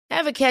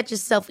Ever catch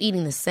yourself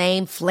eating the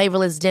same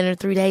flavorless dinner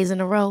 3 days in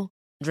a row?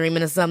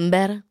 Dreaming of something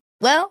better?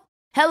 Well,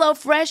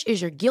 HelloFresh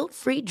is your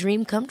guilt-free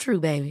dream come true,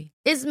 baby.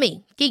 It's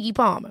me, Keke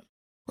Palmer.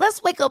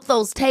 Let's wake up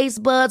those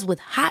taste buds with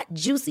hot,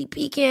 juicy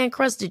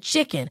pecan-crusted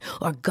chicken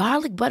or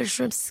garlic butter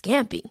shrimp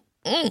scampi.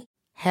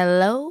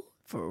 Hello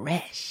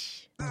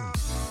Fresh.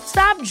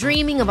 Stop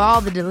dreaming of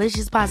all the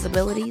delicious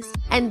possibilities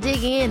and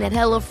dig in at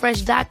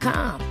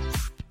HelloFresh.com.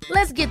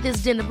 Let's get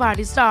this dinner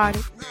party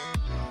started.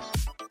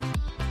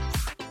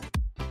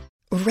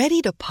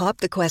 Ready to pop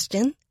the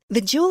question?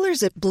 The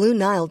jewelers at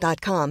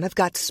BlueNile.com have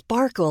got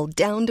sparkle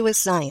down to a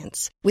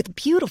science with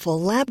beautiful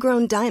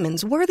lab-grown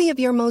diamonds worthy of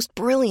your most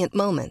brilliant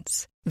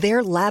moments.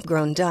 Their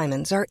lab-grown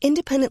diamonds are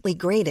independently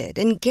graded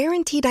and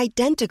guaranteed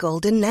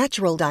identical to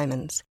natural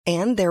diamonds,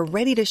 and they're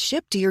ready to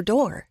ship to your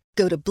door.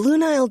 Go to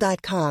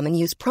BlueNile.com and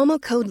use promo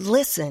code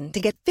LISTEN to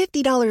get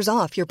 $50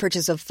 off your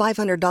purchase of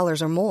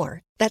 $500 or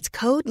more. That's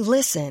code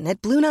LISTEN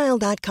at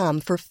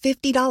BlueNile.com for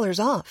 $50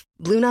 off.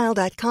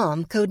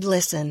 BlueNile.com, code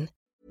LISTEN.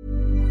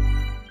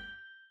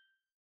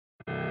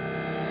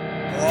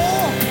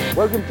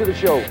 Welcome to the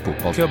show.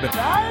 Voetbalclub.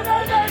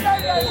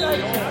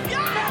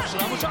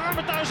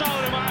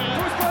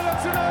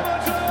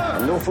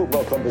 No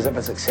football club is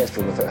ever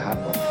successful without a hat.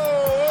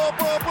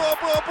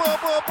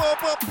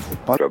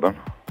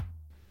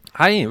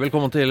 Hei,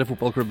 velkommen til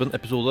Fotballklubben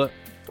episode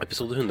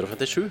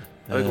 157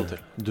 er vi kommet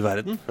til. Du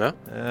verden. Ja.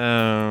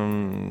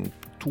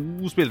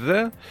 2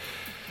 spillere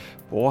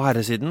på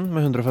herresiden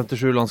med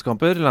 157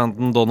 landskamper.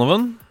 Landon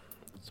Donovan,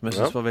 som jeg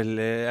synes var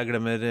veldig... Jeg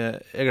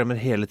glemmer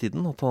hele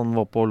tiden at han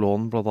var på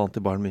lån blant annet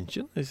i Bayern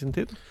München i sin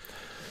tid.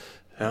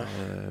 Ja.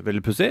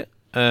 Veldig pussig.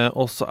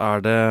 Og så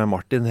er det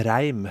Martin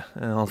Reim,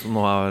 han som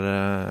nå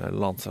er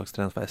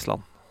landslagstrener for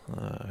Estland.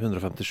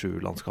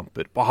 157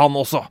 landskamper på han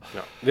også.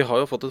 Ja. Vi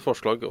har jo fått et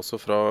forslag også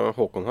fra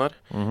Håkon her.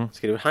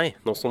 Skriver: hei,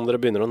 nå som dere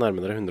begynner å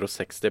nærme dere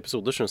 160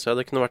 episoder, synes jeg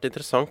det kunne vært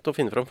interessant å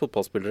finne fram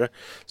fotballspillere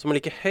som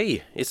er like høy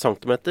i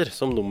centimeter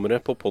som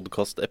nummeret på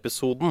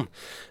podcastepisoden.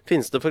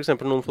 Finnes det for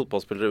eksempel noen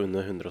fotballspillere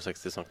under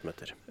 160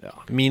 centimeter? Ja,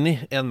 mini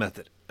 1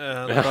 meter.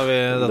 Dette har vi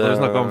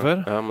snakket om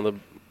før. Ja,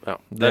 men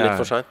det er litt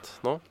for sent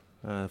nå.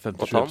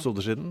 57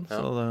 episoder siden,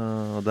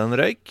 så den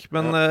røyk.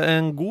 Men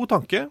en god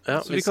tanke.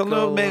 Så vi kan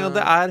jo, med en gang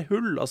det er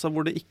hull, altså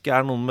hvor det ikke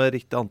er noen med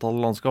riktig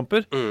antall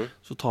landskamper,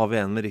 så tar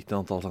vi en med riktig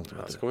antall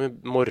centimeter. Så kan vi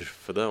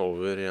morfe det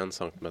over i en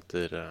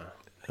centimeter.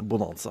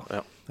 Bonanza.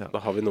 Ja.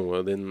 Da har vi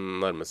noe de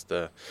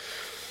nærmeste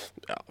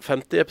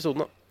 50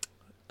 episodene.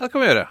 Det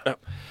kan vi gjøre.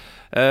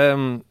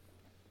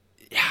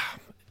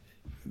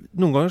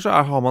 Noen ganger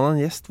så har man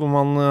en gjest hvor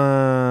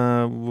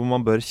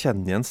man bør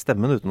kjenne igjen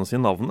stemmen uten å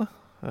si navnet.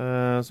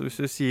 Så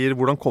hvis du sier,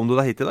 hvordan kom du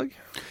deg hit i dag?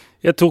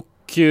 Jeg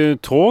tok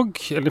tog,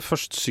 eller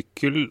først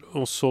sykkel,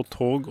 og så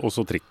tog, og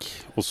så trikk.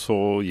 Og så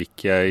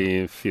gikk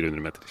jeg 400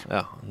 meter.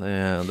 Ja,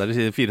 det er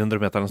de 400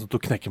 meterne som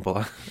tok knekken på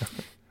deg.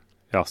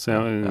 Ja, så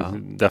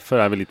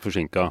derfor er vi litt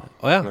forsinket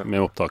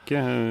med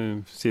opptaket,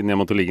 siden jeg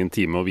måtte ligge en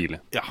time og hvile.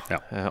 Ja.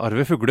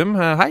 Arve Fuglum,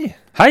 hei.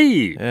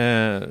 Hei!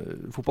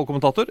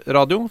 Fotballkommentator,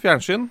 radio,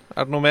 fjernsyn,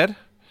 er det noe mer?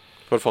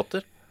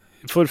 Forfatter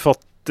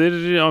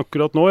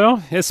Akkurat nå, ja.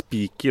 Jeg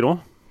spiker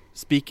også.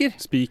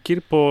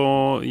 Spiker på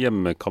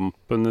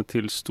hjemmekampene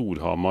til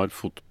Storhamar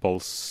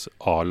fotballs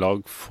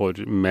A-lag for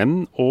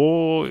menn,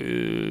 og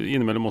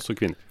innimellom også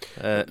kvinner.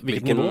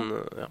 Hvilken nivå?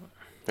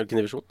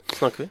 Hvilken divisjon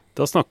snakker vi?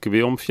 Da snakker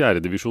vi om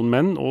 4. divisjon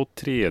menn og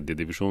 3.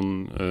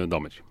 divisjon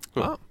damer.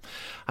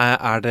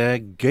 Er det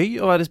gøy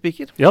å være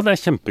spiker? Ja, det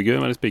er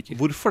kjempegøy å være spiker.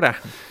 Hvorfor det?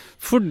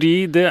 Fordi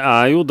det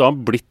er jo da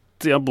blitt,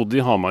 jeg har bodd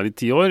i Hamar i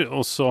 10 år,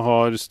 og så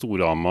har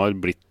Storhamar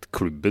blitt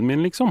klubben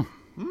min, liksom.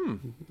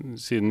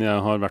 Siden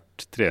jeg har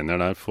vært trener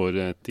der for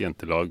et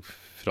jentelag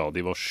fra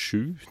de var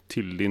 7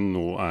 til de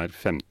nå er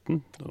 15.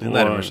 De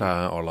nærmer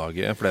seg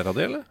A-laget, flere av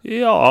de, eller?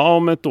 Ja,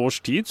 om et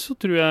års tid så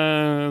tror jeg,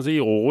 altså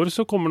i år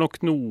så kommer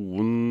nok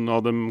noen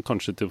av dem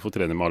kanskje til å få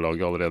trene med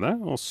A-laget allerede,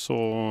 og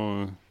så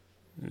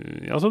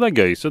så det er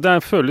gøy, så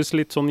det føles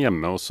litt sånn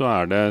hjemme, og så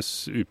er det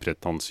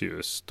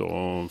upretensiøst,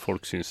 og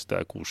folk synes det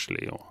er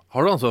koselig.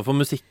 Har du ansvar for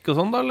musikk og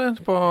sånn da, eller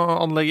på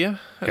anlegget?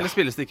 Eller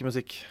spilles det ikke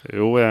musikk?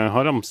 Jo, jeg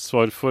har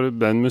ansvar for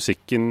den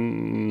musikken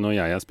når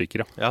jeg er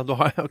spiker, Ja, du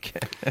har, ok.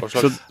 Hva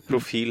slags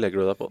profil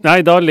legger du deg på? Nei,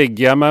 da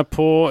legger jeg meg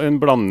på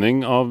en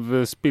blanding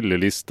av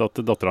spillelista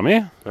til datteren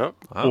min,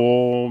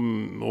 og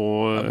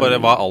Bare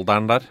hva er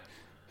alderen der?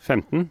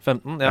 15.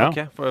 15, ja,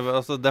 ok. For,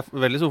 altså, det er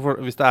veldig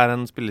hvis det er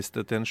en spilleliste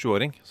til en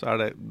 7-åring, så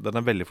den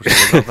er veldig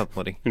forskjellig fra en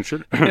 15-åring.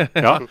 Unnskyld.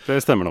 Ja, det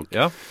stemmer nok.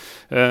 Ja.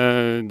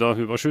 Da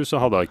hun var 7, så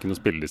hadde jeg ikke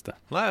noe spilleliste.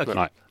 Nei, ok.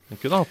 Nei. Jeg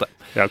kunne hatt det.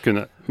 Ja,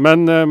 kunne.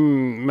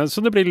 Men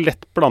så det blir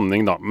lett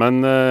blanding da.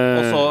 Men,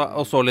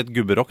 og så litt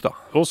gubberock da.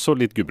 Og så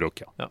litt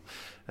gubberock, ja.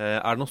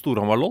 Er det noen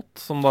Storhamar-låt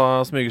som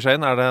da smyger seg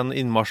inn? Er det en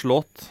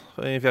innmarslåt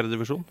i 4.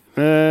 divisjon?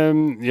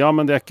 Ja,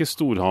 men det er ikke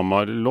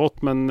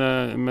Storhamar-låt,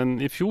 men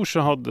i fjor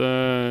så hadde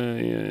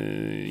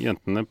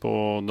jentene på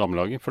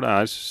damelaget, for det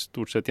er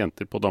stort sett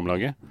jenter på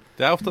damelaget.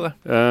 Det er ofte det.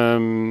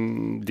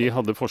 De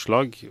hadde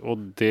forslag, og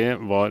det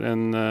var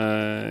en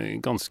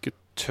ganske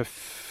tøff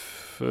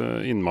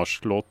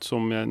innmarslåt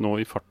som jeg nå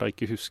i farta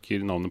ikke husker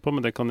navnet på,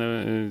 men det kan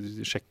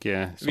jeg sjekke.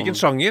 Hvilken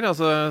sjanger?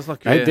 Altså,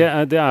 snakker vi...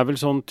 Nei, det er vel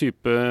sånn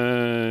type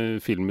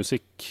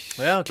filmmusikk,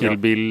 Kill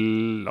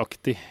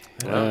Bill-aktig.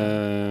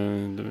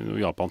 Noe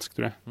japansk,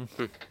 tror jeg.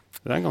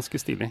 Det er ganske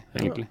stilig,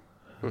 egentlig.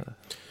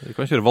 Vi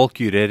kan kjøre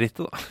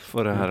Valkyrie-rittet da,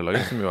 for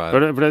herrelaget, som jo er... For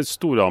det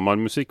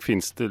Storhamar-musikk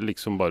finnes det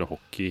liksom bare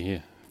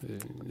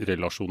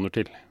hockey-relasjoner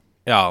til.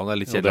 Ja, det er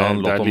litt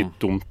kjedelig. Det er litt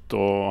dumt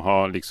å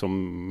ha liksom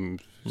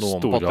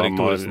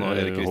Storhamar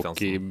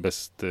hockey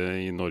best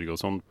i Norge og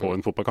sånn på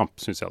en fotballkamp,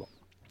 synes jeg da.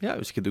 Ja,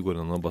 jeg husker du går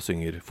inn og bare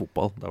synger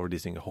fotball, der hvor de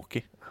synger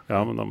hockey.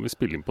 Ja, men da må vi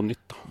spille inn på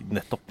nytt da.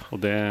 Nettopp.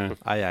 Og det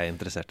er jeg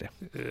interessert i.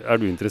 Er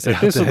du interessert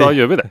i, så da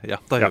gjør vi det. Ja,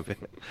 da gjør vi.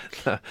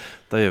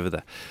 Da gjør vi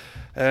det.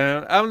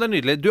 Ja, men det er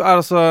nydelig. Du er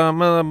altså,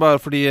 men bare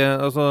fordi,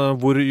 altså,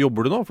 hvor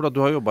jobber du nå? For at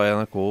du har jobbet i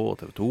NRK og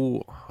TV 2,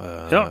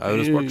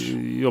 Eurosport. Ja,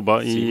 jobbet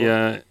i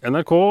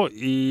NRK,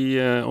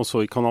 og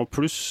så i Kanal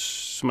Plus,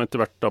 som etter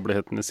hvert da ble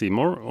hetende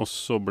Seymour, og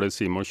så ble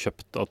Seymour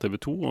kjøpt av TV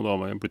 2, og da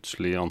var jeg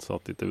plutselig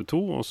ansatt i TV 2,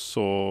 og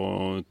så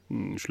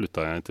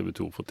sluttet jeg i TV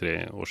 2 for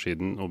 3 år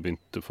siden og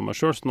begynte for meg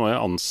selv, så nå er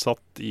jeg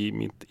ansatt i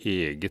mitt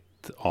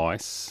eget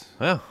AS.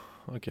 Ja,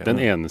 ok.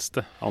 Den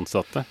eneste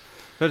ansatte.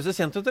 Høres det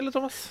kjent ut, eller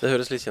Thomas? Det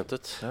høres litt kjent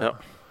ut, ja.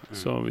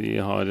 Så vi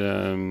har...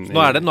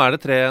 Nå er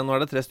det tre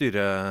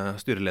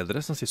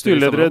styreledere som sitter...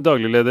 Styreledere,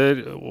 daglig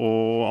leder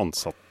og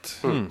ansatt.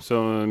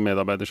 Så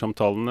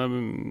medarbeidersamtalene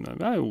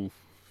er jo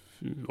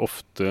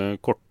ofte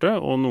korte,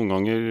 og noen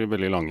ganger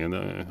veldig lange,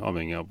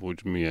 avhengig av hvor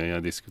mye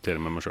jeg diskuterer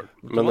med meg selv.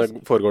 Men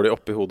foregår de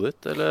oppe i hodet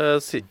ditt,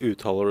 eller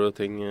uttaler du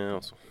ting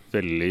også?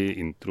 Veldig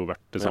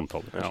introverte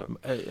samtaler. Ja.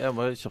 Jeg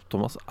var kjapt,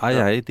 Thomas. Er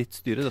jeg i ditt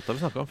styre? Dette har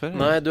vi snakket om før.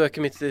 Nei, du er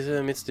ikke mitt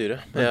styre.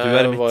 Jeg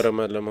er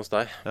varamedlem hos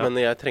deg, men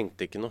jeg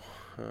trengte ikke noe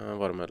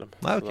varamedlem.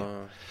 Nei, ok.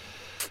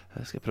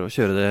 Jeg skal prøve å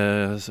kjøre det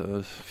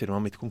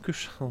firmaet mitt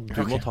konkurs.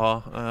 Du må ta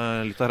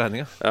litt av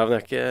regningen. Ja, men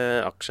jeg er ikke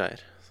aksjeeier.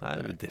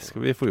 Nei, det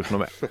skal vi få gjort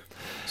noe med.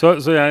 Så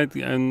det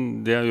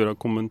jeg gjør av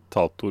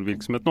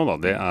kommentatorvirksomhet nå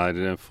da, det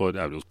er for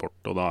Eurosport,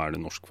 og da er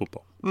det norsk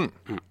fotball.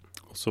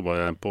 Og så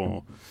var jeg på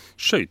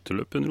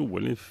skøyteløp under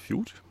OL i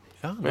fjor.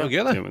 Ja, det var gøy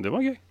det. Det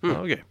var gøy. Det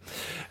var gøy.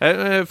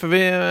 Før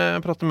vi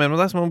prater mer med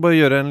deg, så må vi bare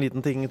gjøre en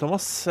liten ting,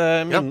 Thomas.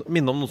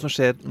 Minne om noe som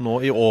skjer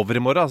nå i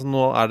overmorgen. Altså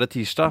nå er det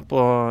tirsdag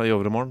i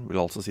overmorgen, vil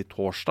altså si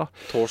torsdag.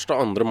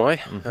 Torsdag 2. mai,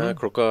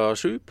 klokka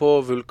 7 på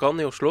Vulkan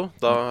i Oslo.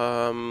 Da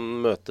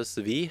møtes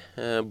vi,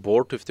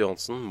 Bård Tufte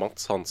Johansen,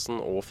 Mats Hansen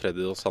og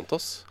Freddy Dos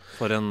Santos.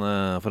 For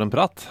en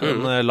prat,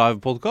 en live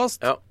podcast.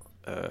 Ja,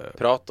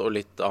 prat og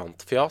litt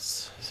annet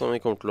fjas som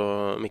vi kommer til å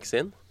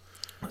mikse inn.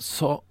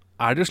 Så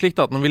er det jo slik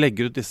da, at når vi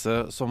legger ut disse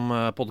som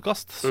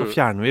podcast, så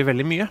fjerner vi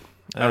veldig mye.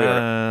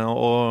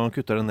 Og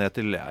kutter det ned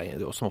til,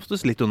 som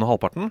oftest, litt under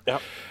halvparten.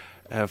 Ja.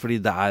 Fordi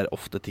det er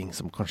ofte ting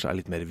som kanskje er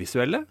litt mer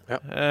visuelle,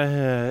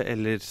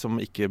 eller som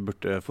ikke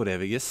burde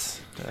foreviges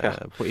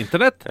på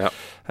internett. Ja.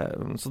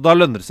 Så da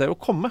lønner det seg å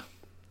komme.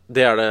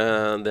 Det er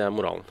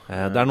moralen.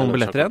 Det er noen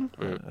billetter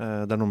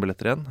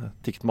igjen.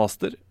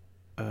 Ticketmaster.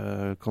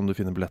 Kan du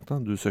finne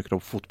billettene. Du søker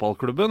opp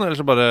fotballklubben, eller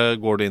så bare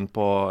går du inn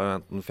på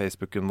enten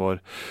Facebooken vår,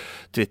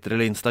 Twitter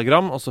eller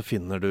Instagram, og så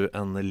finner du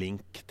en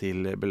link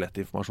til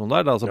billettinformasjon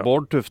der. Det er altså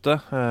Bård Tufte,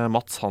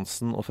 Mats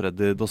Hansen og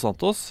Freddy Dos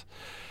Santos.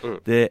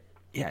 Jeg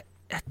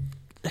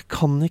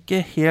kan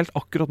ikke helt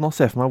akkurat nå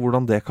se for meg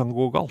hvordan det kan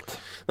gå galt.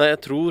 Nei,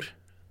 jeg tror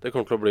det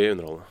kommer til å bli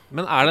underholdende.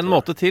 Men er det en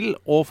måte til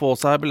å få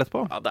seg billett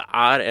på? Ja, det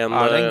er en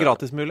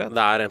gratis mulighet?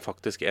 Det er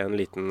faktisk en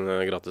liten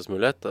gratis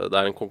mulighet. Det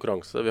er en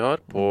konkurranse vi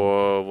har på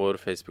vår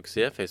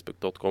Facebook-side,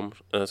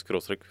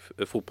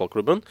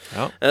 facebook.com/fotballklubben.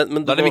 Ja.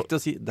 Men da er det viktig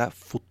å si, det er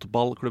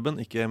fotballklubben,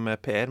 ikke med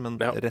PR, men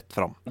rett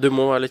fram. Du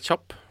må være litt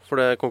kjapp, for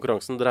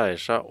konkurransen dreier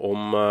seg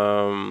om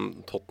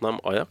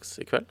Tottenham-Ajax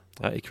i kveld.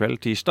 Ja, i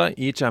kveld, tirsdag,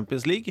 i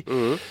Champions League.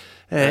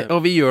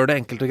 Og vi gjør det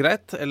enkelt og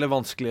greit, eller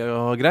vanskelig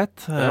og greit.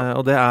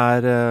 Og det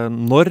er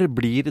når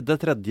blir det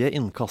tredje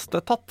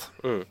innkastet tatt?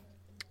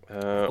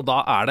 Og da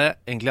er det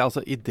egentlig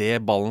altså i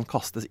det ballen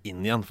kastes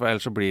inn igjen, for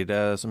ellers så blir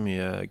det så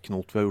mye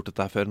knot. Vi har gjort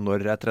dette her før. Når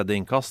er tredje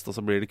innkast, og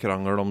så blir det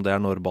krangel om det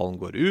er når ballen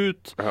går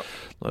ut,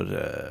 når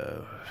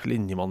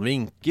linjemannen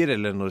vinker,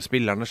 eller når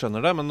spillerne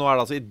skjønner det. Men nå er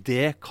det altså i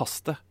det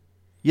kastet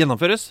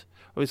gjennomføres,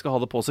 og vi skal ha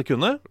det på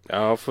sekundet.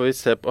 Ja, for vi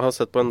har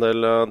sett på en del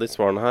av de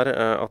svarene her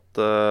at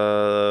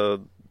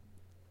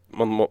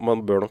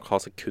man bør nok ha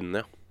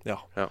sekundene, ja.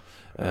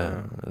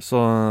 Så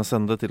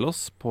send det til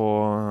oss på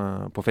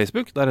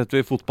Facebook. Der heter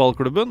vi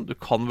Fotballklubben. Du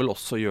kan vel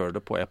også gjøre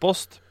det på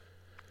e-post.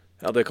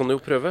 Ja, det kan du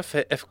jo prøve.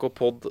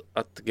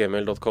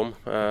 fkpod@gmail.com.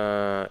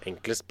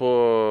 Enklest på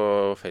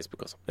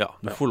Facebook, altså. Ja,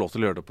 du får lov til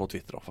å gjøre det på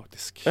Twitter også,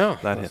 faktisk. Ja,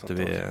 der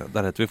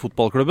heter vi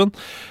Fotballklubben.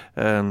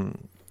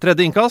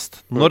 Tredje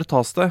innkast. Når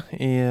tas det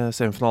i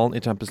semifinalen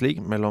i Champions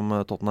League mellom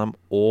Tottenham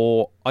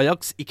og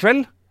Ajax i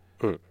kveld?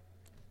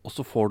 Og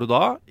så får du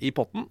da, i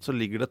potten, så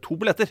ligger det 2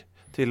 billetter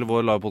til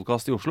vår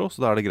livepodcast i Oslo, så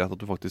da er det greit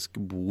at du faktisk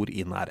bor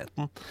i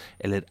nærheten,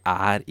 eller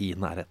er i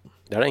nærheten.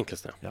 Det er det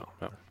enkleste. Ja.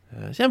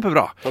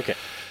 Kjempebra. Ok.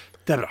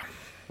 Det er bra.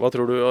 Hva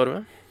tror du,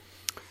 Arve?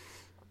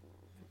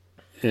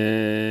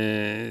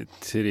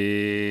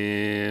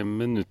 3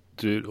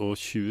 minutter og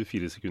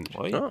 24 sekunder.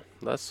 Oi. Ja,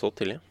 det så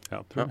tidlig. Ja,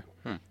 tror jeg.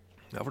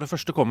 Ja, for det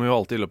første kommer jo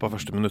alltid i løpet av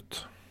første minutt.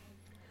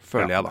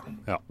 Føler jeg da.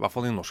 Ja. I hvert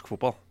fall i norsk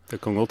fotball. Det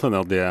kan godt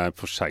hende at det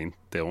for sent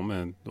det også,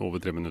 med over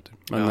 3 minutter.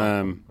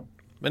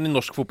 Men i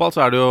norsk fotball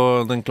så det jo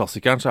den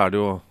klassikeren, så det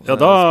jo ja,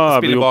 da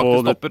er vi jo bak, på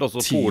stopper,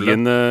 det 10.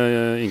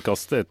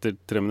 innkastet etter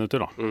 3 minutter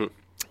da.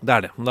 Det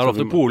det. Da det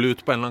ofte Pole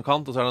ut på en eller annen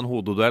kant, og så det en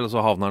hodeduell, og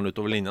så havner han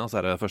utover linja, så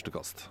det første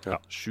kast. Ja.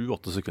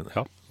 7-8 sekunder.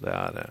 Ja. Det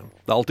er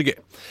alltid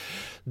gøy.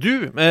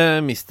 Du,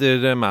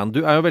 Mr. Man, du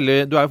jo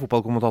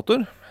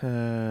fotballkommentator,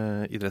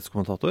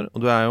 idrettskommentator,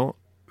 og du jo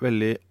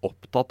veldig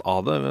opptatt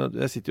av det.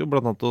 Jeg sitter jo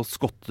blant annet og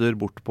skotter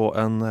bort på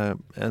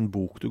en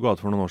bok du ga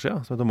ut for noen år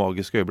siden, som heter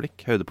Magisk øyeblikk,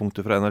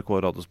 høydepunkter fra NRK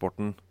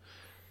Radiosporten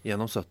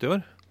gjennom 70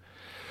 år.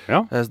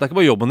 Ja. Så det ikke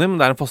bare jobben din, men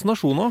det en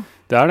fascinasjon også.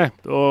 Det det,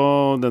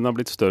 og den har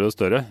blitt større og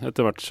større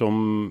etter hvert som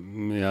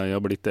jeg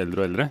har blitt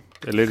eldre og eldre.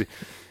 Eller,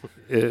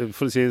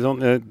 for å si det sånn,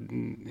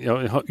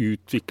 jeg har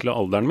utviklet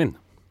alderen min.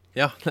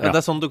 Ja,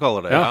 det sånn du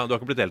kaller det. Ja. Du har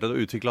ikke blitt eldre, du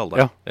har utviklet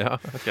alderen. Ja.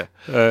 Ok.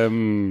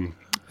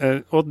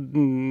 Og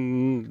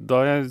da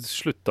jeg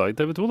slutta i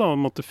TV 2 da,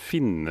 og måtte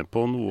finne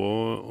på noe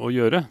å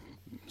gjøre,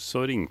 så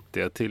ringte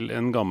jeg til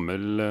en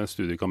gammel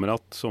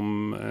studiekamerat som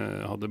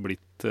hadde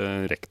blitt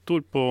rektor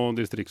på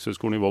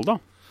Distriktshøgskolen i Volda.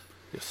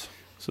 Yes.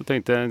 Så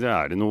tenkte jeg,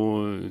 det noe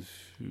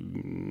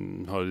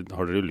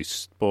har dere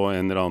lyst på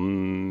en eller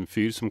annen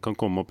fyr som kan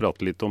komme og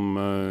prate litt om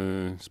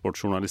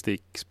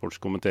sportsjournalistikk,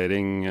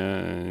 sportskommentering,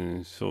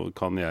 så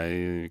kan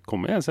jeg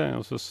komme, jeg sier.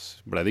 Og så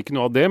ble det ikke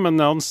noe av det, men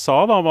det han sa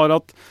da var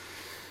at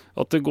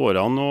det går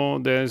an,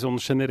 og det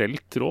sånn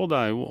generelt råd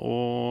jo å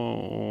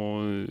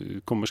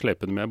komme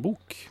slepende med en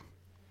bok.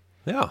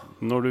 Ja.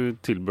 Når du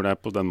tilbyr deg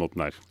på den måten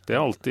her. Det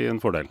alltid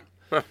en fordel.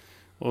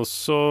 Og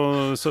så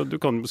du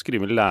kan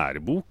skrive en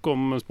lærebok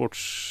om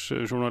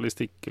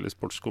sportsjournalistikk eller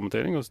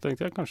sportskommentering, og så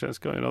tenkte jeg kanskje jeg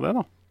skal gjøre det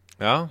da.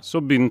 Ja.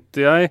 Så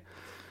begynte jeg,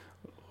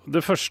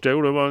 det første jeg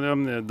gjorde var,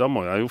 da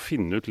må jeg jo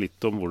finne ut litt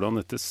om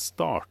hvordan dette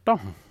startet.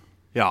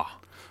 Ja.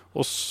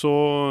 Og så...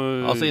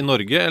 Altså i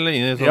Norge, eller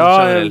generelt?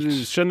 Ja,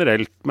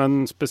 generelt,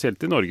 men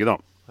spesielt i Norge da.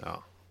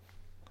 Ja.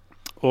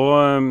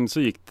 Og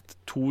så gikk det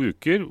 2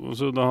 uker, og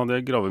så da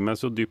hadde jeg gravet meg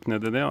så dypt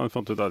ned i det, og jeg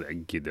fant ut at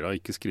jeg gidder da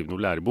ikke skrive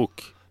noe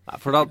lærebok. Nei,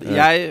 for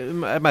jeg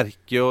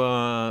merker jo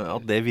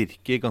at det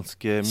virker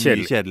ganske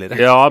mye kjedeligere.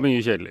 Ja,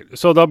 mye kjedeligere.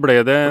 Så da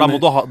ble det... Da må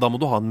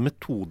du ha en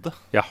metode.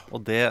 Ja.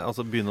 Og det,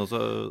 altså begynne å...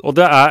 Og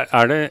det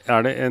det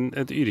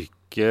et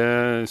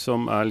yrke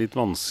som litt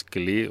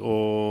vanskelig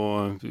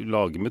å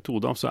lage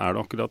metode av, så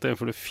det akkurat det,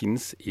 for det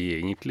finnes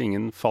egentlig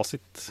ingen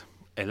fasit.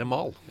 Eller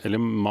mal.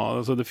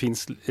 Altså det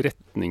finnes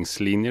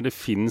retningslinjer, det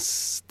finnes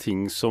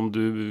ting som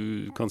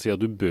du kan si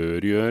at du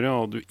bør gjøre,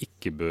 og du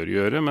ikke bør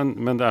gjøre,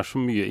 men det så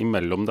mye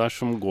imellom der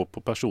som går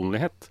på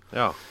personlighet.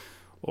 Ja.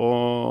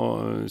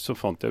 Og så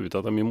fant jeg ut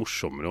at det mye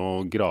morsommere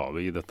å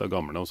grave i dette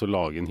gamle, og så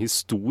lage en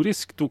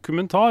historisk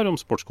dokumentar om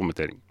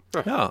sportskommentering.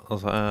 Ja,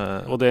 altså...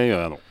 Og det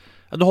gjør jeg nå.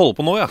 Ja, du holder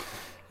på nå, ja?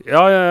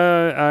 Ja,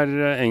 jeg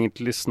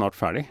egentlig snart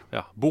ferdig.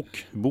 Ja,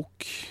 bok.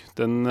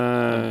 Den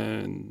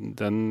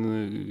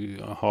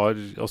har...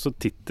 Altså,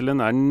 titelen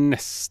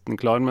nesten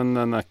klar, men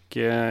den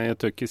ikke... Jeg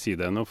tør ikke si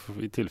det ennå,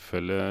 i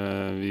tilfelle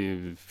vi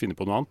finner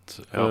på noe annet.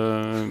 Ja.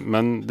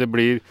 Men det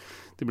blir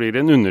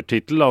en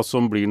undertitel da,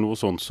 som blir noe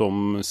sånt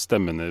som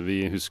stemmene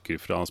vi husker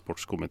fra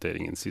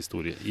sportskommenteringens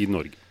historie i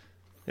Norge.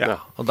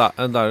 Ja, og det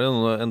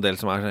jo en del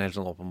som helt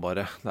sånn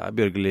åpenbare. Det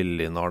Bjørge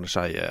Lillelien, Arne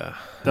Scheie.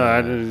 Det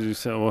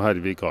og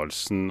Hervig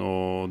Karlsen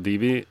og de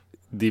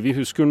vi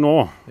husker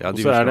nå. Ja, og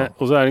så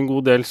det en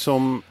god del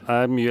som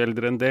mye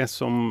eldre enn det,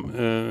 som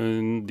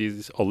de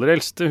aller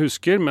eldste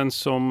husker, men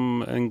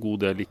som en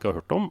god del ikke har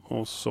hørt om,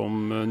 og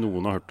som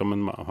noen har hørt om,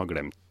 men har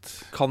glemt.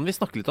 Kan vi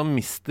snakke litt om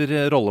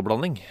Mr.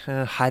 Rolleblanding?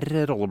 Herr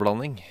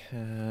Rolleblanding.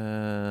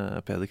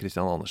 Peder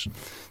Christian Andersen.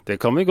 Det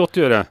kan vi godt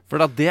gjøre. For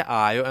det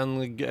jo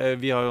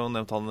vi har jo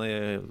nevnt han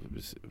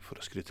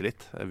for å skryte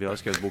litt. Vi har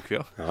skrevet bok, vi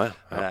også. Ja.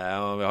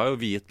 Vi har jo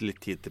viet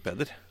litt tid til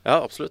Peder. Ja,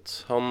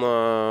 absolutt. Han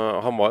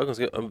var jo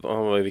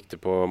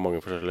viktig på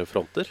mange forskjellige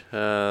fronter.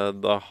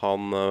 Da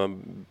han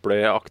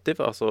ble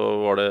aktiv, altså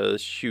var det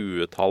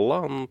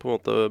 20-tallet han på en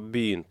måte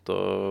begynte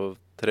å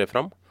tre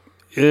fram.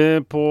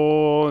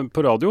 På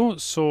radio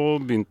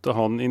så begynte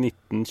han i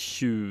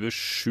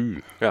 1927.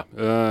 Ja.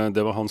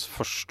 Det var hans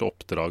første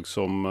oppdrag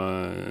som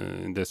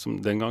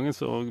den gangen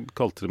så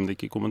kalte de det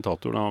ikke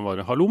kommentator, da han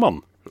var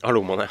hallomann.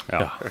 Hallomann,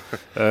 ja.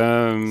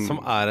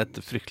 Som et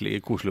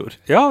fryktelig koselig ord.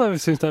 Ja,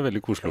 jeg synes det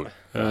veldig koselig ord.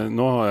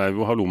 Nå har jeg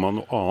jo hallomann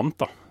noe annet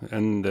da,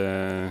 enn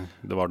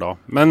det var da.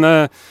 Men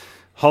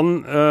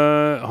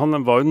han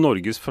var jo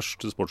Norges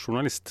første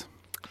sportsjournalist.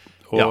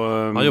 Og,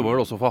 han jobbet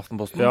vel også for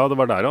Aftenposten? Ja, det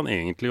var der han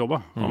egentlig jobbet.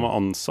 Han var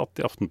ansatt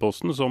i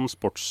Aftenposten som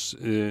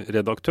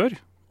sportsredaktør,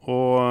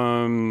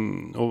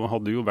 og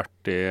hadde jo vært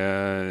det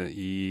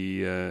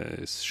i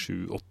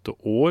 7-8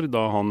 år,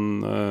 da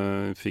han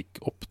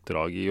fikk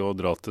oppdrag i å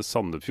dra til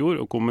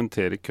Sandefjord og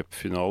kommentere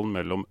cupfinalen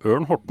mellom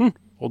Ørn Horten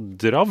og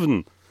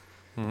Dravn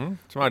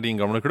Som din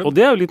gamle klubb. Og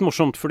det jo litt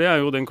morsomt, for det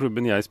jo den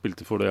klubben jeg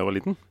spilte for da jeg var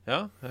liten.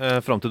 Ja,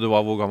 frem til du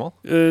var hvor gammel?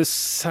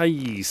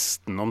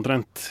 16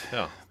 omtrent.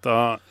 Ja. Da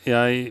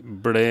jeg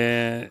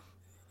ble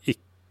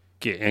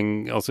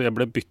altså jeg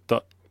ble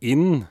bytta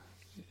inn.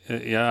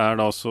 Jeg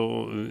da så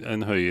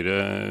en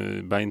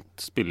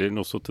høyrebeint spiller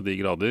også til de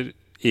grader.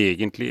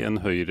 Egentlig en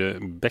høyre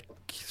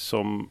back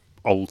som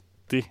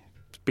alltid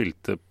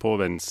spilte på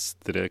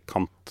venstre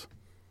kant.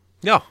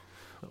 Ja.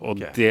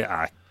 Og det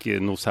ikke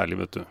noe særlig,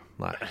 vet du.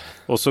 Nei.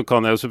 Og så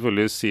kan jeg jo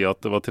selvfølgelig si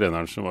at det var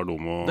treneren som var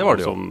dum. Og, det var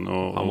det jo. Og, sånn,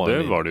 og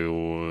det var det jo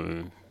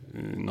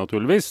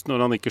naturligvis,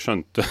 når han ikke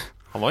skjønte.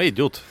 Han var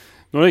idiot.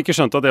 Når jeg ikke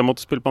skjønte at jeg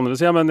måtte spille på andre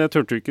siden, men jeg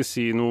turte jo ikke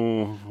si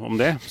noe om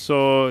det. Så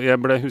jeg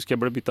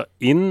ble bytta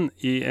inn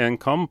i en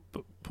kamp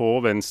på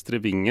venstre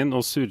vingen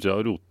og surra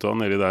og rota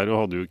nedi der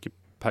og hadde jo ikke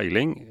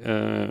peiling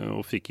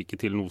og fikk ikke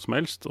til noe som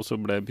helst. Og så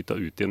ble jeg bytta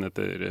ut igjen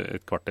etter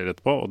et kvarter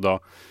etterpå, og da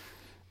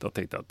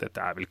tenkte jeg at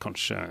dette vel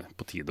kanskje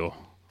på tide å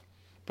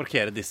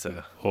parkere disse.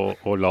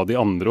 Og la de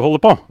andre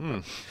holde på.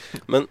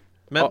 Men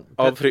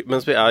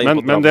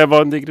det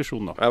var en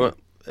digresjon da. Ja, men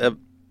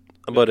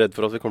jeg bare redd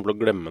for at vi kommer til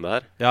å glemme det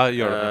her. Ja,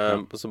 gjør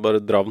det. Så bare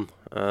Dravn.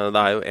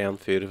 Det jo en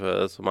fyr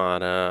som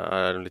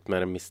litt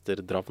mer mister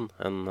Dravn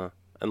enn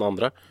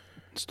andre.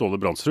 Ståle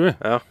Brandsrud?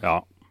 Ja.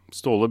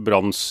 Ståle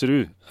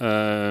Brandsrud.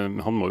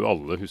 Han må jo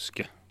alle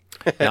huske.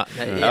 Ja,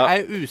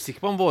 jeg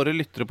usikker på om våre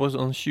lyttere på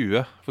sånn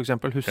 20 for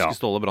eksempel husker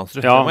Ståle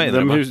Brandsrud. Ja,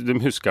 de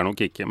husker nok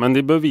ikke. Men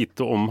de bør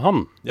vite om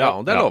han. Ja,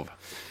 det lov.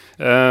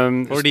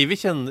 Fordi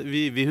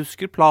vi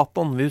husker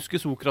Platon, vi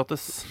husker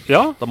Sokrates.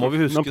 Ja, da må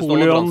vi huske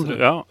Napoleon, Ståle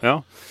Brandsrud.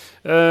 Ja.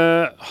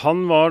 Han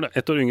var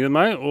ett år yngre enn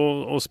meg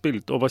og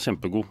spilte og var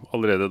kjempegod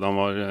allerede da han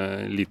var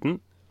liten.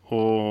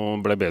 Og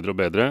ble bedre og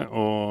bedre,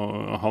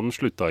 og han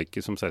slutta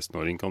ikke som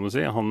 16-åring, kan du si.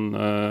 Han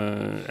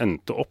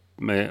endte opp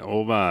med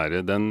å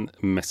være den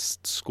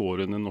mest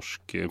skårende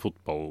norske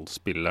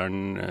fotballspilleren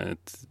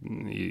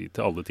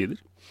til alle tider.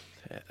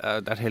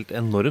 Det helt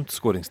enormt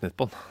skåringssnitt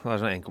på den.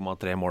 Det sånn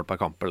 1,3 mål per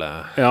kamp,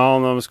 eller? Ja,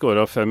 han har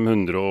skåret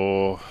 500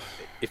 og...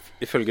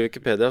 Ifølge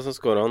Wikipedia så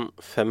skåret han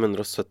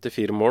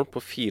 574 mål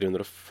på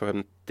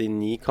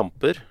 459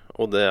 kamper,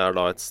 og det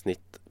da et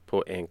snitt på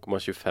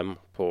 1,25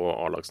 på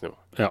A-lagsnivå.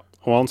 Ja,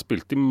 og han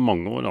spilte i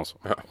mange år, altså.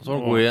 Ja. Så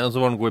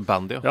var han god i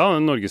bandy, ja. Ja,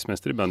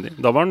 norgesmester i bandy.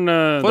 Da var han...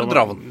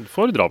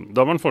 For Dravn.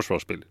 Da var han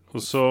forsvarsspiller. Og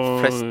så...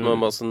 Man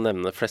må også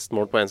nevne flest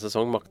mål på en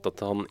sesong makta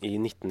til han i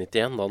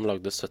 1991, da han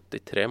lagde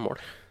 73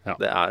 mål. Ja.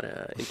 Det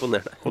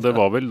imponerende. Og det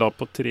var vel da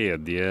på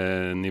tredje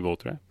nivå,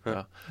 tror jeg.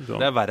 Ja.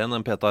 Det verre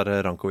enn Petar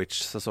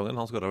Rankovic-sesongen.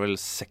 Han skåret vel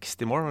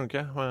 60 mål, var det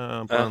ikke?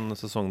 På en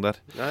sesong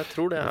der. Ja, jeg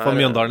tror det for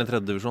Mjøndalen i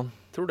tredje divisjon.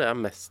 Jeg tror det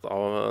mest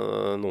av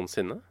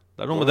noensinne.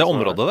 Det noe med det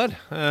området der.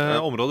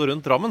 Området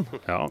rundt Drammen.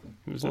 Ja.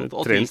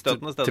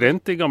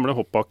 Trent i gamle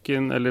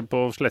hoppbakken, eller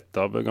på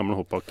sletta ved gamle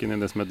hoppbakken i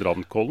det som heter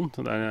Randkollen.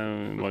 Der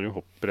var jo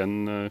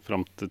hopprenn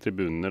fram til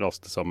tribunene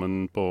raste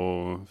sammen på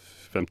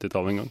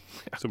 50-tallet en gang.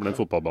 Så ble en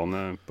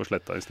fotballbane på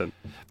sletta i stedet.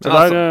 Så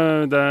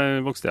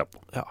der vokste jeg på.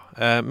 Ja.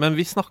 Men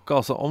vi snakket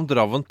altså om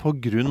Drammen på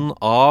grunn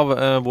av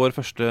vår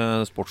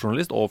første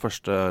sportsjournalist og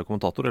første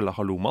kommentator, eller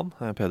hallomann,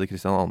 Peder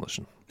Christian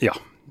Andersen. Ja.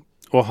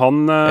 Og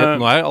han...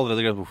 Nå har jeg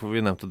allerede glemt hvorfor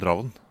vi nevnte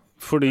Drammen.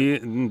 Fordi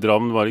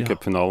Drammen var i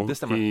cupfinalen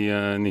i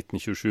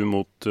 1927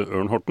 mot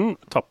Ørn Horten.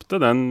 Tappte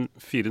den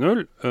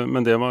 4-0,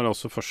 men det var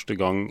altså første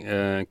gang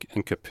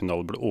en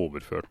cupfinale ble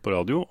overført på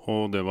radio,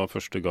 og det var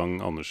første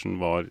gang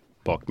Andersen var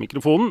bak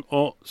mikrofonen,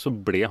 og så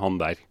ble han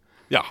der.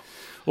 Ja.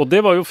 Og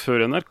det var jo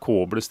før NRK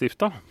ble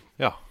stiftet.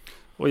 Ja.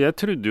 Og jeg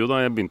trodde jo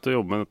da jeg begynte å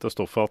jobbe med dette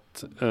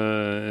stoffet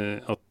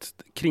at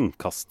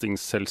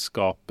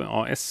Kringkastingsselskapet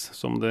AS,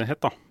 som det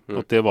het da,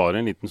 at det var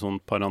en liten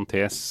sånn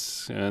parentes,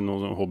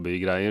 noen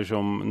hobbygreier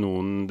som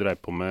noen drev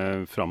på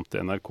med frem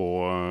til NRK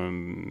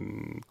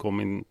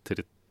kom inn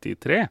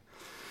 33.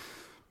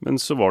 Men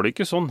så var det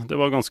ikke sånn. Det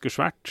var ganske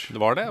svært. Det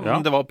var det,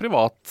 men det var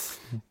privat.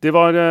 Det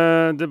var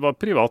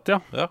privat, ja.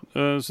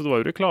 Så det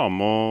var jo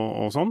reklame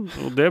og sånn.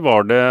 Og det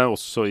var det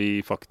også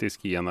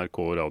faktisk i NRK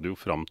radio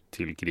frem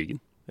til krigen.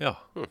 Ja.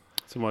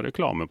 Så var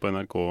reklame på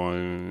NRK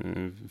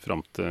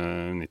frem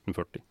til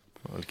 1940.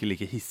 Det var ikke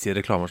like hissige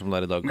reklamer som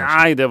det i dag, kanskje?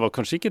 Nei, det var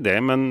kanskje ikke det,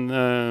 men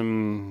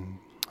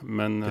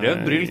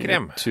prøv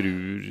brylkrem.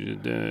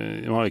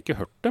 Jeg har ikke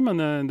hørt det, men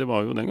det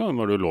var jo den gangen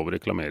var det jo lov å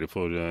reklamere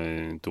for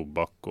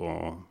tobakk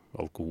og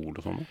alkohol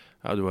og sånn.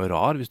 Ja, du var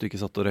rar hvis du ikke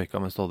satt og røyka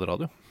mens du hadde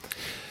radio.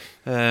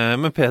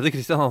 Men Peder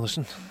Christian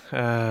Andersen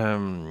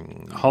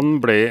han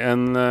ble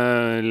en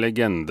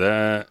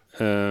legende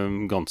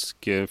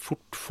ganske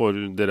fort for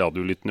det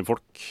radiolyttende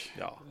folk.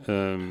 Ja.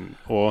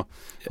 Og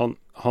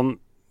han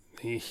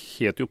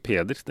het jo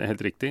Peder, det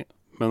helt riktig,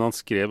 men han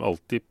skrev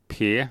alltid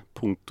P.chr.a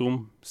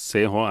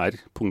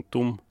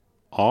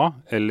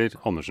eller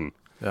Andersen.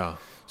 Ja.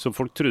 Så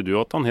folk trodde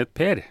jo at han het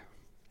Per.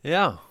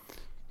 Ja.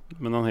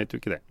 Men han het jo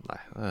ikke det.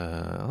 Nei,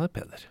 han er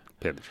Peder.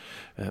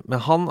 Men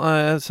han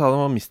sa det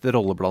var mistet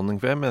rolleblanding,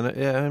 for jeg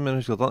mener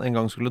husker at han en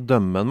gang skulle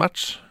dømme en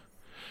match.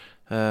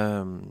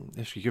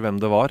 Jeg husker ikke hvem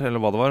det var, eller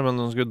hva det var,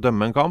 men han skulle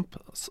dømme en kamp,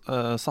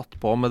 satt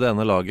på med det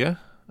ene laget,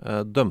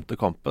 dømte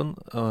kampen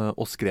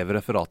og skrev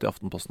referat i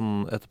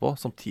Aftenposten etterpå,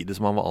 samtidig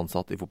som han var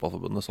ansatt i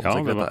Fotballforbundet som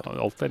sekretær.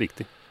 Alt er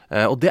riktig.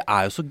 Og det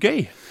er jo så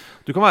gøy.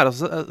 Du kan være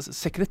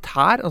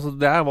sekretær,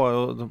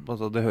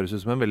 det høres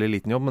ut som en veldig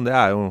liten jobb, men det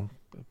er jo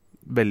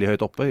veldig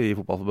høyt oppe i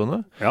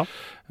Fotballforbundet. Ja.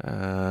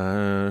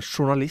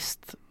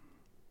 Journalist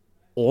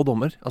og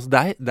dommer.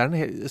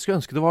 Jeg skulle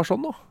ønske det var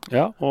sånn nå.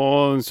 Ja,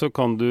 og så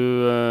kan du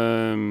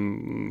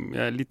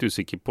jeg er litt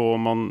usikker på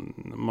om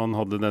man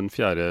hadde den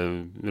fjerde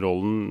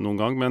rollen noen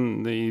gang,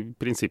 men i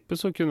prinsippet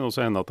så kunne det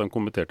også hende at han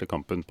kommenterte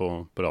kampen på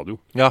radio.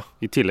 Ja.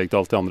 I tillegg til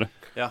alt det andre.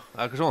 Ja, det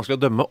er kanskje vanskelig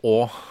å dømme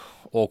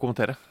og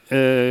kommentere.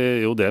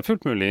 Jo, det er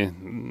fullt mulig.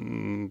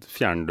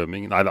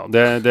 Fjerndømming. Neida,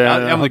 men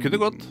det kunne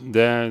gått.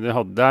 Det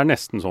er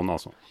nesten sånn,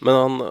 altså.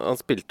 Men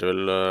han spilte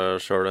vel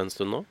selv en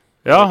stund nå?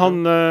 Ja,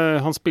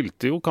 han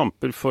spilte jo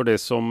kamper for det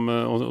som,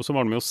 og så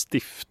var han med å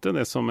stifte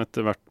det som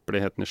etter hvert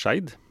ble hetende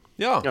Skeid.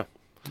 Ja.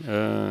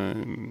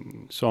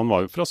 Så han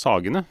var jo fra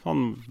Sagene.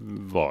 Han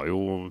var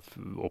jo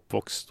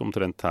oppvokst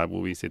omtrent her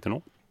hvor vi sitter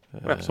nå.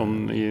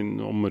 Sånn i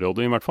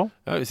området i hvert fall.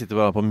 Ja, vi sitter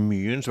bare på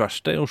Myrens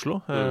verksted i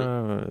Oslo.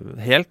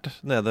 Helt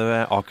nede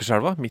ved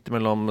Akerselva, midt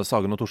mellom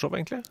Sagen og Torshov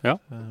egentlig. Ja,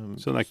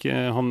 så det er ikke,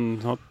 han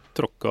har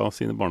tråkka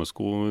sine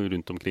barnesko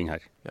rundt omkring her.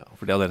 Ja,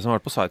 for de av dere som har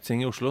vært på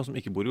sightseeing i Oslo, som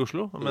ikke bor i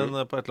Oslo, men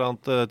på et eller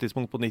annet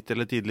tidspunkt på 90-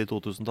 eller tidlig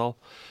 2000-tall,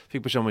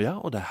 fikk beskjed om,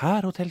 og det er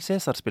her Hotel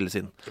Cæsar spilles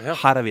inn. Ja.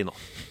 Her er vi nå.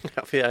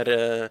 Ja, vi er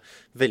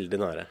veldig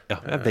nære. Ja,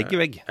 vi er vegg i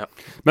vegg. Ja.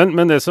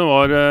 Men det som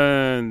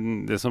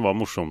var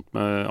morsomt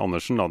med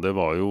Andersen, da, det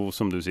var jo,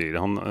 som du sier,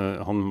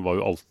 han var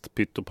jo alt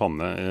pytt og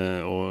panne,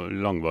 og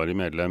langvarig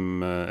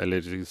medlem, eller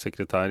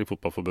sekretær i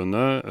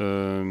Fotballforbundet.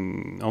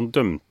 Han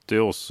dømte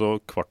jo også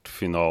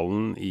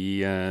kvartfinalen i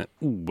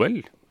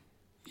OL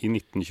i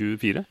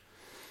 1924.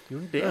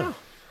 Gjorde det, ja.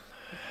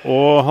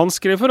 Og han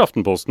skrev for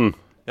Aftenposten.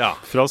 Ja.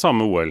 Fra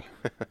samme OL.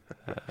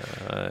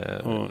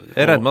 Jeg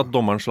regner med at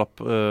dommeren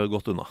slapp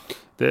godt unna.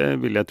 Det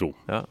vil jeg tro.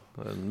 Ja,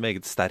 en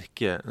meget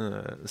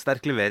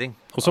sterk levering.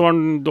 Og så var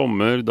han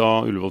dommer da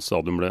Ullevål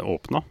Stadion ble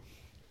åpnet.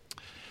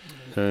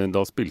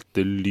 Da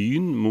spilte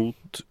Lyn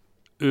mot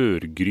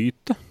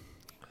Ørgryte.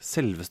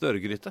 Selveste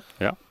Ørgryte?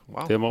 Ja,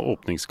 wow. Det var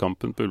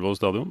åpningskampen på Ullevål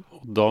Stadion.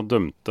 Og da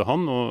dømte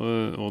han,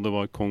 og det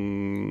var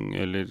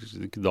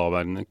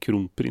daværende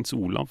kronprins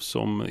Olav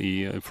som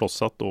i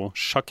flosshatt og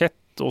sjakett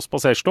og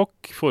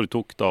spaserstokk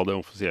foretok da det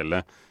offisielle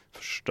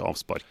første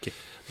avsparket.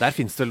 Der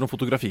finnes det vel noen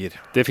fotografier?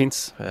 Det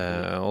finnes.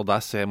 Og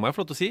der må jeg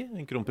få lov til å si,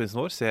 kronprinsen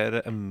vår ser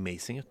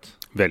amazing ut.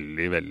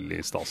 Veldig,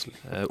 veldig staselig.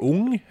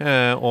 Ung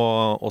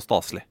og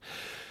staselig.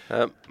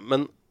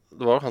 Men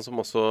det var han som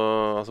også,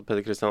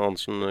 Peder Christian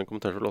Andersen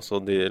kommenterte vel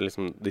også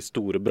de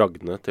store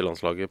bragdene til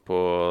landslaget på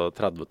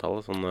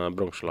 30-tallet, sånn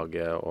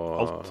bronselaget og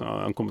alt. Ja,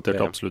 han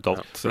kommenterte absolutt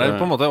alt. Ja. For det er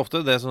på en måte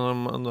ofte det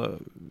som,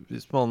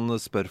 hvis man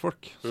spør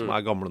folk som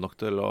er gamle nok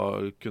til å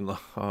kunne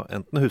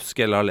enten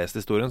huske eller ha lest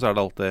historien, så er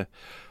det alltid,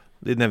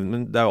 det er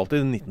jo alltid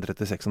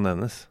 1936 som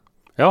nevnes,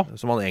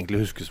 som man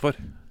egentlig huskes for.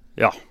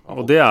 Ja,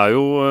 og det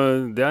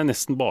er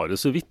nesten bare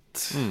så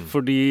vidt,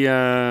 fordi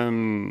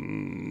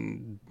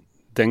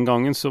den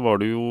gangen så var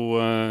det jo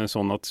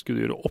sånn at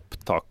skulle du gjøre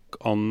opptak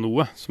av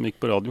noe som gikk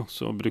på radio,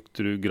 så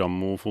brukte du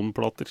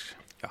grammofonplater.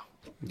 Ja,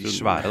 de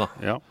svære da.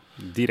 Ja,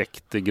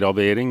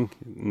 direktegravering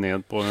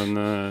ned på en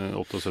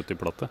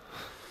 78-plate.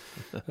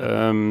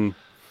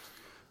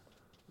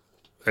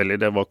 Eller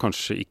det var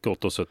kanskje ikke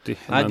 78.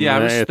 Nei, de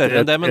er jo større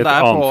enn det, men det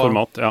er annet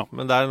format, ja.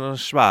 Men det er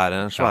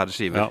svære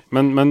skiver.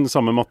 Ja, men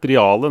samme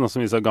materiale,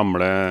 som disse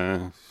gamle,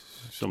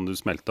 som du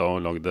smelta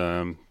og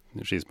lagde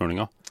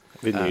skismørninga.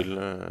 Vinyl?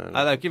 Nei,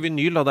 det er jo ikke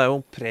vinyl, da. Det er jo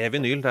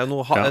pre-vinyl. Det er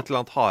jo et eller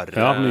annet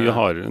hardere. Ja, mye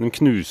hardere. Den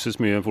knuses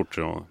mye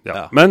fortere.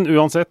 Ja. Men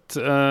uansett,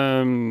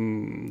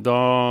 da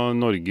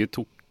Norge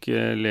tok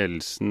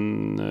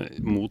ledelsen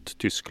mot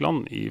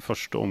Tyskland i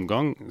første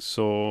omgang,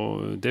 så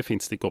det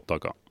finnes det ikke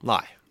opptak av.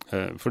 Nei.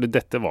 Fordi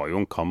dette var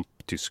jo en kamp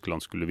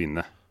Tyskland skulle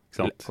vinne.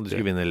 Og de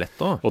skulle vinne lett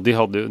da? Og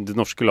det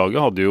norske laget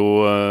hadde jo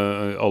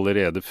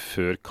allerede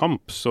før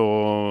kamp, så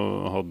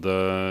hadde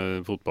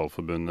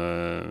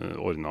Fotballforbundet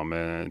ordnet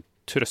med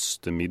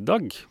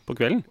trøstemiddag på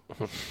kvelden.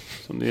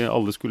 Som de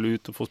alle skulle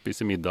ut og få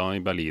spise middag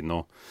i Berlin.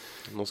 Og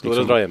nå skal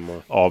dere dra hjem og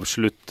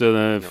avslutte.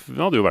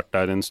 Vi hadde jo vært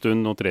der en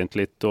stund og trent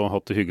litt og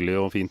hatt det hyggelig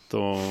og fint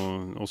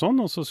og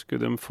sånn. Og så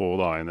skulle de få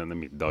da denne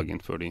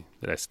middagen før de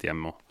reiste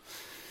hjem.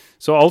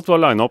 Så alt var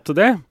linet opp til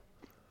det.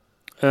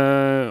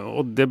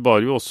 Og det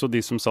bar jo også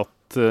de som satt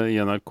i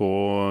NRK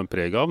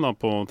preg av da,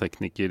 på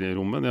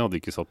teknikerrommet. De hadde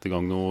ikke satt i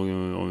gang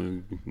noe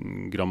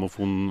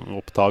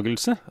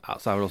grammofonopptagelse. Ja,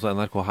 så er vel også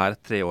NRK her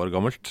 3 år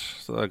gammelt.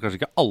 Så det er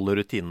kanskje ikke alle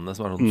rutinene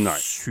som er sånn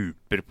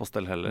super på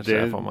stell heller.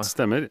 Det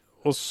stemmer.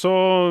 Og så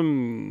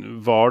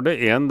var det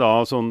en da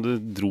sånn det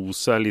dro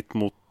seg litt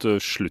mot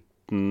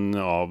slutten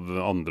av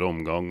andre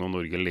omgang, og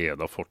Norge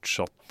leda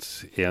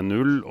fortsatt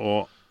 1-0,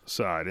 og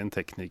så er det en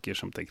tekniker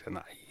som tenker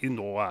nei,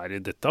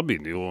 dette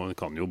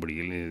kan jo bli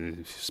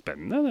litt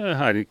spennende.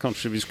 Her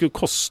kanskje vi skulle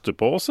koste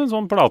på oss en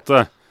sånn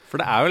plate. For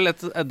det er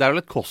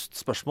vel et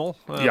kostspørsmål.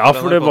 Ja,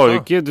 for det var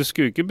jo ikke, du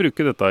skulle jo ikke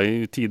bruke dette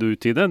i tide og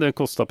utide. Det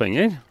kostet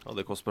penger. Ja,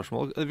 det er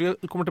kostspørsmål. Vi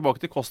kommer tilbake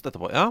til kost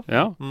etterpå, ja.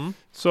 Ja,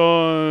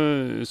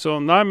 så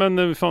nei, men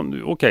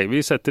ok,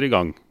 vi setter i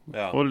gang.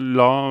 Ja. Og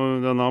la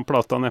denne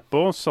plata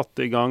nedpå,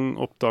 satte i gang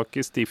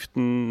opptaket,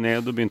 stiften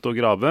ned og begynte å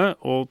grave,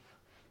 og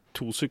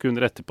 2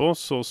 sekunder etterpå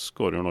så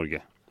skårer Norge.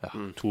 Ja.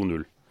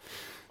 2-0.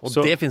 Og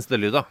så, det finnes det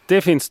lyd av?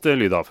 Det finnes det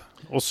lyd av.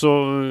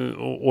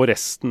 Og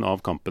resten av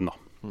kampen da.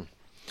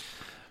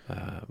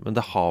 Men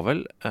det har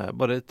vel,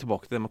 bare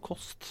tilbake til det med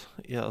kost,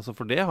 altså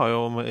for det har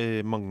jo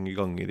mange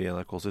ganger i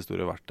NRKs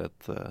historie vært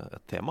et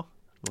tema.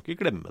 Du må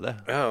ikke glemme det.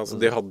 Ja, altså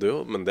de hadde jo,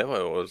 men det var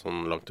jo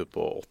sånn langt ut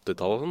på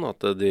 80-tallet sånn,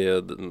 at de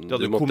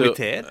hadde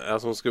komiteer? Ja,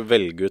 som skulle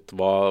velge ut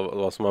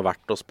hva som var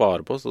verdt å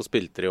spare på, så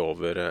spilte de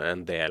over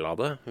en del av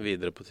det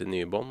videre på til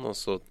nye bånd, og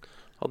så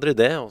hadde de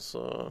det, og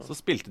så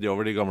spilte de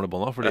over de gamle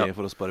båndene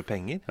for å spare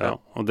penger. Ja,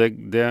 og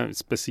det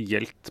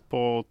spesielt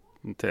på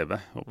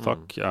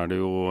TV-opptak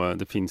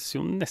det finnes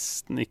jo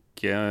nesten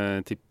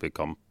ikke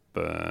tippekamp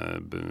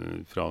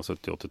fra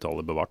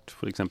 70-80-tallet bevart,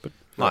 for eksempel.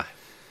 Nei.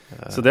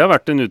 Så det har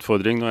vært en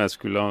utfordring når jeg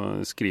skulle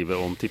skrive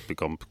om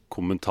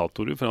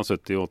tippekamp-kommentatorer fra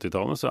 70- og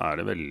 80-tallet, så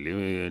det veldig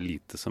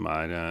lite som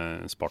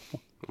spart på.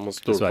 Du må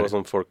stole på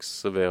sånn folks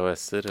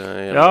VHS-er.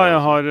 Ja,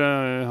 jeg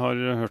har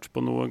hørt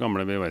på noen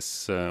gamle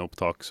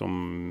VHS-opptak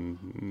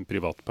som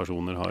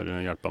privatpersoner har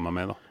hjulpet meg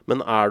med da.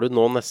 Men du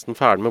nå nesten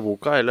ferdig med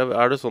boka, eller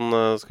det sånn,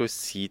 skal vi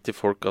si til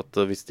folk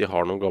at hvis de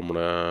har noen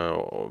gamle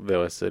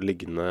VHS-er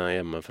liggende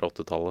hjemme fra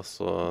 80-tallet,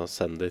 så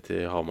send de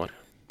til Hamar?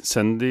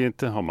 Send de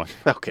til Hamar.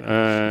 Okay.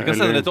 Du kan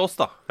sende det til oss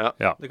da.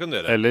 Ja. Det kan du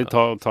gjøre. Eller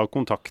ta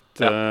kontakt.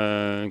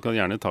 Du kan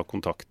gjerne ta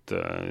kontakt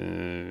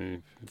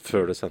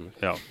før du sender.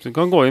 Ja, så du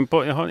kan gå inn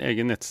på, jeg har en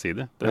egen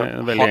nettside.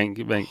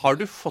 Har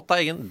du fått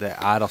deg egen? Det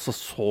altså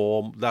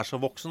det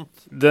så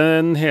voksent.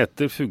 Den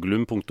heter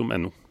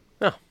fuglum.no.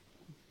 Ja.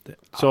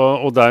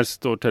 Og der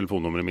står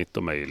telefonnummeret mitt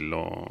og mail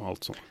og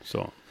alt sånt.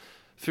 Så.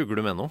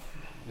 Fuglum.no?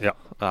 Ja.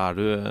 Hva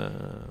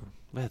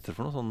heter det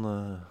for noe sånn...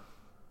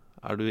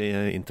 du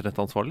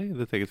internettansvarlig i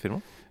ditt eget firma?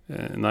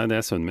 Nei,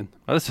 det sønnen min.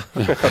 Det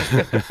sønnen?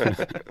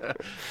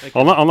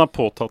 Han har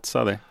påtatt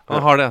seg det.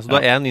 Han har det,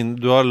 så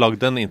du har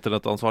lagd en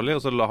internettansvarlig,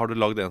 og så har du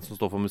lagd en som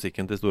står for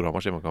musikken til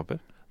Storhamar Skimakamper.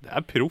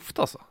 Det proft,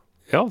 altså.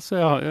 Ja, så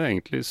jeg har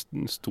egentlig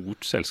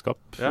stort selskap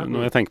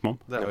når jeg tenker meg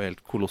om. Det jo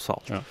helt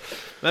kolossalt. Ja.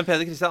 Men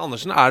Peder Christian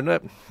Andersen,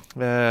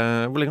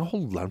 hvor lenge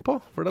holder han på?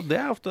 For det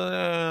ofte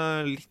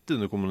litt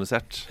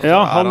underkommunisert. Altså,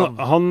 ja,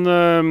 han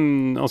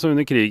altså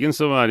under krigen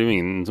så det jo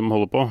ingen som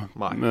holder på.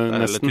 Nei,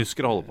 det nesten.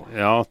 Tyskere holder på.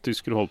 Ja,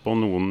 tyskere holder på.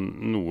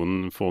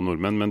 Noen få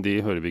nordmenn, men de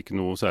hører vi ikke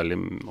noe særlig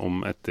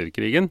om etter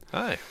krigen.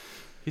 Nei,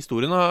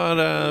 historien har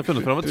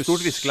funnet fram et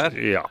stort viskelær.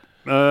 Ja,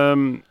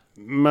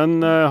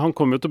 men han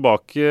kom jo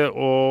tilbake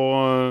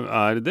og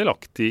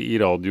delaktig i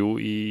radio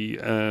i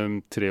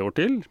 3 år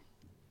til.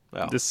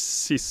 Ja. Det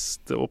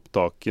siste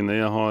opptakene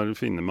jeg har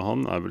funnet med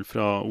han vel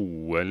fra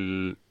OL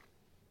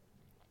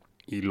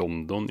i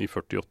London i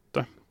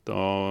 48.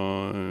 Da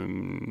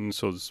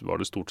så var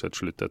det stort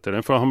sett slutt etter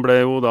det. For han ble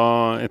jo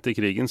da, etter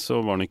krigen så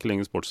var han ikke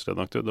lenger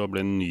sportsredaktør, da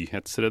ble han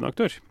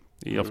nyhetsredaktør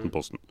i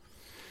Aftenposten.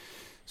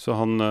 Så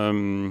han,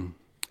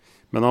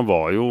 men han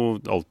var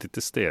jo alltid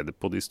til stede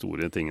på de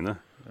store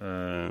tingene.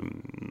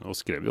 Og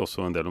skrev jo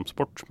også en del om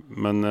sport,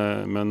 men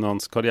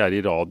hans karriere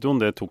i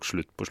radioen det tok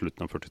slutt på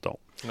slutten av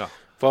 40-tallet. Ja.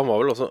 For han var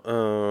vel også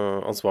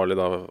ansvarlig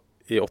da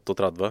i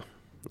 38.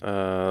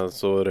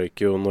 Så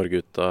røyk jo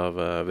Norge ut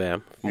av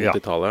VM mot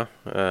Italia.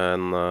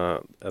 En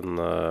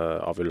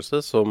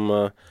avgjørelse som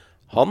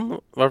han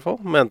i hvert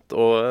fall mente,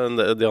 og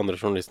de andre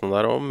journalistene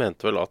der også,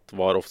 mente vel at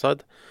var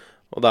offside.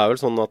 Og det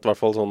vel sånn at i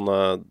hvert fall sånn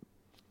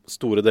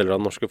store deler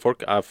av norske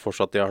folk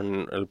fortsatt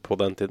eller på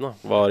den tiden da,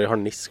 var i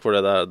harnisk, for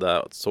det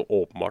så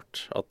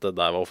åpenbart at det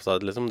der var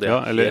offside, liksom.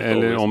 Ja,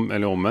 eller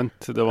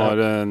omvendt. Det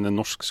var en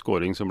norsk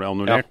scoring som ble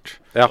annullert.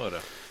 Ja.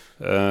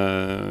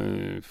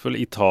 For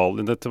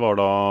Italien, dette var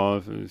da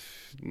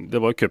det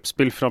var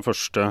cupspill fra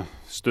første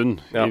stund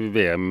i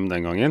VM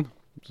den gangen.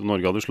 Så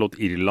Norge hadde slått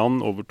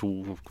Irland over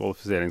 2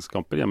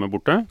 kvalifiseringskamper hjemme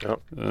borte,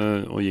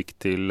 og gikk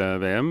til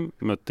VM,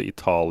 møtte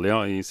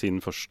Italia i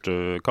sin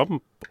første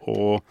kamp,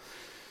 og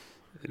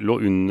lå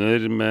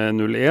under med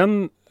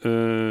 0-1.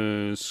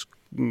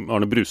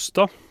 Arne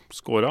Brustad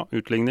skåra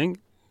utligning,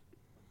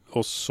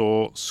 og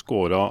så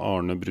skåra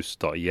Arne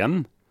Brustad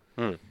igjen.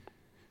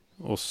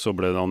 Og så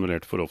ble det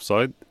annullert for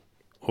offside,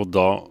 og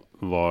da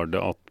var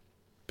det at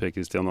Per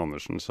Christian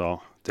Andersen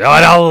sa «Det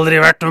har aldri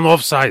vært noen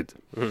offside!»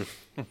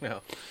 Ja.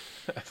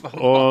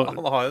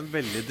 Han har jo en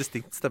veldig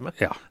distinkt stemme.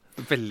 Ja.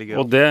 Veldig gøy.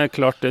 Og det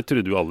klart, det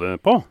trodde jo alle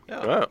på.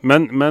 Ja.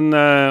 Men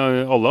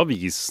alle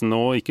avisene,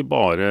 og ikke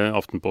bare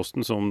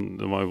Aftenposten, som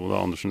det var jo da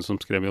Andersen som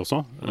skrev i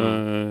også.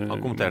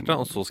 Han kommenterte,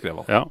 og så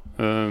skrev han. Ja,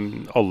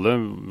 alle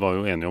var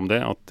jo enige om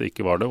det, at det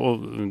ikke var det.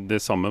 Og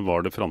det samme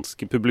var det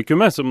franske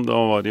publikummet, som da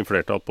var i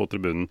flertall på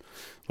tribunen.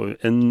 Det var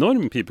en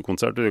enorm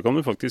pipekonsert, og det kan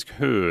du faktisk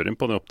høre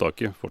på det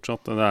opptaket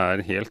fortsatt.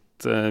 Det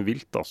helt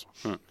vilt,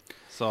 altså.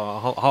 Så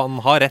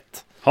han har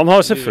rett. Han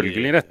har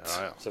selvfølgelig rett.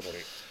 Ja,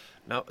 selvfølgelig.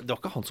 Ja, det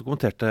var ikke han som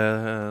kommenterte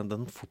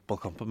den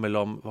fotballkampen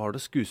mellom, var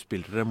det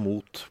skuespillere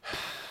mot...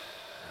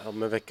 Ja,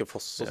 med Wenche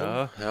Foss og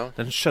sånn. Ja.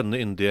 Den skjønne,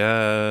 yndige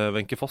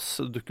Wenche Foss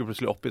dukker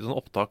plutselig opp i sånn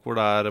opptak hvor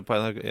det på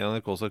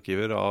NRKs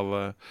arkiver av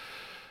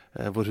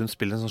hvor hun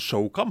spiller en sånn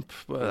showkamp.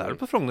 Det det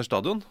på Frogner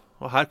stadion.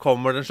 Og her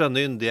kommer den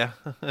skjønne, yndige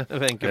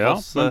Wenche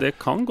Foss. Ja, men det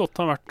kan godt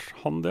ha vært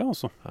han det,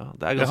 altså. Ja,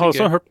 det jeg har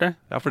også hørt det.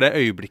 Ja, for det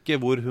øyeblikket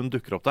hvor hun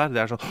dukker opp der,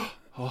 det sånn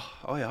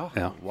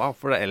ja. Wow,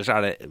 for ellers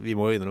det, vi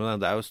må jo innrømme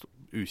det, det jo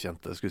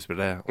ukjente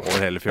skuespillere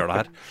over hele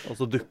fjøla her. Og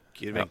så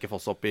dukker Wenche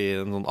Foss opp i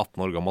en sånn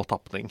 18 år gammel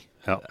tappning.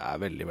 Ja.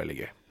 Det veldig, veldig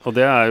gøy. Og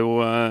det jo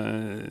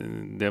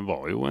det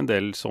var jo en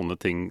del sånne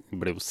ting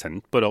ble jo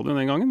sendt på radioen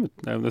den gangen.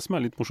 Det jo det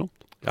som litt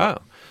morsomt. Ja.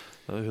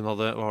 Hun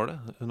hadde, hva var det?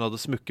 Hun hadde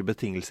smukke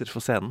betingelser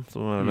for scenen,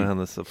 som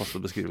hennes faste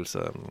beskrivelse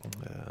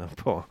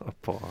på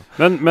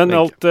Men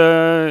alt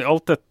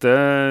dette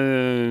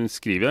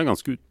skriver jeg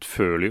ganske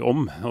utførlig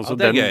om. Altså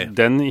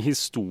den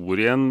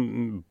historien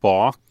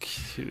bak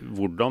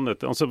hvordan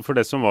dette... Altså for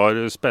det som var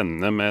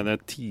spennende med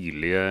det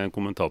tidlige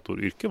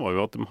kommentatoryrket, var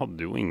jo at de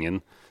hadde jo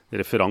ingen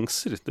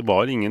referanser. Det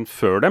var ingen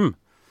før dem.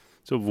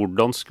 Så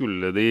hvordan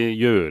skulle de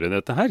gjøre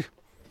dette her?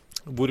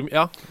 Det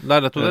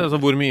nettopp det. Altså,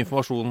 hvor mye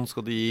informasjon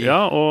skal de gi?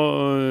 Ja,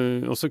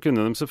 og så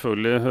kunne de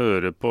selvfølgelig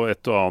høre på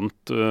et og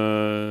annet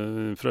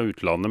fra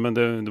utlandet, men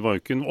det var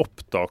jo ikke en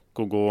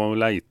opptak å gå og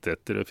leite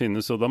etter å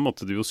finne, så da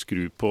måtte de jo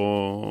skru på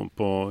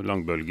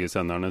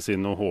langbølgesenderne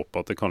sine og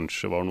håpe at det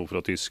kanskje var noe fra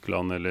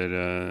Tyskland,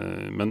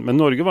 men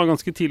Norge var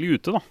ganske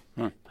tidlig ute da,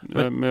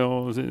 med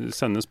å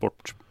sende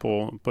sport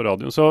på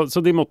radio.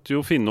 Så de måtte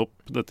jo finne opp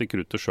dette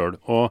kruttet selv,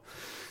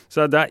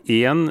 så det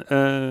jeg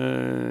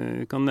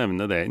kan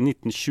nevne det. I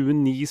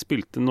 1929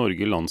 spilte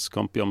Norge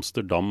landskamp i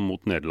Amsterdam mot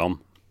Nederland.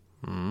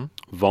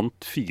 Vant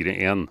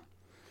 4-1.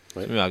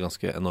 Det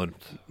ganske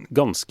enormt.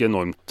 Ganske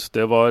enormt.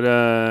 Det var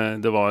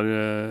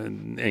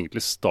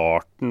egentlig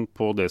starten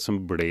på det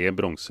som ble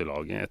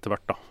bronselaget etter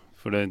hvert da.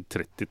 For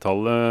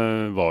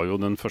 30-tallet var jo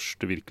den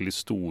første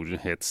virkelig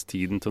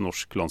storhetstiden til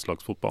norsk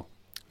landslagsfotball.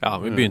 Ja,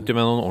 vi begynte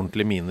med noen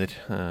ordentlige miner,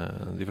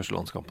 de første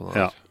landskampene.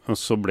 Ja, og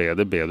så ble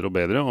det bedre og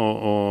bedre,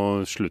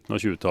 og slutten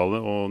av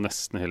 20-tallet, og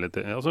nesten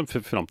altså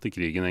frem til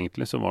krigen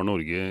egentlig, så var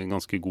Norge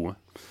ganske gode.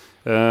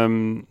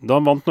 Da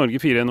vant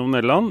Norge 4-1 over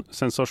Nederland,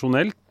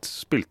 sensasjonelt,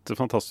 spilte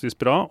fantastisk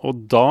bra,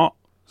 og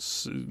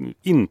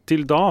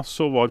inntil da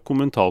så var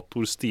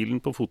kommentatorstilen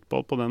på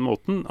fotball på den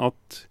måten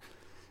at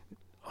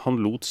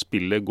han lot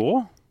spillet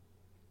gå,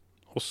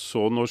 og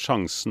så når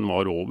sjansen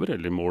var over,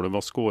 eller målet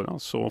var skåret,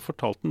 så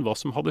fortalte han hva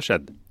som hadde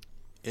skjedd.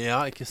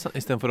 Ja, ikke sant?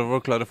 I stedet for å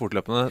forklare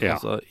fortløpende,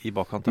 altså i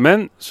bakkant.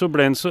 Men så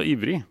ble han så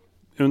ivrig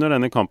under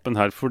denne kampen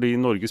her, fordi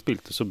Norge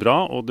spilte så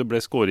bra, og det ble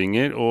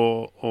skåringer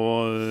og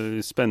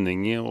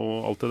spenninger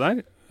og alt det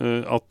der,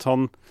 at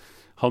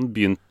han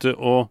begynte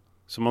å,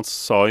 som han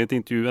sa i et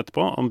intervju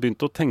etterpå, han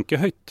begynte å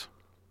tenke høyt.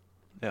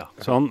 Ja.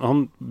 Så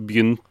han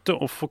begynte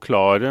å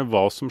forklare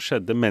hva som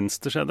skjedde mens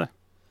det skjedde.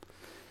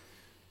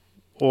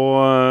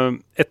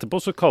 Og etterpå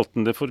så kalte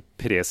han det for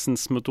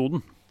presensmetoden.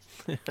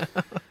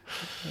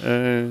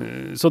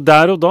 Så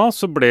der og da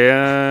så ble,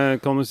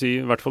 kan du si,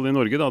 i hvert fall i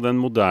Norge da, den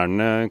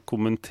moderne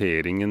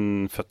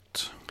kommenteringen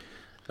født.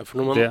 Ja,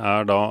 det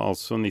da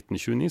altså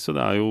 1929, så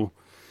det jo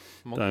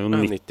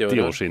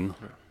 90 år siden.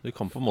 Du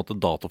kan på en måte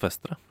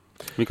datofeste det.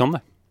 Vi kan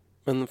det.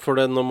 Men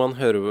for det, når man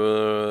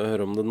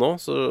hører om det nå,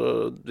 så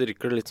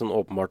virker det litt sånn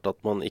åpenbart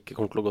at man ikke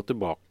kommer til å gå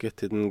tilbake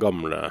til den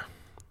gamle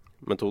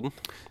metoden.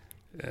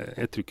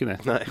 Jeg tror ikke det.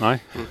 Nei.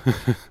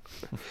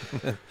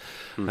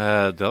 Det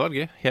hadde vært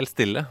gøy. Helt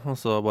stille, og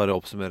så bare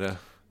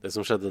oppsummere. Det som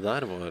skjedde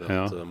der var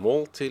at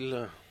mål til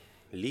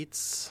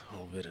Leeds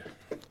over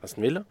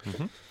Aston Villa.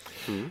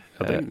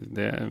 Ja,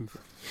 det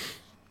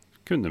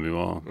kunne vi jo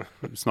ha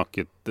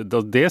snakket.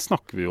 Det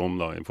snakker vi jo om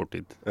da i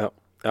fortid. Ja.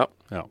 Det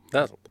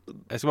sant.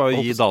 Jeg skal bare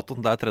gi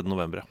datoen. Det 3.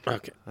 november.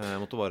 Okay. Jeg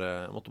måtte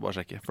bare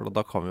sjekke, for da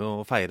kan vi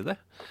jo feire det.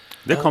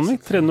 Det kan vi.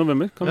 3.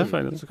 november kan vi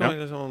feire det. Så kan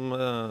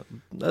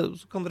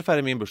dere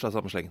feire min bursdag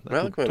sammen slengen.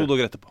 2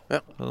 dager etterpå.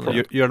 Ja.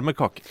 Gjør det med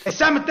kake.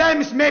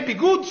 Sometimes maybe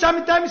good,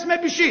 sometimes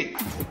maybe shit.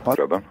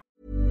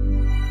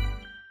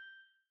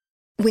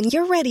 When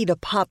you're ready to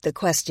pop the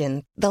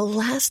question, the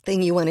last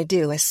thing you want to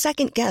do is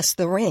second-guess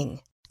the ring.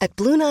 At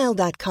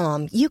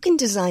BlueNile.com, you can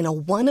design a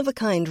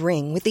one-of-a-kind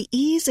ring with the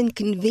ease and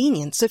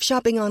convenience of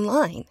shopping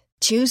online.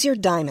 Choose your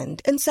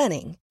diamond and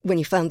setting. When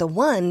you find the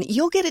one,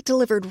 you'll get it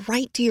delivered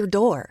right to your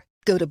door.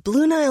 Go to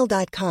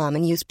BlueNile.com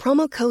and use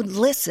promo code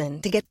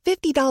LISTEN to get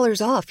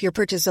 $50 off your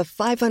purchase of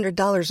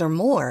 $500 or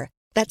more.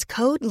 That's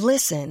code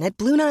LISTEN at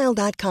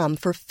BlueNile.com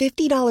for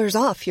 $50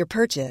 off your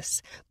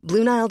purchase.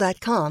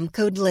 BlueNile.com,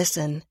 code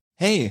LISTEN.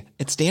 Hey,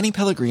 it's Danny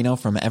Pellegrino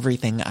from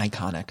Everything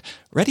Iconic.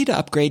 Ready to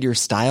upgrade your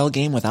style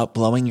game without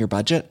blowing your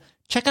budget?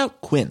 Check out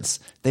Quince.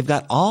 They've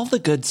got all the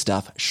good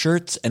stuff,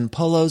 shirts and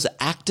polos,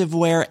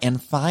 activewear,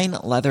 and fine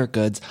leather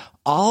goods,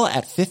 all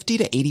at 50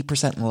 to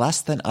 80% less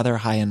than other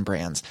high-end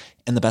brands.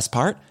 And the best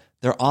part?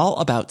 They're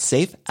all about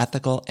safe,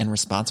 ethical, and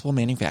responsible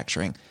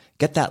manufacturing.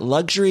 Get that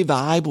luxury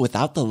vibe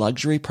without the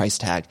luxury price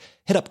tag.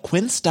 Hit up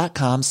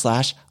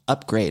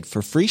quince.com/upgrade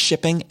for free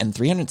shipping and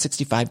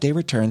 365-day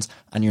returns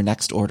on your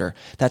next order.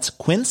 That's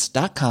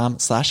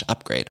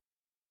quince.com/upgrade.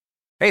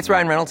 Hey, it's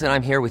Ryan Reynolds, and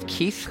I'm here with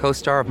Keith,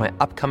 co-star of my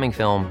upcoming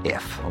film,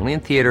 If, only in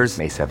theaters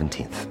May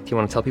 17th. Do you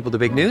want to tell people the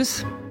big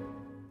news?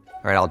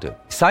 All right, I'll do it.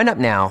 Sign up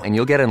now and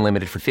you'll get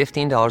unlimited for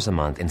 $15 a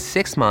month and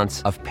 6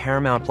 months of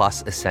Paramount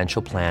Plus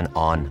Essential Plan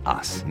on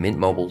us.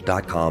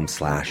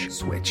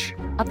 MintMobile.com/switch.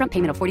 Upfront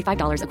payment of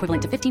 $45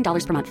 equivalent to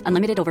 $15 per month.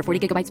 Unlimited over 40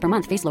 gigabytes per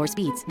month. Face lower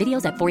speeds.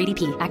 Videos at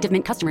 480p. Active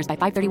Mint customers by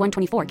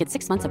 531.24 get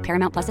 6 months of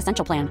Paramount Plus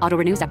Essential Plan. Auto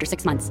renews after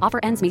 6 months. Offer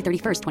ends May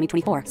 31st,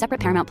 2024. Separate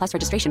Paramount Plus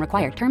registration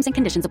required. Terms and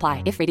conditions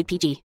apply if rated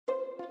PG.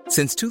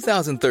 Since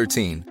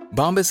 2013,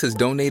 Bombas has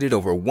donated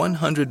over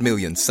 100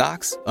 million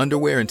socks,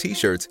 underwear, and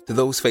T-shirts to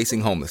those facing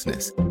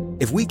homelessness.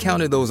 If we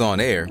counted those on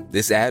air,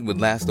 this ad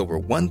would last over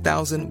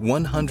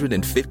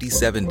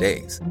 1,157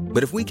 days.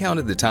 But if we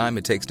counted the time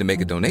it takes to make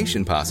a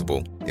donation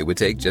possible, it would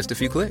take just a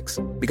few clicks.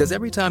 Because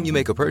every time you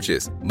make a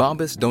purchase,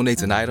 Bombas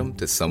donates an item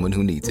to someone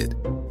who needs it.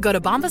 Go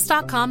to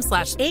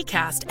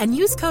bombas.com/ACAST and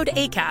use code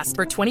ACAST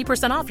for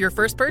 20% off your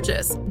first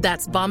purchase.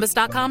 That's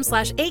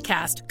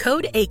bombas.com/ACAST,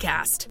 code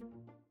ACAST.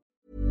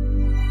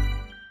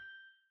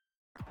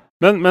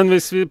 Men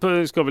hvis vi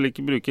skal vel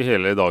ikke bruke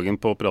hele dagen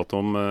på å prate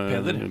om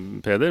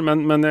Peder,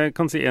 men jeg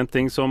kan si en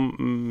ting som,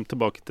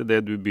 tilbake til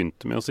det du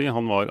begynte med å si,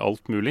 han var alt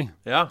mulig.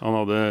 Ja. Han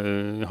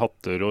hadde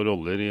hatter og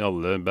roller i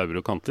alle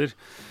bauger og kanter.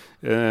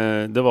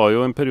 Det var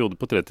jo en periode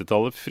på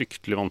 30-tallet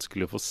fryktelig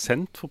vanskelig å få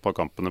sendt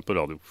fotballkampene på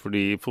radio,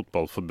 fordi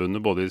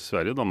fotballforbundet både i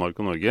Sverige,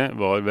 Danmark og Norge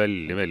var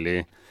veldig, veldig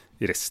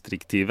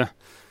restriktive.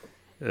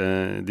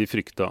 De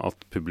frykta at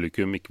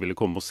publikum ikke ville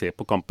komme og se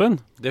på kampen.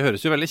 Det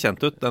høres jo veldig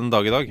kjent ut den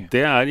dag i dag.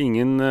 Det er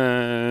ingen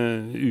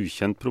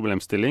ukjent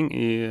problemstilling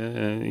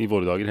i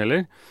våre dager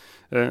heller.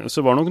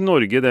 Så var nok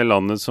Norge det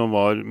landet som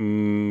var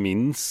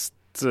minst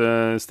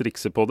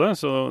strikse på det,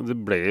 så det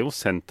ble jo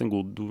sendt en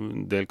god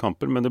del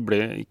kamper, men det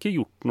ble ikke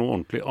gjort noe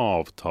ordentlig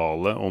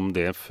avtale om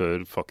det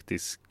før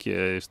faktisk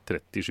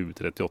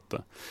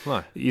 37-38.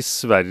 Nei. I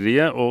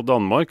Sverige og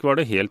Danmark var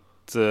det helt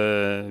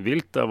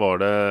vilt. Da var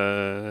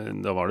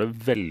det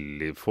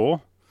veldig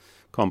få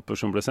kamper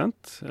som ble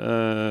sendt.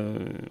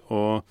 Så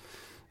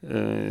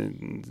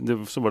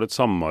var det et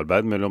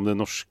samarbeid mellom det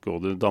norske og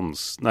det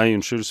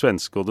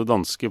svenske og det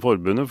danske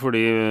forbundet,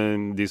 fordi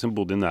de som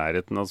bodde i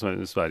nærheten av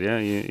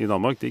Sverige i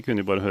Danmark, de kunne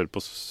jo bare høre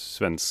på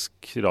svensk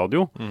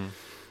radio.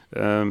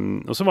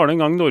 Og så var det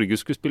en gang Norge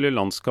skulle spille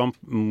landskamp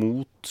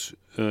mot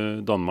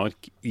Danmark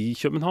i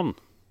København.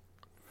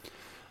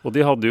 Og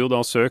de hadde jo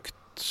da søkt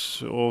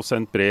og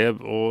sendt brev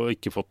og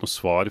ikke fått noe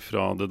svar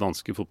fra det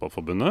danske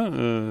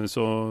fotballforbundet.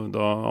 Så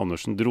da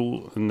Andersen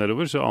dro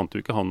nedover, så ante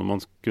jo ikke han om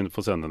han kunne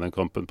få sende den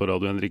kampen på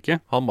radio eller ikke.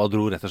 Han bare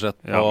dro rett og slett.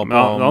 Ja,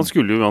 men han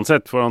skulle jo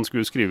uansett, for han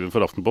skulle skrive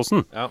for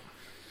Aftenposten. Ja.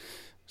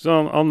 Så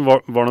han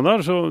var nå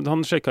der, så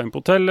han sjekket inn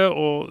på hotellet,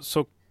 og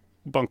så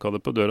banket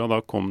det på døra.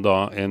 Da kom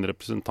da en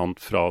representant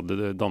fra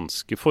det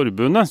danske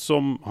forbundet,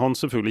 som han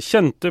selvfølgelig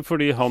kjente,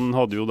 fordi han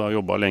hadde jo da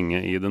jobbet lenge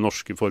i det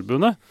norske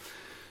forbundet,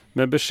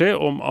 med beskjed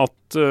om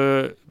at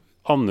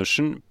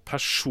Andersen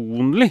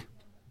personlig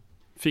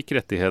fikk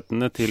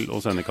rettighetene til å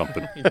sende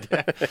kampen.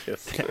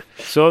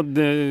 Så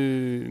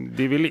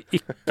de ville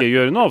ikke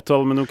gjøre noe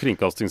avtale med noe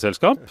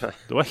kringkastingsselskap.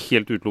 Det var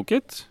helt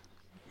utelukket.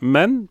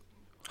 Men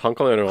han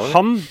kan gjøre hva?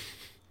 Han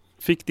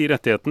fikk de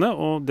rettighetene,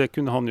 og det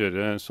kunne han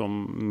gjøre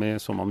som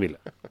han ville.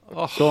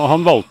 Så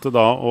han valgte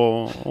da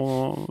å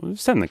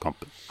sende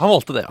kampen. Han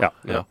valgte det, ja.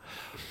 Ja.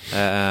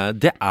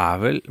 Det er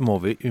vel,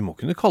 vi må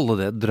kunne kalle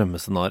det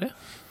drømmescenarie.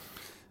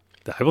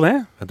 Det er jo det.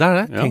 Det er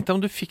det. Ja. Tenk deg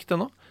om du fikk det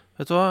nå.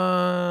 Vet du hva,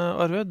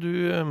 Arve?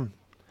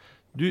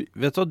 Vet du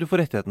hva, du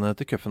får rettighetene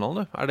til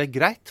cupfinalen, du. Er det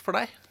greit for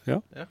deg? Ja.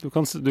 Du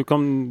kan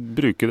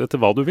bruke det til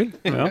hva du vil.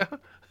 Ja.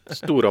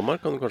 Storhamar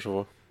kan du kanskje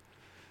få.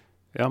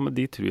 Ja, men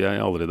de tror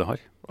jeg allerede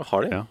har.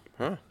 Har de?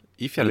 Ja.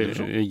 I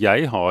fjerdedivisjon?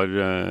 Jeg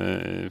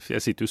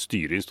sitter jo i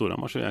styret i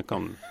Storhamar, så jeg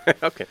kan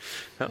Ok.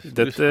 Ja.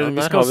 Vi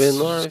skal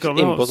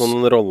inne på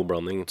sånn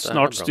rolleblanding.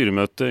 Snart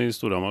styremøte i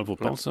Storhamar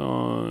fotball, så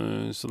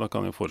da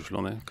kan jeg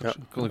foreslå det, kanskje.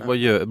 Ja. Kan du ikke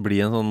bare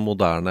bli en sånn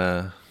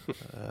moderne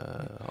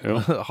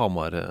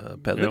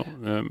Hamar-Peder? Jo,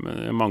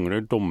 jeg mangler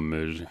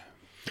dommerbiten.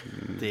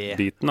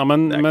 Det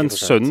Men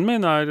sønnen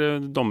min er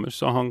dommer,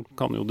 så han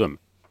kan jo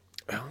dømme.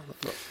 Ja,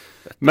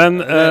 Men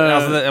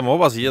jeg må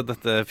bare si at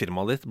dette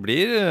firmaet ditt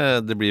blir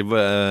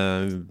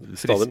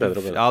stadig bedre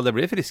og bedre. Ja, det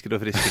blir friskere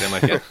og friskere, jeg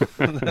merker.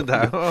 Det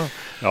er jo...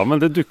 Ja, men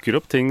det dukker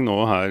opp ting nå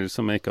her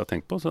som jeg ikke har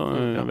tenkt på, så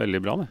det er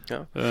veldig bra det.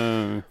 Ja.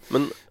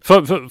 Men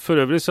for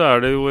øvrig så er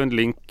det jo en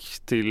link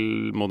til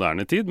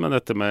moderne tid, med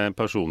dette med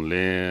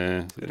personlig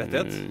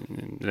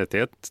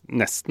rettighet.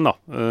 Nesten da.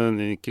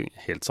 Ikke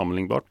helt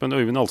sammenlignbart, men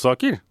Øyvind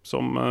Alsaker,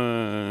 som...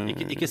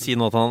 Ikke si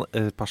noe at han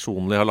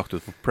personlig har lagt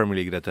ut på Premier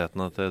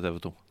League-rettighetene til TV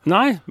 2.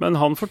 Nei, men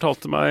han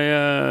fortalte meg,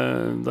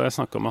 da jeg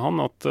snakket med han,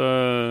 at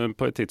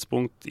på et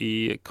tidspunkt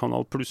i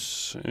Kanal Plus,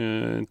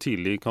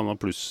 tidlig Kanal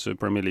Plus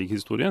Premier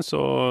League-historie,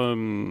 så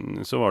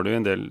var det jo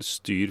en del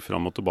styr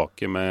fram og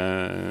tilbake med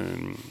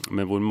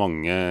hvor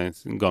mange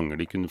ganger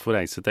de kunne få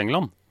reise til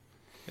England.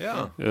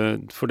 Ja.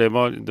 For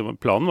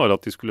planen var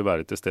at de skulle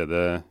være til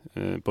stede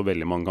på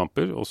veldig mange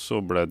kamper, og så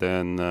ble det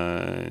en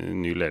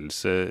ny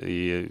ledelse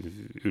i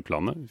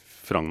utlandet,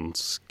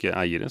 franske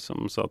eiere,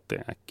 som sa at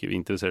det ikke vi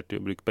interessert i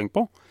å bruke penger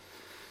på.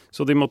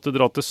 Så de måtte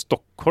dra til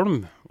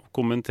Stockholm og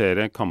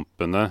kommentere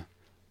kampene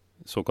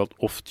såkalt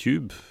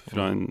off-tube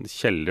fra en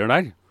kjeller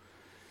der.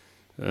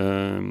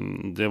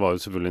 Det var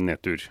jo selvfølgelig en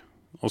nedtur.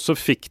 Og så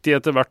fikk de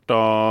etter hvert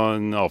da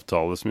en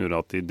avtale som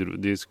gjorde at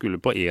de skulle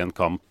på én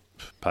kamp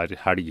per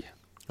helg.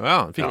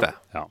 Ja, fikk det.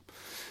 Ja.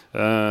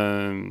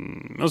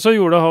 Og så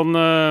gjorde han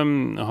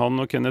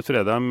og Kenneth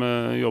Fredheim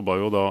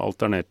jobbet jo da,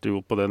 alternerte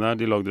jo på det der.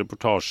 De lagde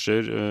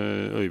reportasjer,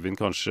 Øyvind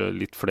kanskje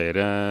litt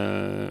flere,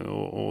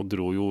 og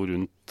dro jo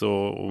rundt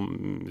og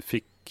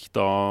fikk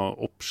da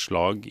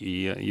oppslag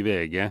i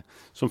VG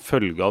som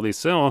følge av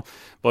disse. Og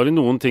var det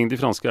noen ting de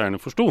franske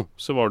eierne forstod,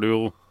 så var det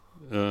jo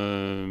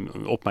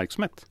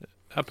oppmerksomhet.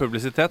 Ja,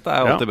 publisitet er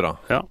jo alltid bra.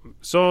 Ja.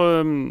 Så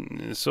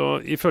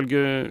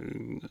ifølge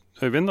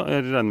Øyvind, da,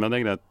 jeg regner med det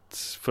er greit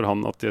for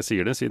han at jeg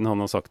sier det, siden han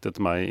har sagt det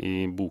til meg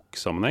i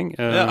boksammenheng.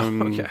 Det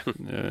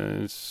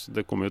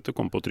kommer jo til å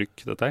komme på trykk,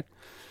 dette her.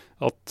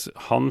 At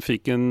han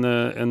fikk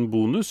en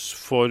bonus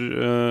for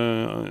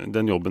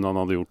den jobben han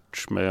hadde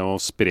gjort med å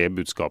spre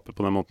budskapet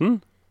på den måten.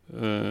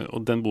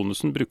 Og den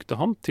bonusen brukte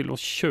han til å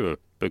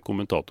kjøpe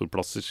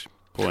kommentatorplasser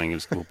på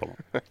engelske fotball.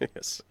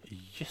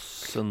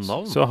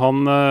 Navn. Så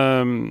han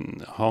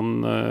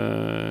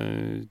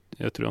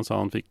jeg tror han sa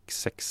han fikk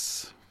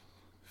 6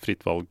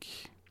 fritt valg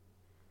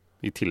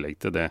i tillegg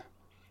til det.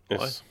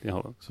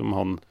 Som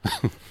han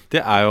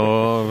Det er jo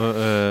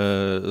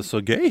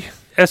så gøy.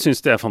 Jeg synes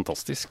det er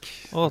fantastisk.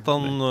 Og at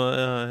han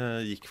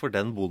gikk for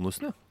den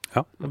bonusen,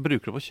 ja.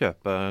 Bruker det på å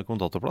kjøpe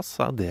kommentatorplass.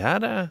 Det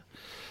er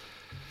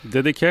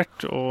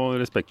dedikert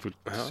og respektfullt,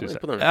 synes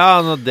jeg.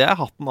 Ja, det er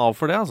hatten av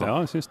for det, altså. Ja,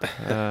 jeg synes det.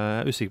 Jeg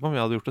er usikker på om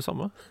jeg hadde gjort det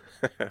samme.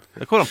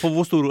 Det kommer an på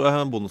hvor stor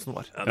bonusen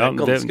var. Ja, det er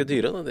ganske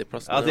dyre, da, de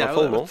plassene. Ja, de er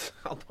jo det.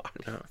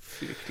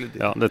 Fryktelig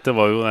dyre. Ja, dette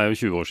er jo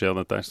 20 år siden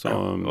dette, så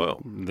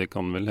det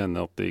kan vel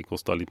hende at de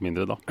kostet litt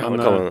mindre da.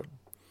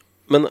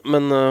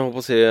 Men håper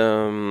å si...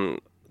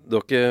 Du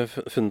har ikke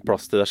funnet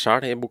plass til deg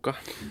selv i boka?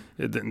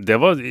 Det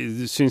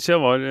synes jeg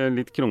var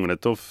litt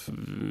kronglete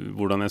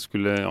hvordan jeg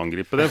skulle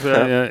angripe det. For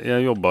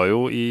jeg jobbet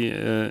jo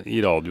i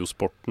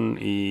radiosporten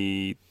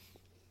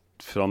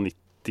fra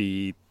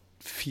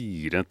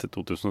 94 til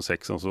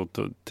 2006, altså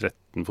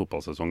 13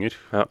 fotballsesonger.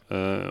 Ja.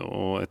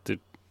 Og etter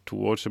 2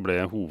 år så ble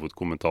jeg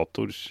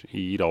hovedkommentator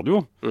i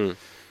radio.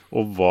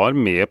 Og var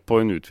med på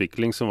en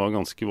utvikling som var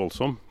ganske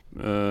voldsom.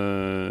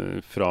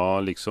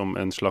 Fra liksom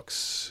en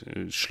slags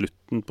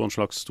slutten på en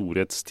slags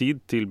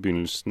storhetstid til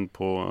begynnelsen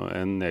på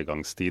en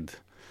nedgangstid.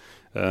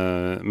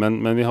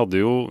 Men vi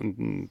vi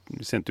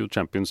sendte jo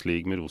Champions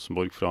League med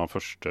Rosenborg fra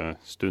første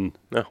stund.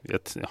 Ja.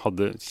 Jeg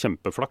hadde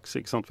kjempeflaks,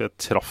 ikke sant? For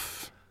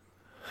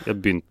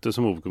jeg begynte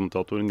som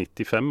hovedkommentator i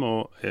 95,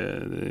 og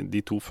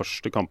de 2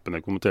 første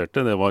kampene jeg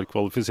kommenterte, det var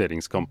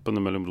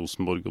kvalifiseringskampene mellom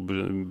Rosenborg og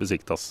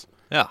Besiktas.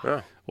 Ja.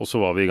 Og så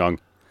var vi i gang.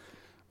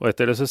 Og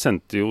etter det så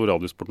sendte jo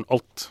radiosporten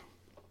alt.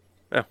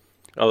 Ja.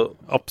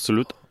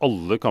 Absolutt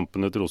alle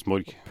kampene til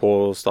Rosenborg.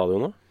 På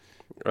stadionet?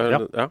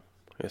 Ja.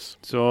 Yes.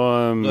 Så,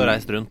 du har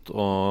reist rundt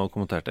og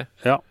kommentert det?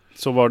 Ja.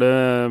 Så var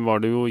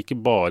det jo ikke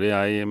bare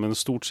jeg, men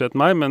stort sett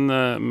meg, men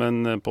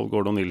Paul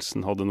Gordon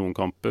Nilsen hadde noen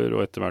kamper,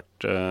 og etter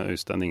hvert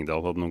Øystein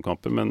Ingdal hadde noen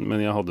kamper, men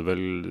jeg hadde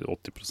vel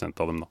 80%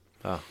 av dem da.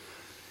 Ja.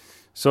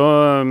 Så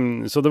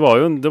det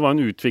var en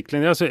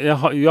utvikling.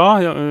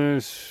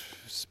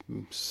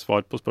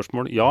 Svar på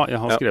spørsmål. Ja, jeg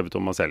har skrevet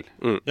om meg selv.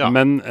 Ja.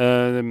 Men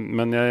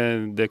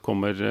det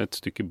kommer et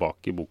stykke bak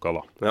i boka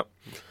da. Ja.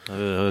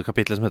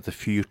 Kapitlet som heter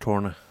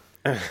Fyrtårnet.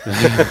 Det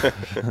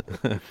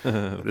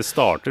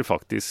starter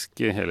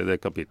faktisk, hele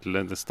det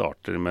kapitlet, det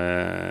starter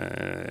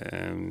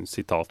med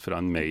sitat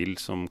fra en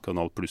mail som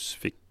Kanal Plus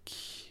fikk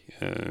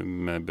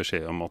med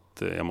beskjed om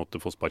at jeg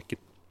måtte få sparken.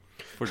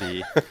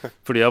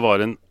 Fordi jeg var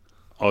en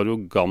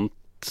arrogant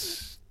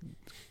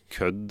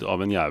kødd av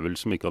en jævel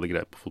som ikke hadde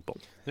greie på fotball.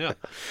 Ja,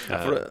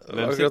 for det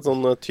er akkurat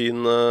sånn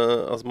tynn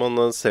altså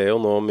man ser jo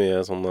nå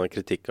mye sånn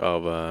kritikk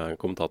av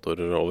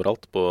kommentatorer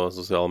overalt på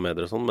sosiale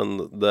medier og sånn, men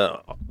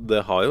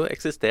det har jo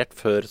eksistert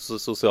før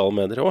sosiale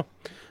medier også.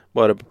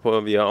 Bare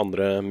via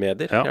andre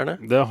medier, gjerne.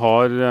 Det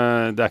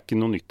er ikke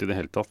noe nytt i det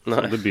hele tatt.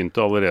 Det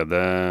begynte allerede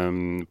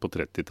på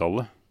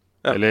 30-tallet.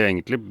 Ja. Eller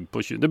egentlig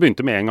det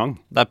begynte med en gang.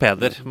 Det er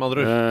Peder, med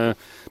andre ord.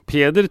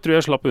 Peder tror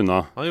jeg slapp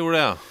unna. Han gjorde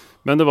det, ja.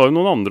 Men det var jo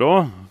noen andre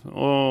også,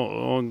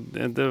 og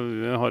jeg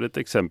har et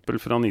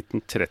eksempel fra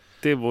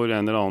 1930, hvor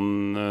en eller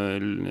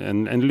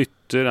annen, en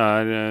lytter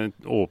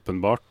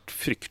åpenbart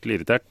fryktelig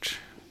irritert.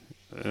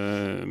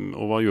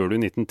 Og hva gjør du i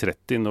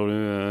 1930 når du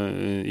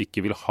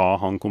ikke vil ha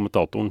han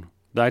kommentatoren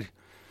der?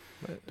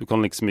 Du kan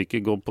liksom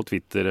ikke gå på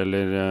Twitter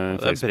eller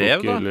Facebook. brev,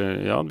 da? Eller,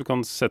 ja, du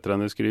kan sette deg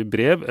ned og skrive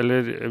brev. Eller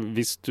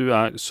hvis du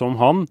som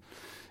han,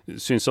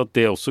 synes at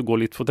det også går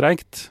litt for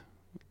tregt,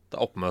 Det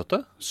er oppmøte?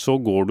 så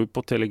går du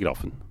på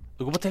telegrafen.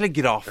 Du går på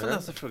telegrafen, ja,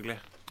 selvfølgelig.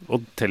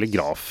 Og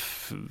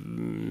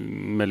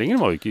telegrafmeldinger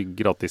var jo ikke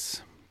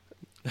gratis.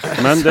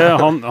 Men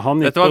han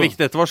gikk Dette var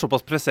viktig, dette var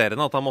såpass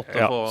presserende at han måtte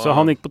få... Så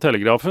han gikk på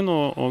telegrafen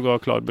og ga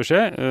klar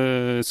beskjed.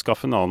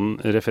 Skaff en annen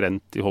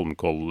referent i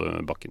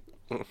Holmenkollbakken.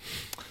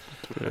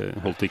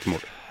 Holdt ikke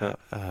mål.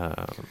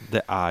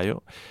 Det jo...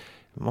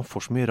 Man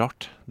får så mye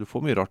rart. Du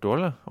får mye rart du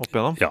også, eller? Opp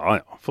igjennom? Ja,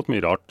 fått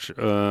mye rart.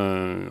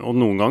 Og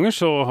noen ganger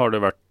så har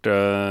det vært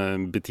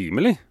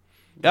betimelig.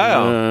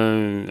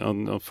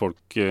 At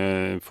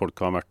folk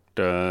har vært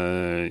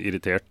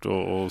irritert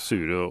og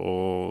sure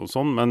og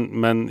sånn,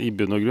 men i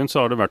bunn og grunn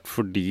så har det vært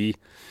fordi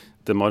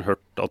de har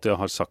hørt at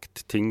jeg har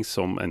sagt ting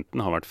som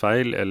enten har vært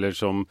feil, eller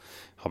som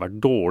har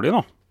vært dårlig,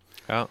 da.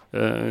 Ja.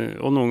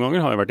 Og noen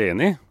ganger har jeg vært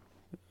enig,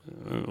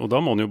 og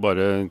da må man jo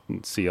bare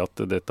si at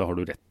dette har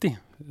du rett i.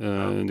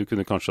 Du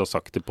kunne kanskje ha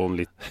sagt det på en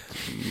litt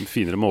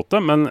finere måte,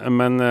 men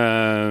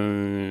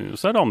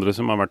så det andre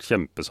som har vært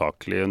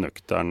kjempesaklige,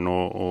 nøktern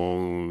og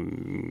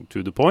to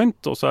the point,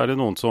 og så det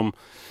noen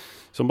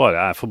som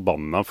bare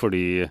forbanna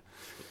fordi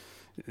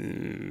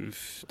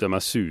de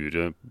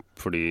sure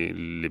fordi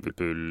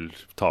Liverpool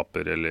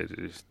taper, eller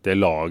det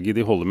laget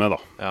de holder med, da.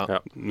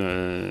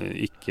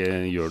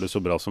 Ikke gjør det så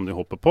bra som de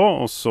håper på,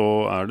 og så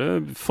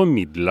det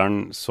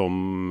formidleren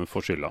som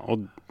får skylda.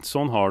 Og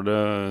sånn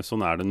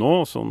det nå,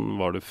 sånn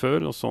var det før,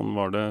 og sånn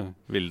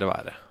vil det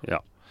være. Ja.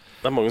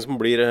 Det mange som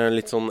blir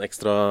litt sånn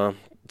ekstra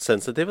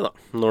sensitive, da,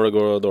 når det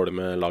går dårlig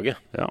med laget.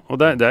 Ja, og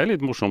det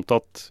litt morsomt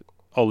at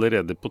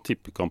allerede på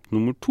tippekamp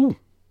nummer 2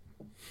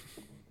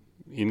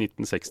 i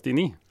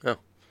 1969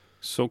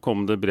 så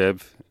kom det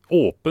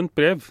åpent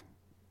brev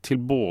til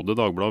både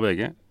Dagbladet og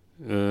VG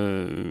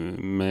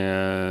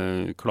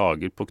med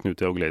klager på Knut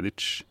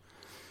Eogledic.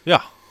 Ja.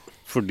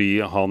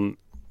 Fordi han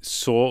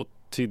så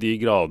til de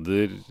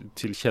grader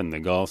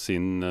tilkjennega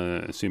sin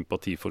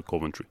sympati for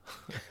Coventry.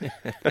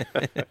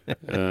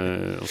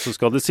 Og så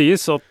skal det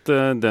sies at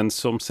den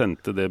som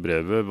sendte det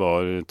brevet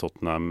var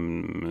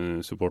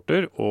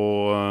Tottenham-supporter,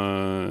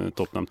 og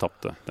Tottenham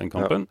tapte den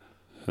kampen.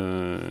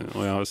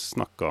 Og jeg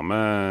snakket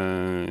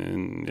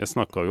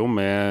jo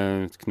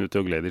med Knut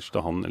Eogledic da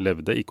han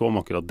levde, ikke om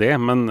akkurat det,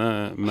 men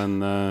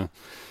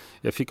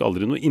jeg fikk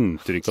aldri noe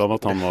inntrykk av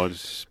at han var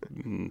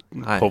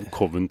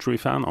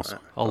Coventry-fan, altså.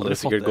 Aldri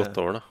sikkert gått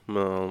over da,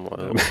 men han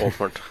var jo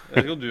åpenbart.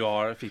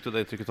 Fikk du det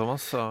inntrykket,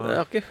 Thomas? Jeg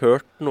har ikke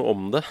hørt noe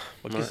om det.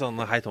 Det var ikke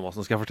sånn, hei Thomas,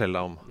 nå skal jeg fortelle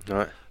deg om.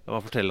 Nei. La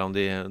meg fortelle om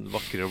de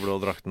vakre blå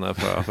draktene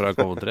fra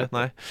Coventry.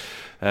 Nei.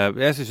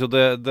 Jeg synes jo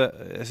det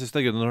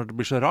er gøy når det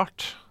blir så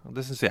rart.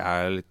 Det synes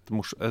jeg litt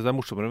morsomt. Det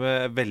morsommere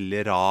med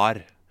veldig rar.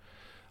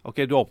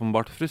 Ok, du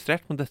åpenbart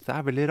frustrert, men dette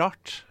veldig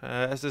rart.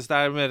 Jeg synes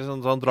det mer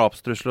sånn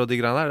drapstrusler og de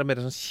greiene der. Det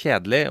mer sånn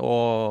kjedelig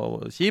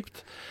og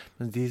kjipt.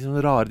 Men de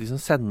sånn rare, de som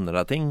sender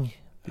deg ting.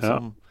 De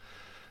som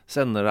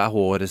sender deg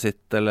håret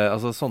sitt, eller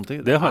altså sånne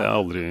ting. Det har jeg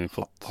aldri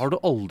fått. Har du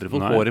aldri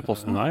fått hår i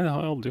posten? Nei, det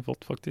har jeg aldri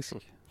fått, faktisk.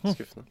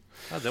 Skuffende.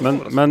 Ja,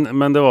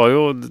 men det var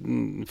jo,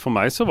 for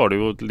meg så var det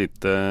jo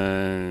litt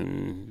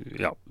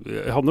jeg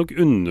hadde nok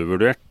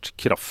undervurdert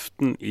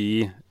kraften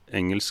i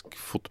engelsk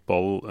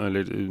fotball,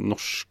 eller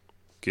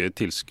norske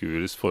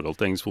tilskueres forhold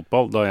til engelsk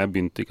fotball, da jeg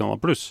begynte i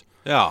Kanal Plus.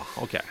 Ja,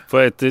 ok.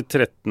 For etter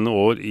 13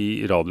 år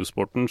i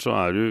radiosporten så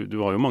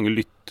du har jo mange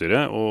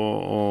lyttere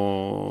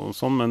og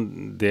sånn, men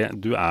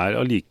du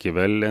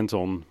allikevel en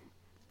sånn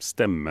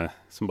stemme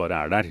som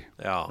bare der.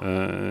 Ja.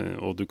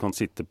 Og du kan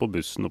sitte på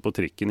bussen og på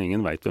trikken,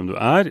 ingen vet hvem du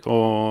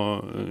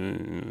og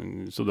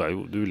så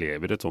du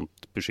lever et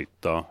sånt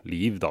beskyttet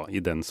liv da, i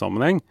den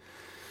sammenheng.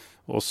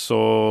 Og så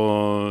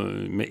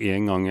med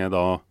en gang jeg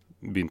da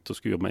begynte å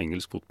skulle jobbe med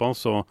engelsk fotball,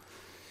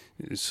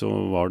 så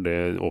var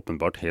det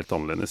åpenbart helt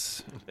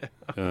annerledes.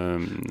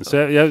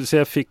 Så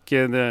jeg fikk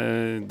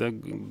det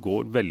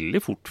går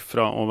veldig fort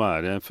fra å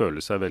føle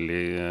seg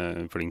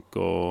veldig flink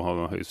og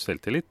ha høy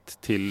selvtillit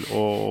til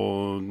å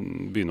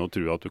begynne å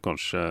tro at du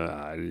kanskje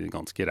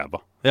ganske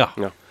ræva. Ja.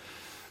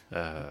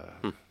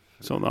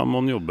 Så da må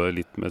man jobbe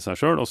litt med seg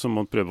selv, og så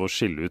må man prøve å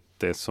skille ut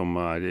det som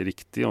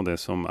riktig, og det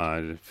som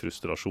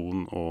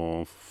frustrasjon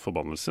og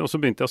forbannelse. Og så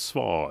begynte jeg å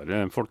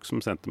svare folk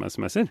som sendte meg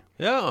sms'er.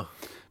 Ja.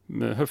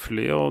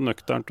 Høflig og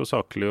nøkternt og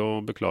saklig,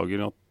 og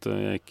beklager at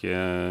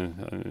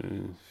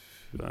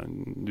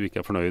du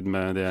ikke fornøyd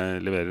med det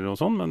jeg leverer og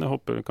sånn, men jeg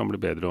håper det kan bli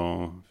bedre,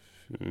 og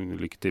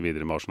lykke til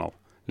videre med Arsenal,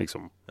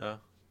 liksom. Ja.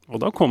 Og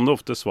da kom det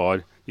ofte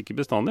svar, ikke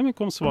bestandig, men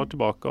kom svar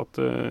tilbake at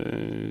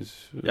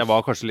jeg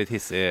var kanskje litt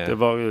hissig. Det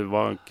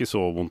var ikke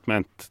så vondt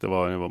ment, jeg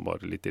var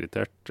bare litt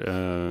irritert.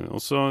 Og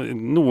så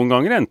noen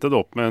ganger endte det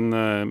opp med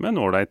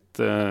en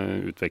ålreit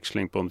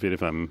utveksling på en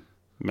 4-5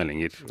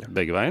 meldinger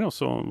begge veier, og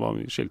så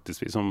skiltes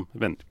vi som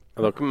venner.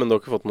 Men du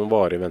har ikke fått noen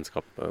varig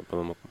vennskap på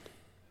den måten?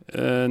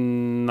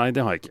 Nei, det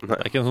har jeg ikke. Det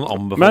ikke en sånn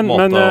anbefalt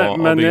måte å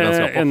bygge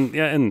vennskap på?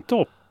 Jeg endte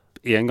opp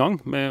en gang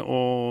med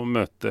å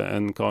møte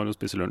en kar og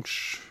spise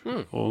lunsj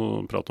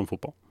og prate om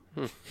fotball.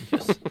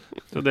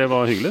 Så det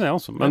var hyggelig det,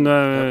 altså. Men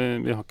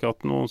vi har ikke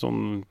hatt noe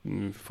sånn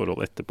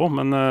forhold etterpå.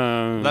 Men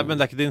Nei, men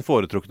det er ikke din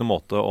foretrukne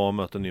måte å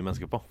møte nye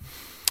mennesker på?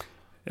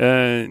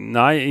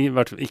 Nei, i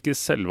hvert fall ikke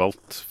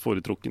selvvalgt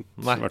foretrukken,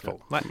 i hvert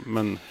fall. Nei.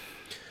 Men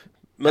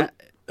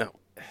ja.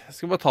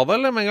 Skal vi bare ta det,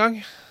 eller, med en gang?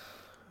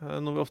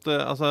 Når vi ofte,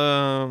 altså,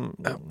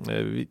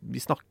 vi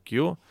snakker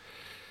jo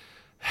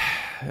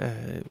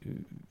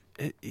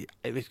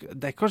jeg vet,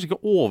 det er kanskje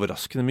ikke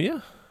overraskende mye,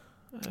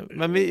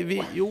 men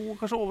jo,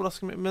 kanskje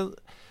overraskende mye, men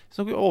vi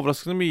snakker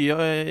overraskende mye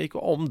ikke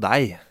om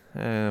deg,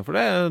 for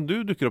du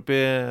dukker opp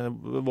i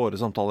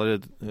våre samtaler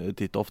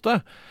titt og ofte,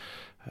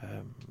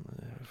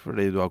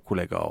 fordi du har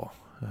kollega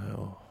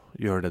og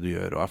gjør det du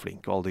gjør og er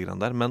flink og alle de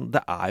greiene der, men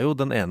det er jo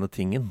den ene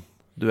tingen.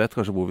 Du vet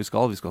kanskje hvor vi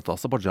skal til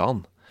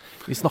Aserbajdsjan.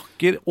 Vi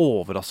snakker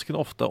overraskende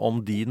ofte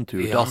om din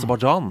tur til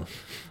Aserbajdsjan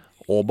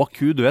og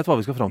Baku. Du vet hva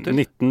vi skal frem til?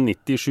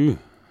 1997.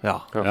 Ja.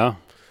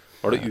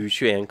 Var det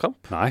U21-kamp?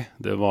 Nei,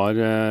 det var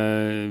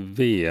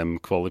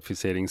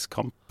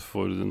VM-kvalifiseringskamp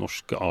for det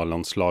norske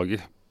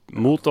A-landslaget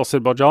mot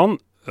Aserbajdsjan.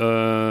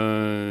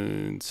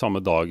 Samme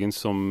dagen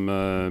som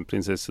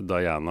prinsesse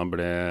Diana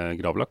ble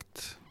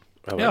gravlagt.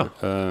 Ja.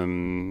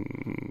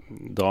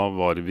 Da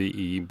var vi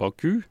i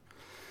Baku.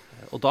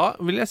 Og da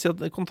vil jeg si at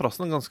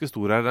kontrasten er ganske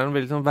stor her. Det er en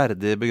veldig sånn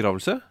verdig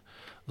begravelse.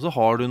 Og så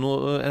har du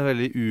en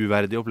veldig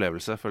uverdig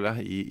opplevelse, føler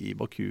jeg, i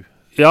Baku.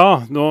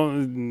 Ja, nå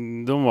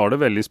var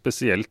det veldig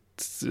spesielt.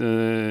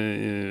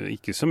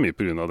 Ikke så mye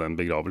på grunn av den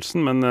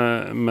begravelsen,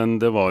 men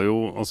det var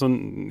jo, altså,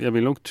 jeg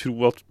vil nok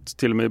tro at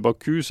til og med i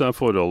Baku så er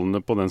forholdene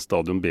på den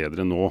stadion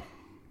bedre nå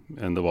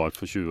enn det var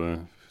for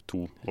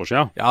 22 år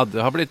siden. Ja,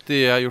 det har blitt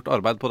gjort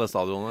arbeid på det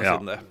stadionet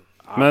siden det.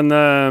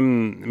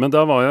 Men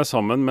da var jeg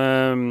sammen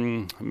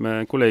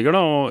med kolleger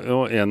da,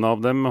 og en av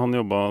dem, han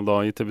jobbet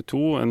da i TV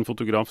 2, en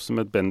fotograf som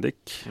het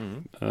Bendik,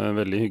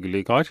 veldig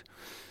hyggelig kar.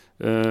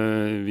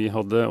 Vi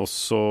hadde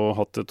også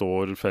hatt et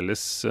år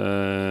felles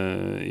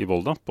i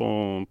Volda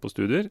på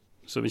studier,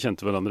 så vi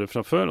kjente hverandre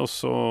fra før, og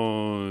så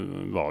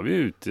var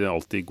vi ute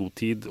alltid i god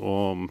tid,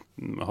 og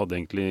hadde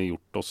egentlig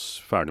gjort oss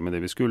ferdig med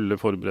det vi skulle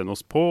forberede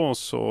oss på, og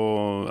så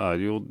er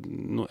det jo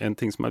en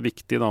ting som er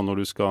viktig da,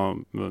 når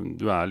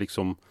du er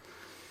liksom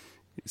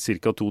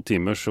cirka 2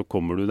 timer, så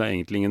kommer du deg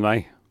egentlig ingen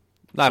vei.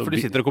 Nei, for du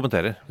sitter og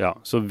kommenterer. Ja,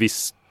 så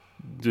hvis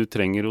du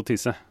trenger å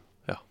tisse,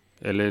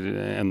 eller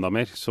enda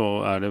mer,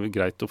 så er det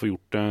greit å få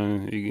gjort det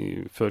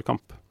før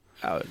kamp.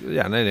 Ja,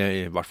 gjerne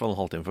i hvert fall en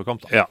halvtime før kamp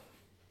da. Ja.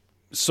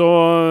 Så,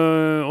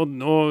 og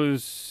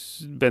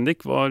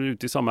Bendik var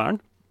ute i samme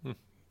ærend,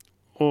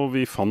 og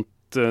vi fant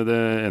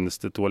det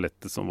eneste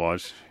toalettet som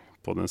var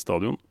på den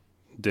stadion.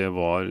 Det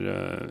var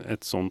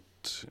et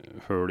sånt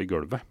høl i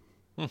gulvet.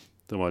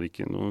 Det var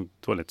ikke noen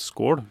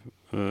toalettskål,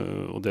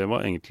 og det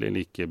var egentlig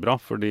like bra,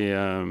 fordi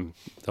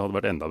det hadde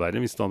vært enda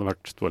verre hvis det hadde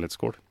vært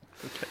toalettskål.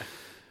 Okay.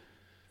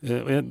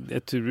 Og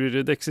jeg tror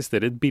det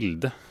eksisterer et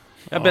bilde.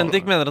 Ja,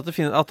 Bendik mener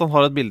at han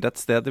har et bilde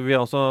et sted. Vi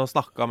har også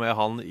snakket med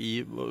han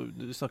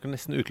du snakker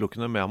nesten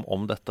utelukkende med ham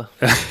om dette.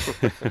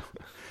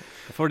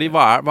 Fordi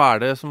hva er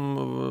det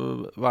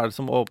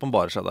som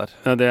åpenbarer seg der?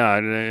 Ja, det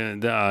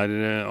er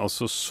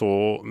altså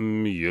så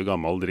mye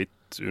gammel dritt,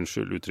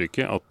 unnskyld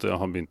uttrykket, at det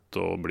har begynt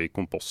å bli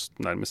kompost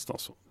nærmest,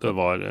 altså. Det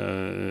var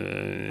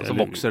så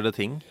vokser det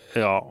ting?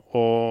 Ja,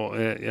 og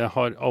jeg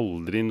har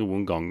aldri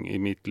noen gang i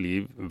mitt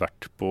liv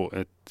vært på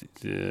er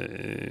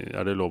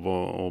det lov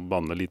å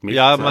banne litt mildt?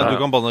 Ja, men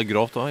du kan banne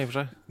grovt også, i og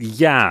for seg.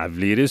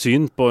 Jævligere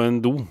syn på en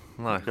do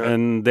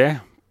enn det.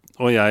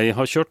 Og jeg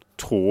har kjørt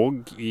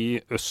tog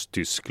i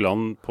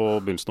Øst-Tyskland på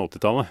begynnelsen av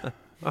 80-tallet.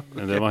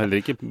 Det var heller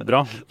ikke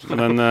bra,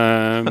 men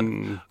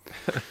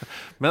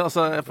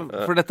altså,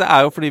 for dette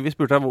er jo fordi vi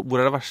spurte deg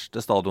hvor er det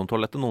verste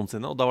stadiontoalettet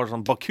noensinne, og da var det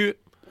sånn Baku.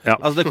 Ja.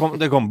 Altså det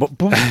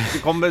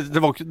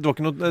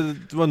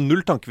var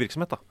null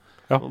tankevirksomhet da.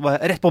 Ja.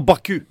 Rett på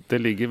Baku. Det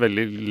ligger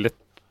veldig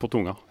lett på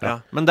tunga. Ja.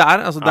 Men det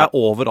er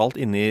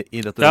overalt inne i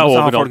dette rommet,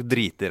 så har folk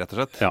driti rett og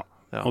slett. Ja.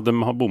 Og de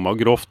har bomma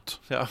grovt.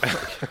 Ja.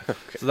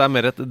 Så det er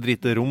mer et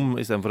driterom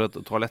i stedet for et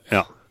toalett.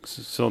 Ja.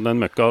 Så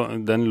den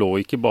møkka, den lå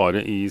ikke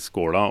bare i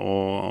skåla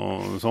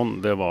og sånn.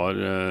 Det var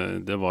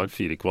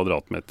 4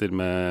 kvadratmeter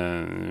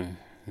med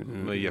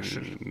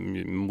gjørsel.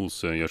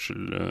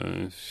 Mosegjørsel,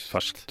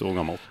 ferskt og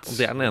gammelt. Og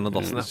det er den ene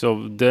dassen, ja. Så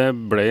det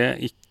ble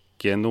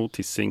ikke noe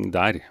tissing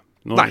der.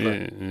 Nå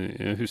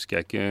husker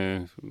jeg ikke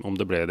om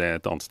det ble det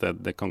et annet sted.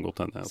 Det kan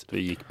godt hende at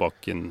vi gikk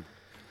bak en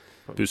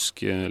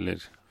busk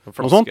eller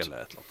noe sånt.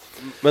 Eller et eller annet.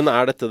 Men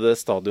er dette det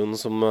stadion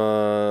som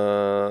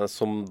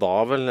da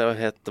vel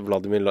het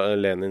Vladimir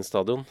Lenin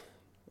stadion?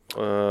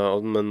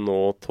 Men nå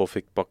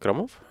Tofik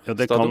Bakramov? Ja,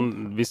 det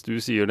kan, hvis du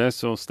sier det,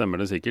 så stemmer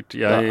det sikkert.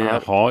 Jeg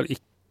har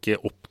ikke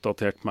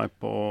oppdatert meg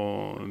på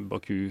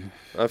Baku.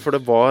 For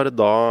det var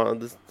da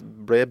det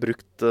ble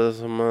brukt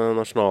som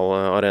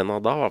nasjonale arena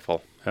da, i hvert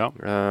fall. Ja.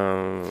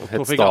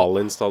 Het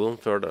Stalin stadion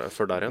før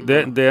der igjen.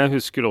 Det jeg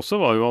husker også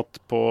var jo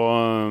at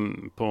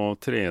på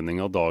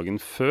trening av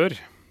dagen før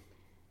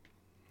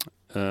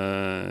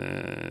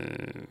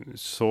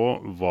så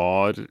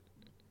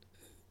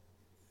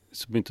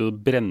så begynte det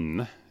å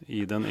brenne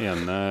i den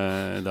ene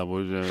der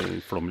hvor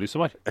flomlyset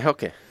var. Ja,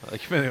 ok. Det er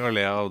ikke meningen å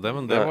le av det,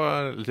 men det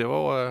var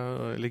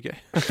litt gøy.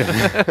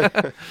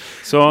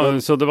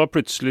 så det var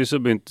plutselig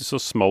så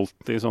smalt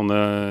det i sånne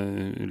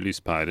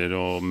lyspærer,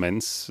 og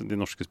mens de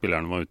norske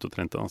spillerne var ute og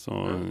trente, så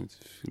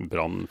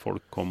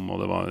brannfolk kom,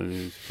 og det var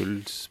full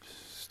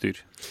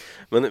styr.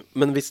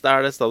 Men hvis det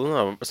er det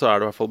stadion, så er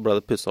det i hvert fall ble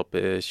det pusset opp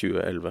i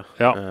 2011.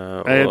 Ja,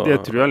 jeg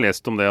tror jeg har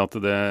lest om det, at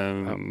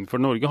for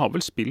Norge har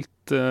vel spilt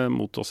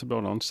mot oss i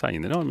Bjørnland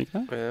senere, har de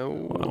ikke det?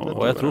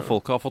 Og jeg tror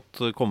folk har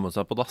fått komme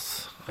seg på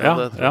dass.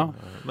 Ja.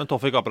 Men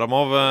Tofik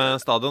Abramov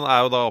stadion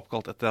er jo da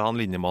oppkalt etter han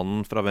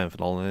linjemannen fra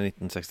VM-finalen i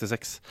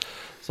 1966,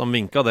 som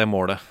vinket det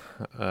målet.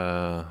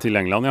 Til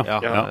England,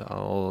 ja.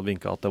 Og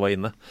vinket at det var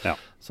inne. Ja.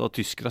 Så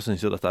tyskere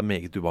synes jo dette er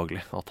meget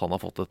ubehagelig, at han har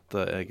fått et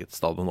eget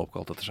stadion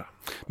oppkalt etter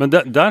seg. Men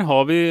der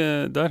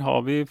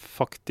har vi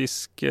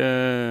faktisk,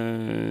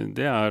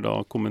 det er da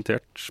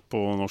kommentert på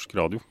norsk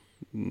radio.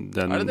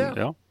 Er det det?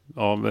 Ja,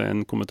 av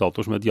en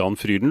kommentator som heter Jan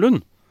Frydenlund.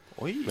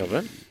 Oi, ja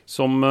vel.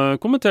 Som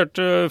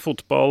kommenterte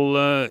fotball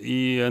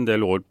i en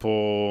del år på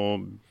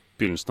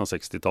begynnelsen av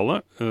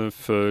 60-tallet,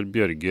 før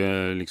Bjørge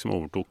liksom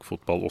overtok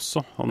fotball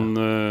også.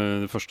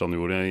 Det første han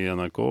gjorde i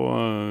NRK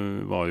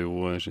var jo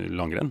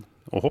langrenn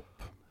og hopp.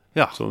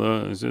 Ja. Så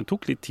det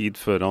tok litt tid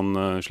før han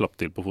slapp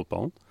til på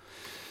fotballen.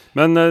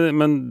 Men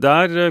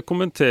der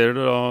kommenterer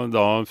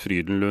da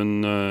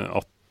Frydenlund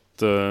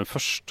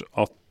først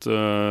at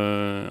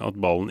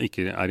ballen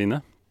ikke er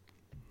inne.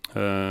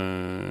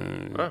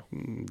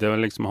 Det var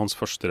liksom hans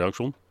første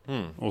reaksjon.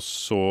 Og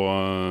så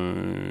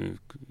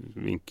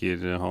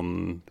vinker han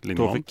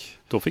linjemann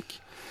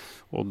Tofik.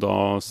 Og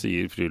da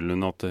sier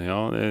Frydenlund at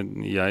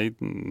jeg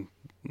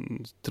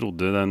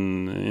trodde den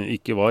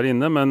ikke var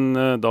inne, men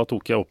da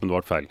tok jeg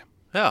åpenbart feil.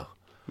 Ja.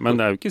 Men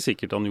det er jo ikke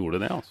sikkert han gjorde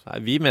det, altså. Nei,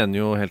 vi mener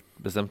jo helt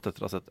bestemt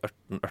etter å ha sett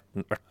ørten.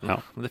 Ja.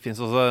 Men det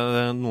finnes også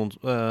noen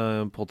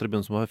på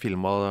tribunen som har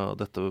filmet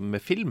dette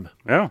med film.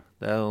 Ja.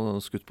 Det er jo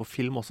skutt på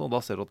film også, og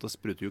da ser du at det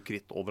spruter jo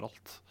kritt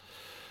overalt.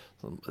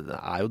 Så det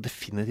er jo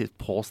definitivt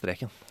på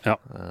streken. Ja.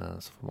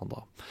 Så får man da.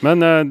 Men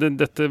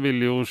dette vil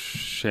jo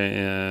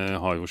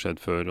har jo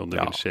skjedd før, og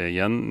det vil skje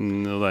igjen.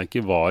 Og det er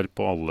ikke var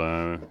på alle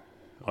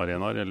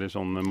arenaer, eller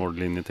sånn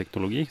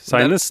mållinjeteknologi.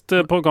 Senest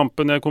på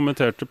kampen jeg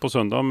kommenterte på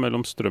søndag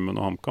mellom Strømmen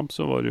og HamKam,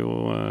 så var det jo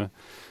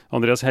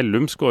Andreas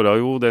Hellum skåret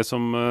jo det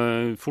som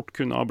fort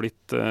kunne ha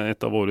blitt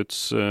et av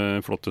årets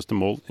flotteste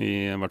mål,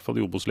 i hvert fall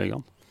i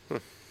Obos-ligaen.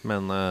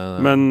 Men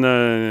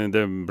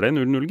det ble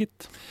 0-0,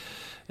 gitt.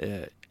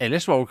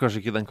 Ellers var jo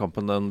kanskje ikke den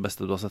kampen den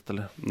beste du har sett,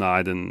 eller?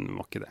 Nei, den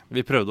var ikke det.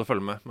 Vi prøvde å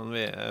følge med, men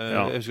jeg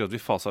husker at vi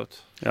faset ut.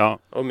 Ja.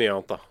 Og mye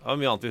annet da. Ja,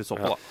 mye annet vi så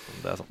på da.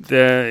 Det er sant.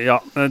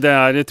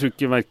 Jeg tror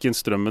ikke hverken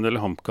Strømmen eller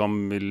HamKam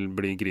vil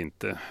bli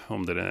grinte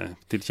om dere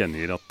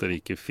tilkjennegir at dere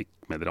ikke fikk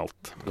med dere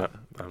alt. Jeg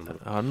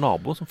har en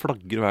nabo som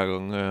flagger hver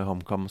gang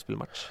HamKam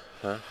spiller match.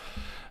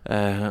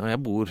 Jeg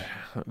bor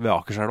ved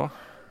Akerselva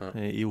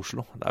i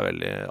Oslo. Det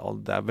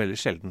er veldig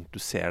sjelden du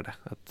ser det.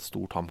 Et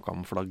stort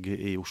HamKam-flagg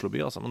i Oslo by,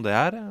 altså. Men det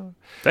er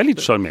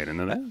litt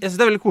charmerende, det. Jeg synes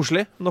det er veldig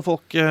koselig når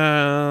folk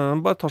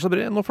bare tar seg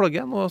bryet. Nå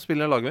flagger jeg, nå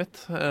spiller jeg laget mitt.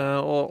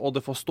 Og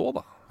det får stå,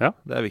 da. Ja.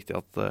 Det er viktig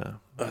at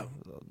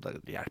det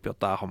hjelper jo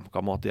at det er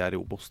HamKam, og at de er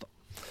i Obos, da.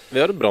 Vi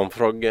har et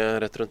brannflagg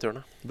rett rundt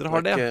hjørnet. Dere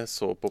har det? Det er ikke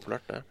så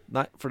populært, det.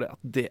 Nei, for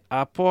det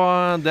er på...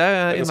 Det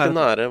er ganske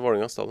nære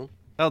Vålerenga stadion.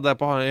 Ja, det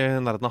er i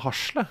nærheten av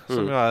Hasle,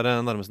 som jo er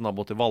nærmest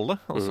nabo til Valle,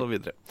 og så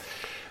videre.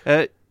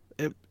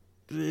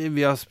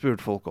 Vi har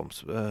bedt folk om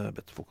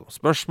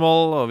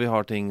spørsmål, og vi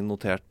har ting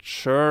notert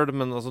selv,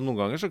 men altså, noen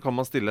ganger så kan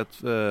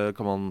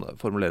man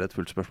formulere et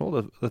fullt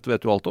spørsmål. Dette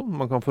vet du alt om.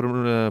 Man kan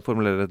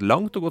formulere et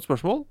langt og godt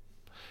spørsmål,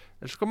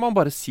 eller så kan man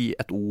bare si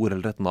et ord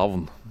eller et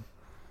navn.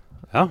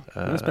 Ja,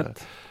 det er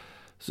spent.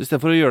 Så i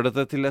stedet for å gjøre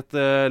dette til et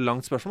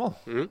langt spørsmål,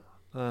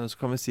 så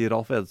kan vi si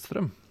Ralf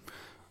Edstrøm.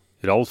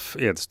 Ralf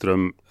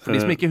Edstrøm. For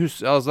de som ikke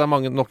husker, altså det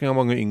er nok en gang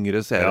mange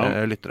yngre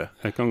lyttere.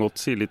 Jeg kan godt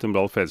si litt om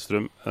Ralf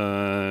Edstrøm.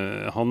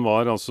 Han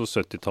var altså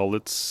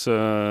 70-tallets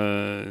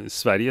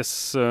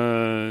Sveriges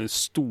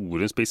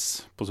store spiss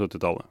på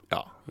 70-tallet.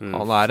 Ja,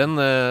 han er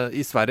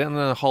i Sverige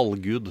en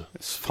halvgud.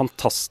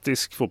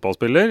 Fantastisk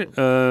fotballspiller.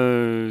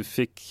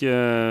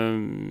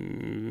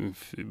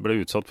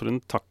 Ble utsatt for en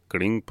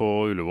takling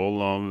på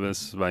Ullevål av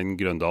Svein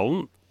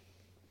Grøndalen.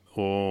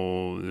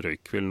 Og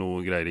røyk vel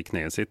noe greier i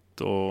kneet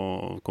sitt,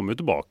 og kom jo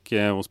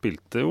tilbake og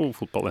spilte jo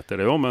fotball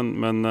etter det også,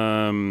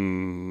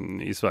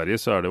 men i Sverige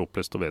så er det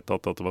opplest og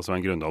vedtatt at det var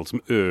Svein Grøndal som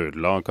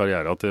ødela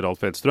karrieren til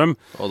Ralf Edstrøm.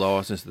 Og da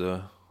synes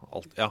de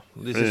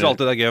synes jo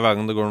alltid det er gøy hver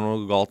gang det går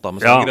noe galt da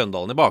med Svein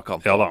Grøndalen i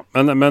bakkant. Ja da,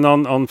 men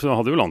han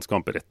hadde jo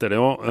landskamper etter det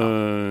også,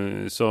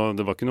 så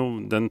det var ikke noe,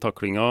 den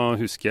taklinga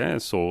husker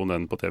jeg så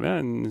den på TV,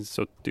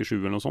 77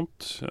 eller noe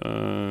sånt.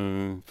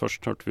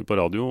 Først hørte vi på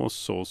radio, og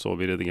så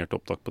vi redigert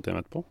opptak på TV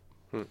etterpå.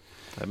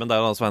 Men det er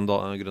jo da Svein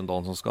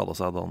Grøndalen som skadet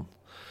seg da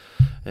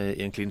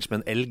i en clinch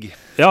med en elg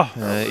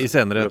i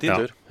senere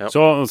tid. Ja.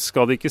 Så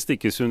skal det ikke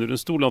stikkes under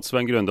en stol at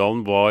Svein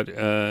Grøndalen var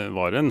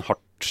en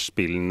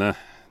hardtspillende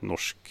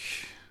norsk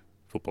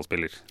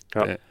fotballspiller.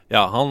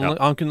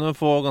 Han kunne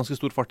få ganske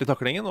stor fart i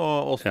taklingen,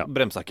 og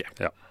bremsa ikke.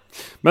 Ja.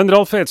 Men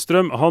Ralf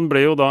Edström, han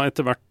ble jo da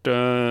etter hvert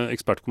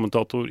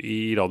ekspertkommentator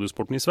i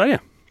radiosporten i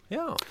Sverige.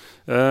 Ja.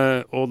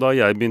 Og da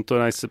jeg begynte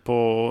å reise på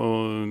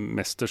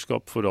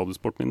mesterskap for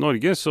radiosporten i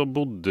Norge, så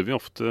bodde vi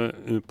ofte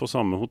på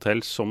samme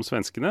hotell som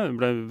svenskene. Det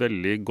ble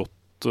veldig godt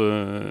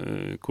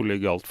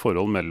kollegialt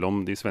forhold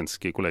mellom de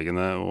svenske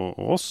kollegene og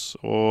oss.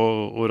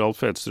 Og Ralf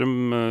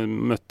Edström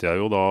møtte jeg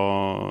jo da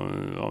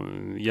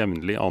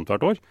jevnlig annet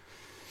hvert år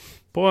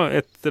på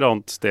et eller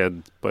annet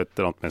sted på et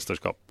eller annet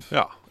mesterskap.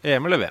 Ja,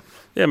 EM eller VM.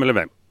 EM eller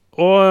VM.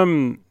 Og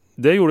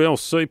det gjorde jeg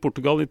også i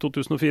Portugal i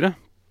 2004.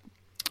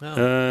 Ja.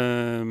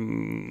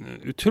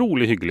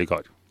 Utrolig hyggelig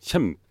kar.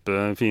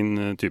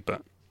 Kjempefin type.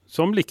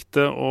 Som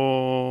likte å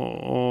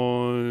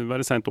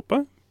være sent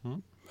oppe.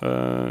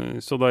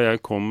 Så da jeg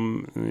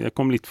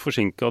kom litt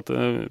forsinket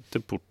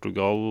til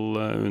Portugal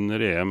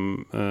under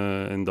EM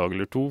en dag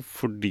eller to,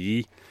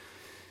 fordi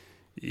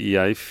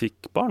jeg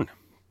fikk barn.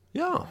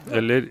 Ja.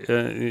 Eller,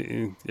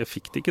 jeg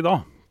fikk det ikke da,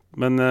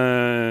 men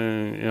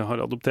jeg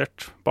har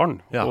adoptert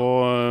barn. Ja.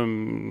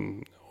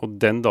 Og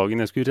den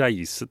dagen jeg skulle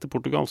reise til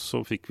Portugal,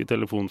 så fikk vi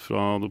telefon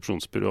fra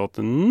adopsjonsbyrået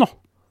at nå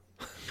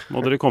må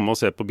dere komme og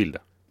se på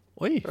bildet.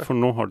 Oi. For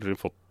nå har dere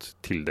fått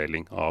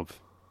tildeling av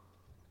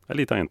en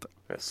liten jente.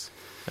 Yes.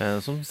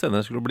 Som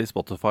senere skulle bli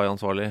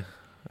Spotify-ansvarlig.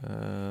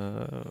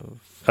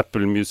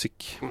 Apple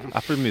Music.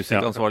 Apple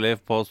Music-ansvarlig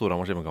på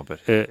Storhamar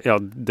Skimenkamper. Ja,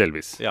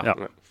 delvis. Ja.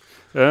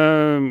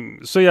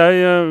 Så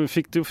jeg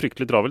fikk det jo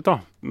fryktelig travelt da,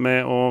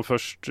 med å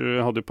først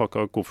hadde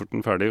pakket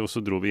kofferten ferdig, og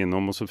så dro vi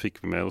innom, og så fikk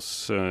vi med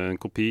oss en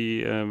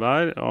kopi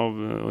hver,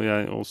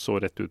 og så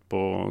rett ut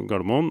på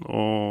Gardermoen,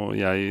 og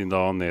jeg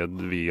da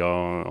ned via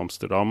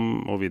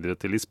Amsterdam og videre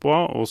til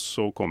Lisboa, og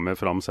så kom jeg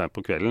fram sent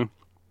på kvelden.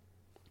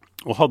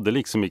 Og hadde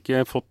liksom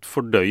ikke fått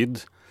fordøyd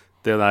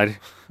det der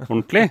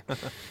ordentlig.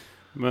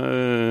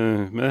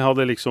 Men jeg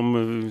hadde liksom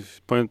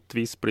på et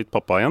vis blitt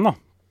pappa igjen da.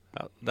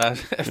 Ja, det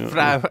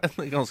er jo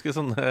en ganske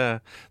sånn, det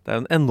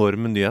er en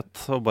enorm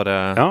nyhet å bare...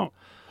 Ja,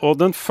 og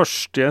den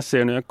første jeg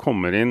ser når jeg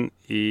kommer inn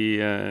i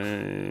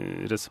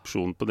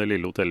resepsjonen på det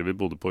lille hotellet vi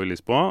bodde på i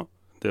Lisboa,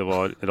 det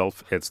var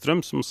Ralf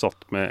Edström som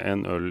satt med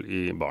en øl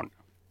i baren.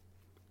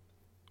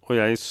 Og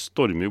jeg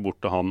stormer jo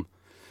bort til han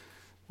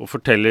og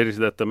forteller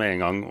dette med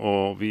en gang,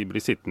 og vi blir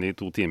sittende i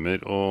 2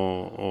 timer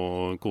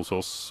og kose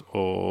oss,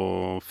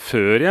 og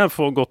før jeg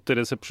får gått til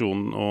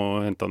resepsjonen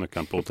og hentet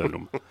nøkkelen på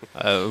hotellrommet.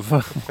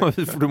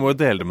 For du må jo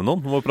dele det med noen,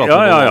 du må prate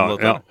med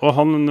noen. Ja, og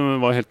han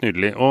var helt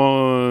nydelig.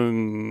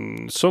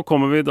 Og så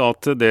kommer vi da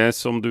til det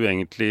som du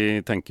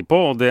egentlig tenker på,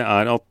 og det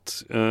er at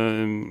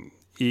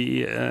i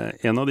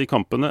en av de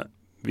kampene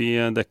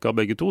vi dekket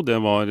begge to, det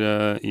var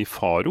i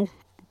Faro,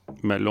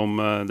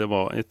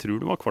 jeg tror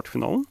det var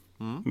kvartfinalen,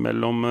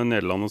 mellom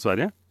Nederland og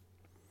Sverige.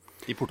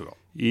 I Portugal.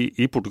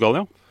 I Portugal,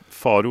 ja.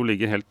 Faro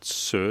ligger helt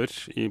sør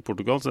i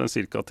Portugal, så det er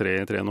cirka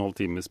 3,5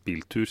 times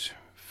biltur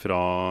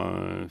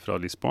fra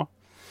Lisboa.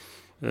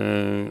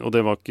 Og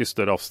det var ikke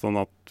større avstand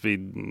at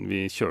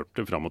vi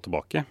kjørte fram og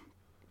tilbake.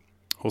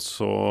 Og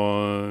så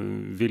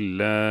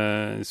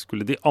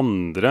skulle de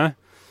andre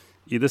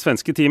i det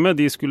svenske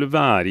teamet, de skulle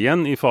være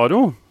igjen i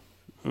Faro.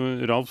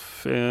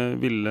 Ralf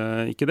ville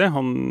ikke det.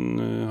 Han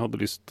hadde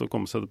lyst til å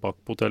komme seg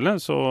tilbake på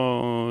hotellet, så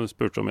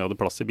spurte om jeg hadde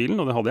plass i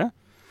bilen, og det hadde jeg.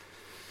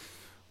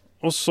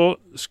 Og så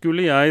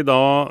skulle jeg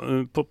da,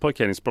 på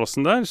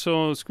parkeringsplassen der,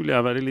 så skulle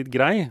jeg være litt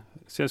grei.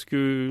 Så jeg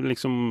skulle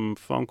liksom,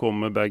 for han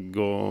kom med bag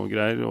og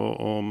greier,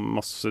 og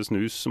masse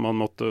snus som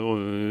han måtte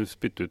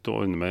spytte ut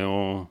og ordne med,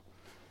 og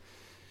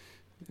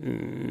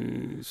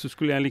så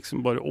skulle jeg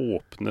liksom bare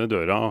åpne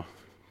døra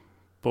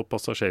på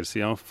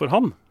passasjersida for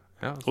han.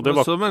 Ja,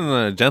 som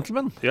en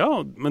gentleman. Ja,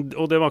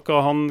 og det var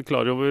ikke han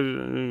klar over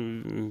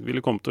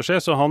ville komme til å skje,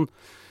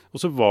 og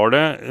så var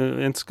det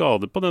en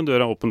skade på den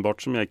døra åpenbart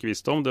som jeg ikke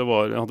visste om.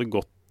 Hadde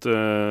gått, så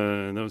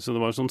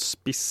det var en sånn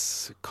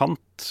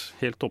spisskant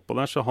helt oppå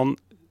der, så han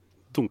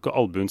dunket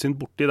albuen sin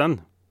borti den,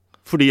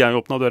 fordi jeg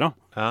åpnet døra.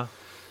 Ja.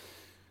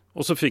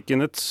 Og så fikk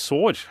han et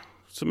sår,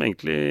 som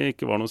egentlig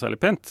ikke var noe særlig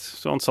pent.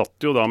 Så han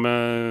satt jo da han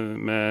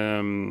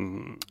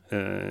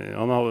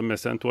hadde med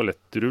seg en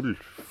toalettrull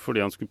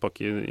fordi han skulle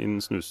pakke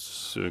inn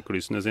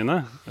snusklysene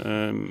sine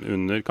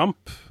under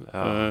kamp.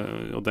 Ja.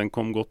 Og den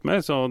kom godt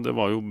med, så det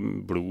var jo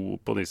blod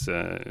på disse.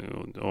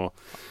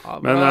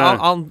 Men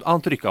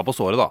han trykket på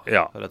såret da,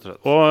 ja, rett og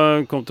slett.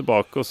 Og kom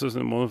tilbake, og så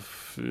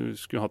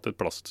skulle hatt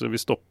et plaster. Vi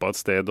stoppet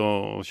et sted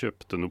og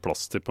kjøpte noe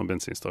plaster på en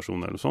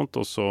bensinstasjon eller noe sånt,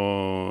 og så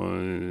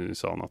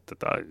sa han at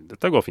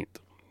dette går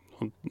fint.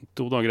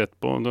 2 dager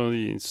etterpå, da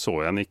så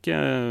jeg han ikke,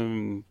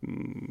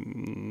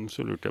 så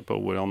lurte jeg på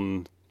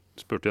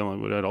spurte jeg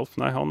hvor er Ralf?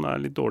 Nei, han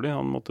er litt dårlig,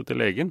 han måtte til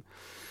legen.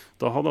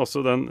 Da hadde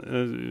altså den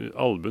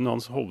albuen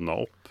hans hovna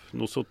opp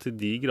noe så til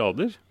de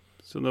grader,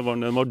 så den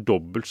var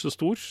dobbelt så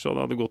stor, så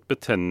det hadde gått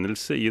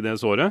betennelse i det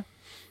såret,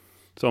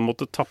 så han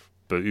måtte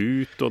tappe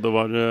ut, og det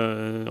var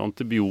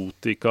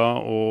antibiotika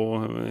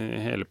og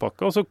hele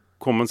pakka, og så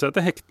kom han seg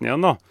til hekten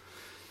igjen da.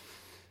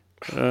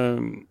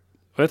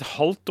 Og et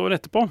halvt år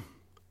etterpå,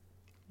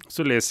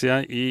 så leser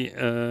jeg i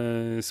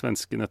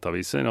svenske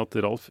nettaviser at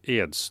Ralf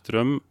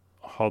Edström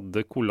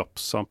hadde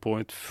kollapset på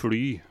et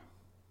fly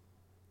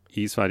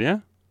i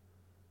Sverige,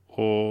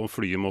 og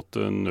flyet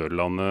måtte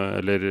nødlande,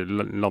 eller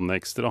lande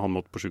ekstra, han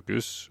måtte på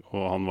sykehus,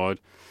 og han var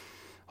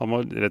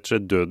rett og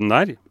slett døden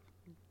der,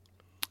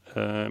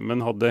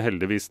 men hadde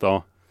heldigvis da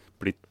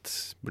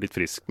blitt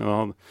frisk.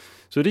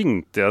 Så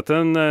ringte jeg til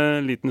en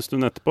liten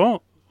stund etterpå,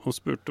 og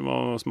spurte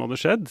hva som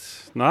hadde skjedd.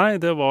 Nei,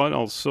 det var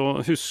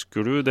altså, husker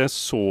du det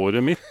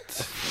såret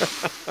mitt?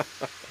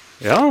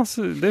 Ja,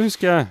 det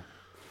husker jeg.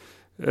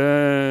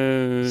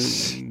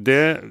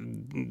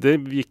 Det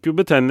gikk jo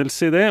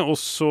betennelse i det, og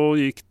så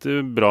gikk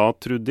det bra,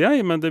 trodde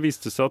jeg, men det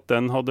viste seg at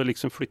den hadde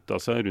liksom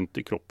flyttet seg rundt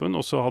i kroppen,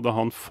 og så hadde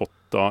han fått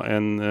da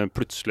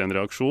plutselig en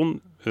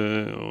reaksjon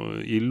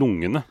i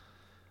lungene.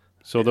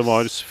 Så det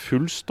var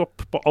full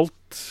stopp på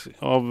alt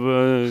av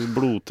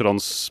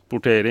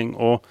blodtransportering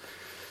og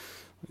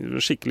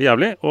skikkelig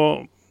jævlig,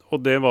 og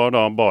det var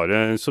da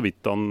bare så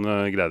vidt han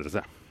greide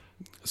seg.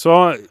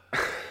 Så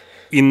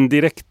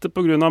indirekte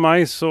på grunn av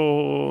meg så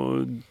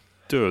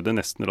døde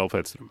nesten Ralf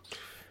Edström.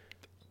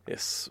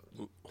 Yes.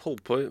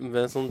 Holdt på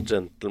med en sånn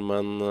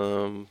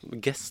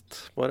gentleman-gest,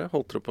 bare.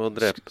 Holdt du på å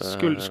drepe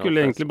Skulle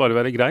egentlig bare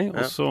være grei,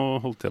 og så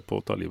holdt jeg på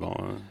å ta livet av.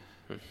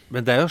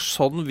 Men det er jo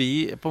sånn vi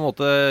på en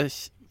måte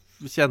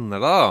kjenner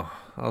det, da.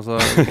 Altså,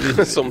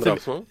 som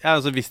drapsmann? Ja,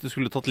 altså, hvis du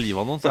skulle tatt livet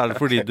av noen, så er det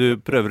fordi du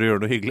prøver å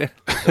gjøre noe hyggelig.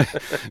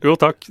 Jo,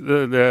 takk.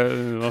 Det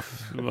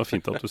var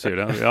fint at du sier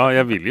det. Ja,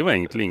 jeg vil jo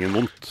egentlig ingen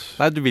vondt.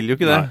 Nei, du vil jo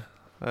ikke det.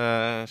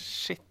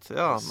 Shit,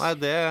 ja. Nei,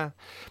 det...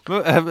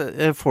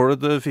 Men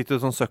fikk du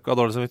sånn søkk av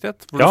dårlig samvittighet?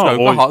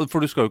 For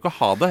du skal jo ikke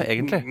ha det,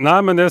 egentlig. Nei,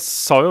 men jeg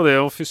sa jo det,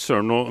 og fy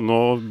søren, nå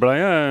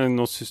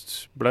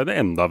ble det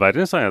enda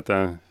verre, sa jeg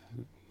til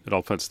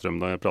Ralf Edström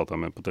da jeg pratet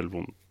med på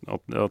telefonen.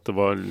 At det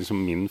var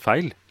liksom min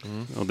feil.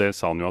 Og det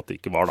sa han jo at det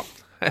ikke var, da.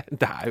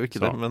 Det er jo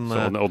ikke det, men...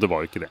 og det var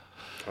jo ikke det.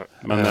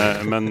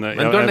 Men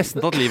du har nesten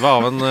tatt livet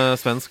av en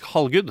svensk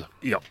halvgud.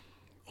 Ja.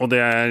 Og det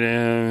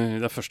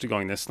er første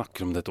gangen jeg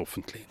snakker om dette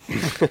offentlig.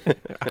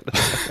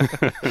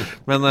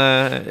 Men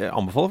jeg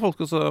anbefaler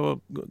folk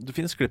også. Det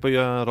finnes klipp av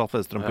Ralf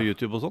Edström på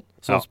YouTube og sånn,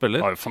 som spiller.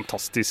 Ja,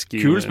 fantastisk.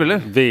 Kul spiller.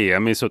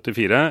 VM i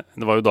 74.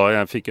 Det var jo da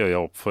jeg fikk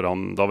øya opp for han.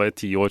 Da var jeg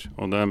 10 år,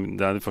 og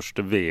det er det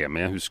første VM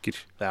jeg husker.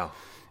 Ja.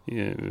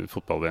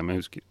 Fotball-VM jeg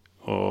husker.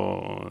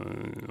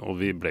 Og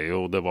vi ble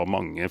jo, det var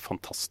mange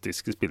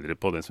fantastiske spillere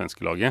på det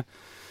svenske laget,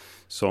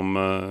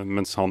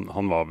 mens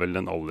han var vel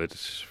den aller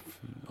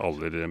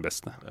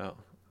beste. Ja.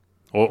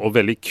 Og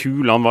veldig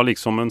kul. Han var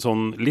liksom en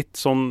sånn litt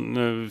sånn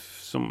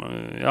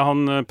han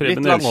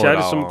Preben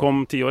Elkjær som kom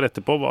 10 år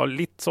etterpå, var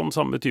litt sånn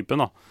samme typen,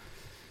 da.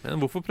 Men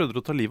hvorfor prøvde du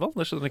å ta livet av?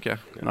 Det skjønner ikke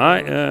jeg. Nei,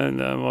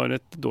 det var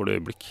et dårlig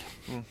øyeblikk.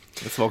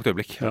 Et svagt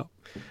øyeblikk. Ja.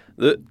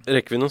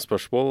 Rekker vi noen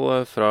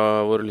spørsmål fra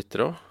våre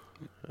lyttere også?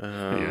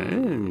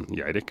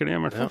 Jeg rekker det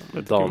i hvert fall.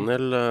 Ja.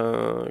 Daniel,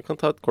 kan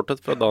ta et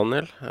korthet fra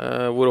Daniel.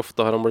 Hvor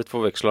ofte har han blitt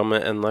forvekslet med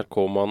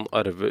NRK-mann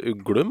Arve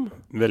Uglum?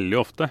 Veldig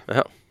ofte.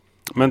 Ja.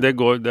 Men det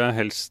er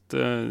helst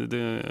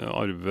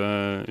Arve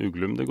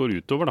Uglum det går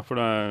utover, da, for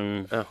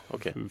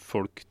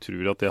folk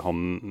tror at det han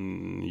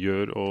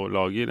gjør og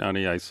lager, er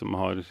det jeg som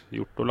har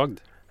gjort og lagd.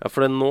 Ja, for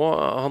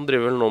han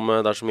driver vel nå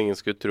med Der som ingen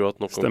skulle tro at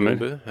noe Stemmer.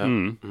 Om ja.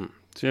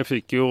 Så jeg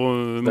fikk jo...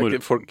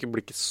 folk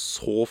blir ikke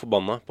så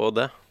forbanna på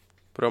det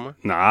programmet?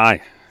 Nei,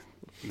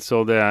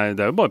 så det er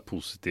jo bare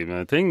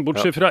positive ting.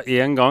 Bortsett fra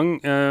en gang,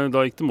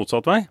 da gikk det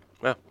motsatt vei.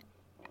 Ja.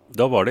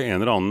 Da var det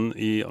en eller annen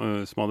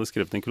som hadde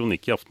skrevet en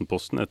kronikk i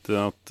Aftenposten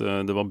etter at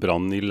det var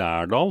brann i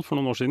Lærdal for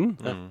noen år siden.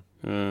 Ja.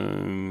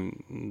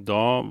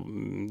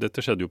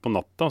 Dette skjedde jo på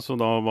natta, så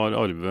da var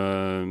Arve,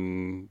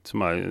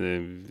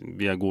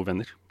 vi er gode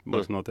venner,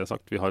 bare sånn at jeg har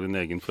sagt. Vi har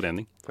en egen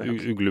forening,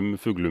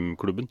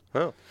 Uglum-Fuglum-klubben.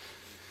 Ja.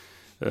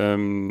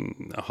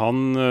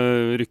 Han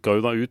rykka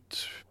jo da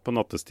ut på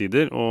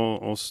nattestider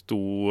og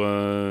sto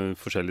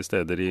forskjellige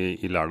steder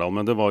i Lærdal,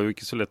 men det var jo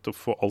ikke så lett å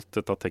få alt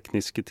dette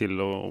tekniske til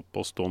å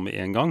stå med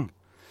en gang.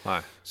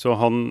 Nei. Så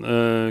han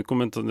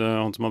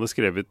som hadde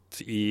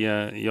skrevet i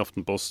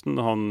Aftenposten,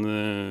 han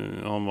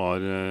var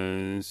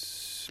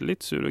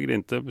litt sur og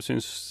grinte,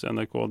 syntes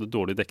NRK hadde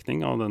dårlig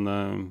dekning av denne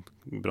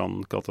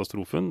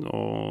brannkatastrofen,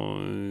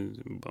 og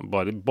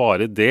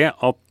bare det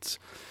at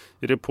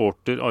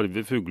reporter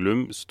Arve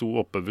Fuglum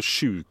sto oppe ved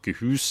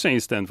sykehuset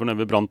i stedet for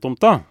nede ved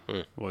branntomta,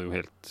 var jo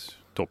helt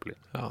toppelig.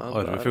 Ja,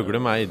 Arve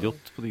Fuglum er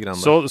idiot på de greiene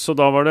der. Så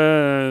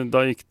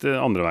da gikk det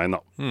andre veien,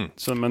 da.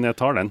 Så, men jeg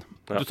tar den.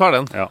 Ja. Du tar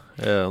den? Ja.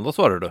 Da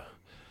svarer du.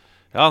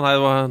 Ja, nei,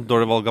 det var en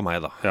dårlig valg av meg,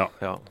 da. Ja.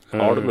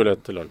 Har du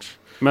mulighet til lunsj?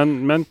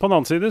 Men på den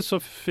annen side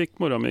så fikk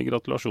mora mi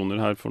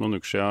gratulasjoner her for noen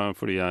uker siden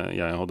fordi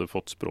jeg hadde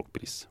fått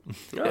språkpris.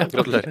 Ja,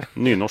 gratulerer.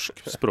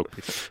 Nynorsk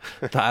språkpris.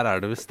 Der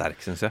er du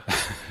sterk, synes jeg.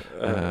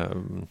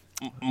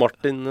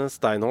 Martin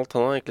Steinholt,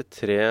 han har egentlig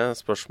 3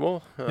 spørsmål.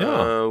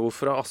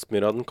 Hvorfor er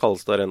Aspmyra den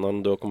kaldeste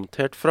arenaen du har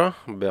kommentert fra?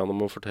 Be han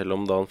om å fortelle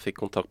om da han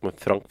fikk kontakt med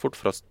Frankfurt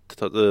fra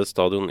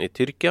stadion i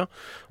Tyrkia.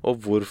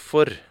 Og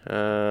hvorfor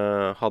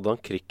hadde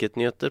han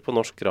cricketnyheter på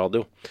norsk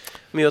radio?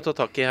 Mye å ta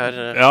tak i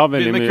her. Ja, veldig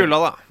Begynn med mye.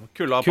 kulda da.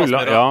 Kulda på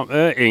Aspmyra. Ja,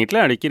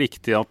 egentlig er det ikke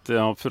riktig at jeg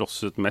har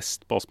frosset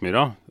mest på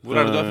Aspmyra. Hvor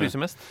er det du har fryset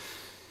mest?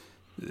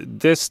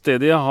 Det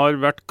stedet jeg har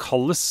vært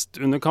kaldest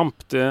under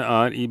kamp, det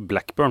er i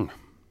Blackburn.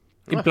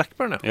 I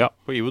Blackburn, Ja.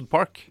 På Ewood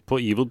Park. På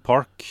Ewood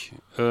Park.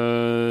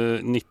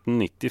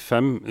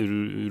 1995,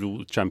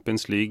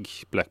 Champions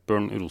League,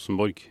 Blackburn,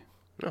 Rosenborg.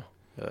 Ja.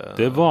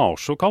 Det var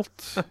så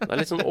kaldt. Det er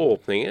litt sånn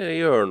åpninger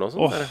i hjørnet og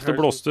sånt. Det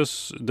blåste,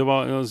 det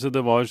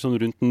var sånn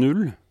rundt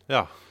 0.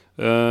 Ja.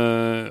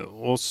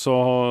 Og så,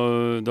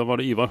 da var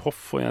det Ivar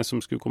Hoff og jeg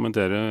som skulle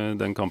kommentere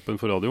den kampen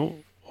for radio.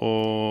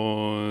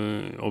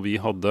 Og vi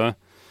hadde,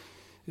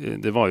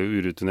 det var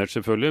jo urutinert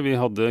selvfølgelig, vi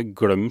hadde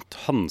glemt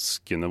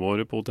hanskene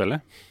våre på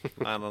hotellet.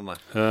 Nei.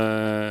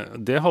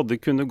 Det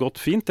hadde kunne gått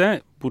fint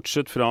det,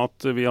 bortsett fra at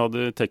vi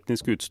hadde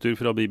teknisk utstyr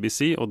fra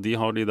BBC, og de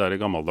har de der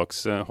gammeldags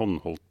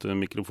håndholdte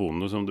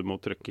mikrofonene som du må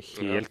trykke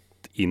helt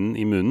inn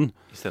i munnen.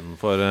 I stedet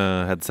for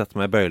headset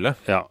med bøyle.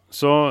 Ja,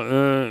 så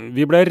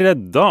vi ble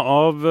redda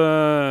av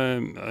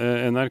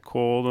NRK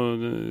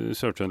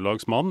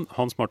Sør-Trøndelags mann,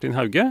 Hans Martin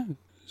Hauge,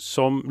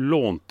 som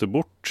lånte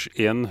bort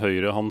en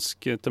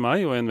høyrehanske til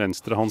meg og en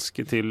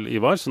venstrehanske til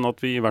Ivar, sånn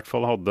at vi i hvert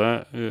fall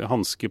hadde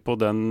hanske på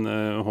den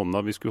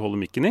hånda vi skulle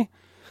holde mikken i.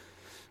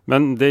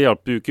 Men det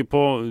hjalp jo ikke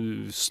på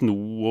sno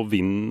og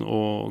vind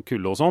og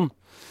kulde og sånn.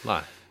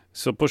 Nei.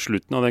 Så på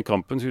slutten av den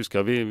kampen så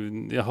husker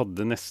jeg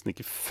hadde nesten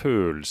ikke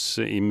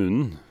følelse i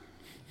munnen,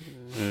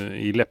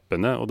 i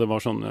leppene, og det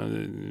var sånn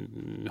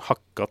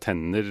hakka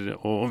tenner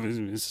og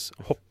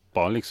hoppa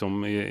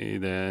liksom i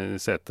det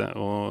setet.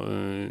 Og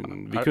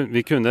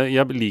vi kunne,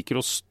 jeg liker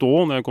å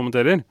stå når jeg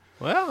kommenterer.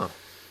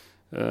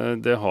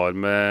 Det har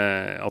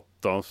med at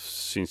da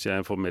synes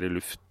jeg får mer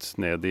luft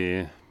ned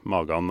i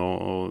magen,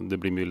 og det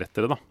blir mye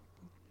lettere da.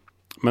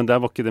 Men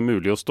der var ikke det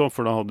mulig å stå,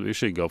 for da hadde vi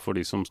skygga for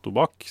de som sto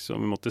bak, så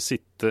vi måtte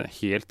sitte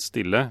helt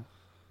stille.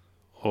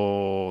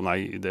 Og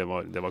nei, det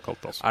var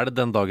kaldt altså. Er det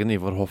den dagen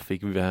Ivar Hoff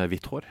fikk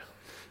hvitt hår?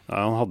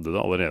 Ja, han hadde det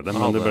allerede,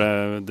 men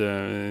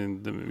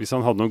hvis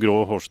han hadde noen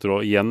grå hårstrå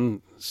igjen,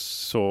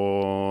 så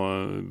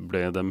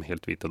ble de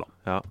helt hvite da.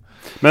 Ja.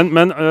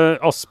 Men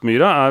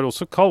Aspmyra er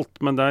også kaldt,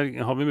 men der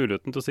har vi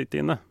muligheten til å sitte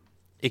inne.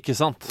 Ikke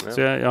sant?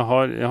 Så jeg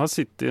har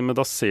sittet, men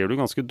da ser du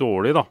ganske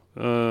dårlig da.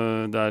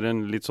 Det er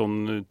en litt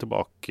sånn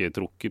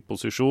tilbaketrukket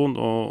posisjon,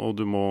 og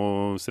du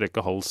må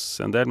strekke hals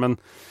en del, men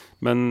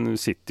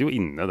sitter jo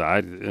inne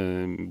der,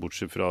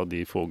 bortsett fra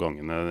de få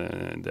gangene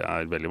det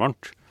er veldig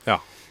varmt. Ja.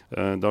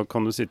 Da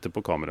kan du sitte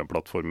på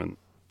kameraplattformen.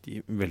 De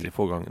veldig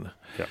få gangene.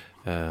 Ja.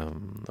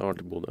 Det har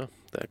vært i Bodø,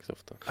 det er ikke så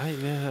ofte. Nei,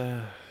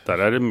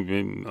 der er det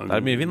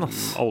mye vind,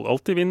 ass.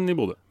 Alltid vind i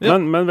Bodø. Ja.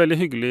 Men veldig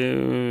hyggelig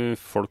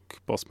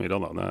folk på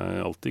Aspmyra da. Det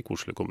er alltid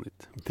koselig å komme dit.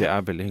 Det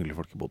er veldig hyggelig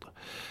folk i Bodø.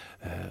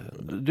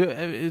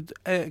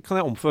 Kan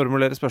jeg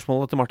omformulere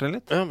spørsmålet til Martin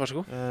litt? Ja, vær så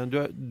god.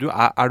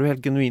 Er du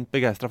helt genuint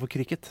begeistret for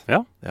cricket?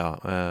 Ja.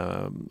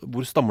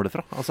 Hvor stammer det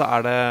fra? Altså,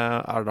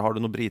 har du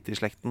noe brite i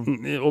slekten?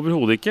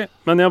 Overhodet ikke.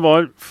 Men jeg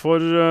var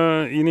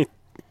i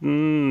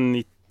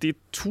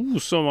 1992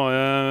 så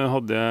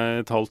hadde jeg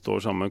et halvt år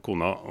sammen med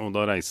kona, og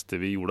da reiste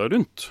vi jorda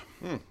rundt.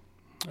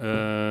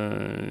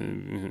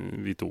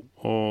 Vi to.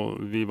 Og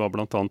vi var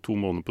blant annet 2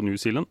 måneder på New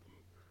Zealand,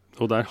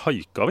 og der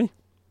haika vi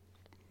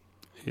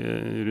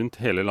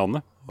rundt hele landet,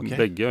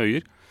 begge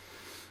øyer.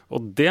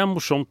 Og det er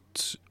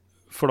morsomt,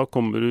 for da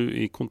kommer du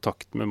i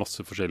kontakt med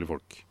masse forskjellige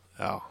folk.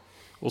 Ja.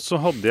 Og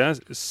så hadde jeg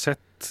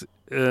sett,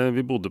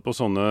 vi bodde på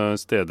sånne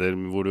steder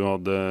hvor du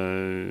hadde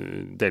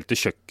delte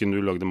kjøkken,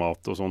 du lagde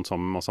mat og sånn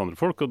sammen med masse andre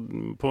folk, og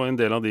på en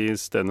del av de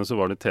stedene så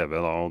var det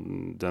TV da, og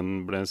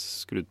den ble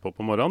skrudd på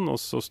morgenen, og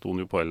så sto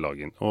den jo på hele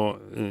dagen.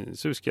 Og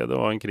så husker jeg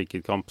det var en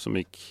cricketkamp som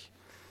gikk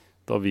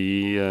da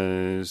vi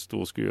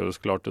stod og skulle gjøre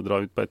oss klart til å dra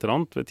ut på et eller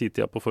annet ved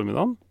 10-tida på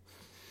formiddagen.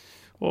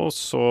 Og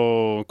så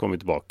kom vi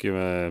tilbake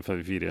ved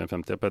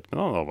 4-5-tida på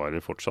ettermiddag. Da var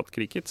det fortsatt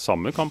cricket.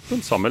 Samme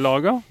kampen, samme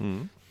laga.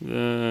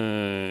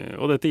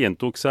 Og dette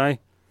gjentok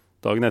seg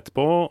dagen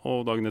etterpå,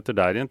 og dagen etter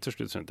der igjen. Til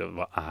slutt skjønte jeg,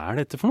 hva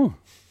er dette for noe?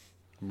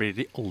 Blir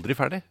de aldri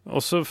ferdig?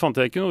 Og så fant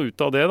jeg ikke noe ut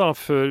av det da,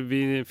 før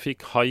vi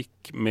fikk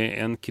haik med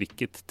en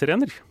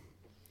crickettrener.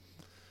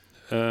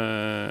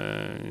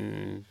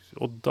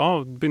 Og da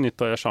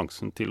benyttet jeg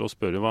sjansen til å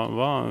spørre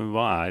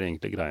hva er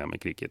egentlig greia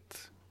med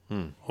cricket?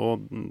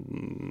 Og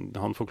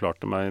han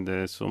forklarte meg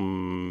det som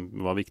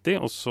var viktig,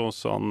 og så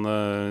sa han,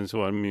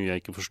 så var det mye jeg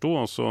ikke forstod,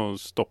 og så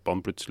stoppet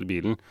han plutselig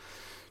bilen.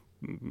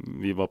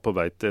 Vi var på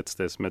vei til et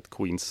sted som het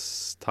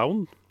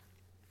Queenstown,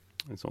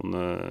 et sånn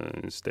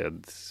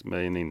sted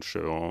med en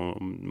innsjø, og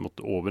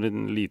måtte over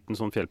en liten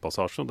sånn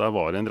fjellpassasje, og der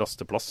var det en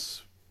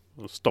rasteplass.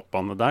 Og stoppet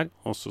han der,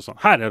 og så sa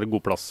han, her er det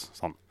god plass,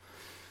 sa han.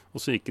 Og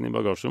så gikk han i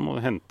bagasjerommet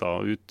og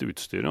hentet ut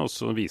utstyret, og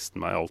så viste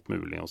han meg alt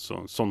mulig. Og så,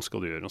 sånn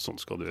skal du gjøre, og sånn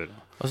skal du gjøre.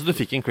 Altså du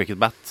fikk en cricket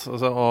bat,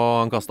 og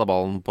han kastet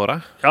ballen på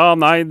deg? Ja,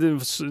 nei,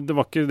 det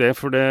var ikke det,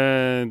 for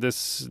det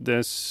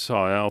sa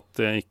jeg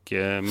at jeg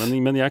ikke...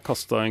 Men jeg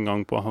kastet en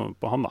gang på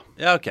han da.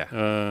 Ja, ok.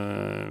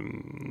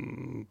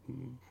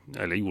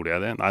 Eller gjorde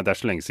jeg det? Nei, det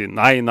så lenge siden.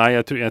 Nei,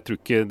 jeg tror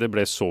ikke det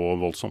ble så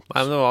voldsomt.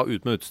 Nei, men det var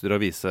ut med utstyr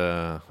og vise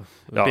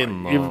pinn.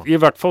 Og... I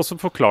hvert fall så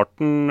forklarte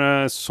den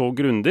så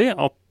grundig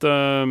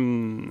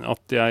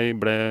at jeg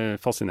ble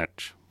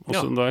fascinert. Og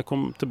så da jeg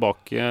kom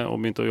tilbake og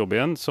begynte å jobbe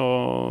igjen, så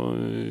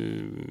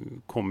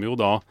kom jo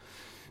da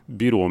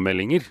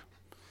byråmeldinger.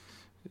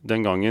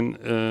 Den gangen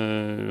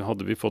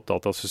hadde vi fått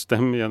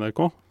datasystem i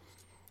NRK.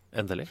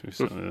 Endelig.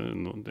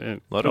 Nå er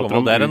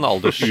det en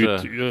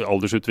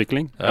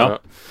aldersutvikling. Ja.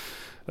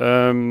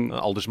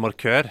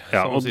 Aldersmarkør,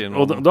 som man sier nå.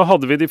 Og da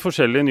hadde vi de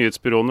forskjellige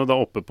nyhetsbyråene da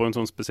oppe på en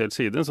sånn spesiell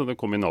side, så det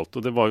kom inn alt.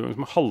 Og det var jo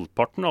liksom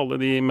halvparten av alle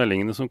de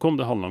meldingene som kom,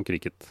 det handlet om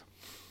cricket.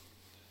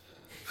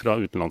 Fra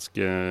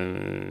utenlandske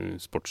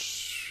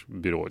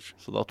sportsbyråer.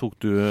 Så da tok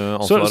du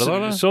ansvaret da,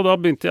 eller? Så da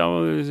begynte jeg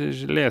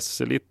å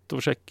lese litt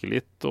og sjekke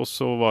litt, og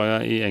så var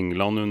jeg i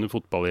England under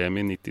fotball-EM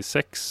i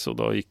 96, og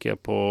da gikk jeg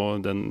på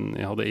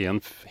jeg hadde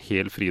en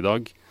hel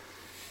fridag.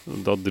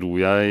 Da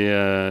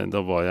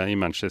var jeg i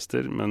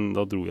Manchester, men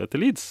da dro jeg til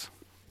Leeds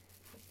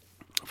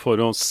for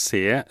å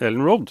se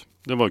Ellen Road.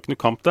 Det var ikke noe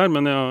kamp der,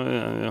 men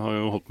jeg har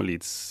jo holdt med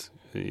Leeds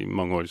i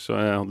mange år,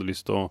 så jeg hadde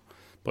lyst til å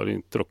bare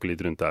tråkke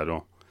litt rundt der.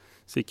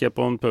 Så gikk jeg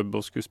på en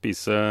pub og skulle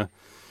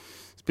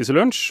spise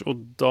lunsj,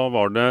 og da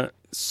var det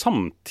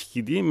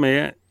samtidig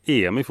med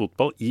EM i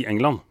fotball i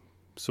England.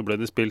 Så ble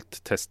det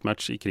spilt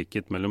testmatch i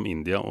cricket mellom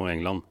India og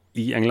England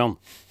i England.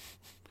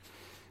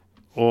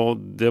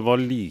 Og det var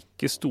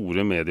like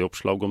store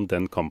medieoppslag om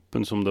den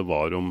kampen som det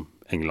var om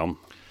England.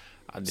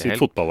 Sitt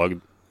fotballag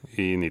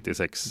i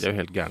 96. Det er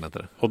jo helt gærne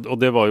etter det. Og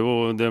det var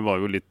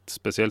jo litt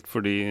spesielt,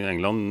 fordi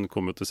England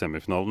kom jo til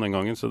semifinalen den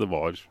gangen, så de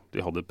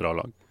hadde et bra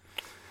lag.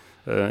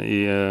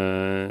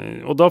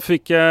 Og da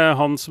fikk jeg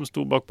han som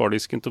sto bak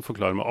bardisken til å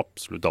forklare meg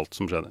absolutt alt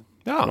som skjedde.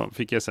 Ja. Da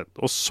fikk jeg sett.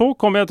 Og så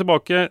kom jeg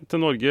tilbake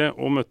til Norge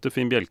og møtte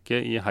Finn Bjelke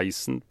i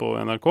heisen på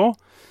NRK,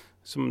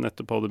 som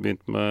nettopp hadde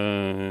begynt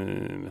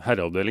med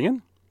herreavdelingen.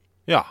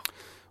 Ja.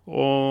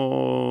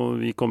 Og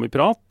vi kom i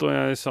prat, og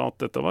jeg sa at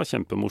dette var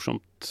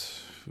kjempemorsomt.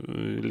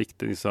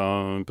 Likte disse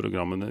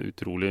programmene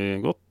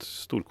utrolig godt.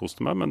 Storkoste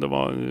meg, men det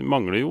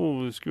mangler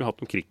jo, skulle vi hatt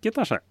noe cricket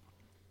der, seg.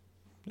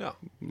 Ja.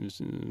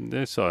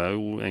 Det sa jeg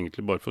jo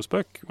egentlig bare for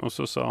spøk. Og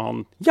så sa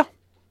han, ja,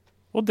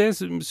 og det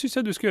synes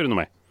jeg du skal gjøre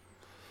noe med.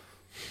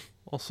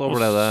 Og så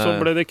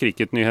ble det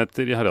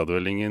cricketnyheter i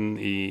herreavdelingen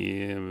i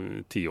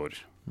 10 år.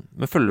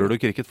 Men følger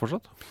du cricket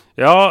fortsatt?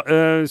 Ja,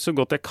 så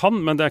godt jeg kan,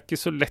 men det er ikke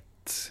så lett.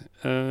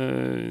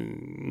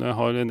 Når jeg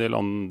har en del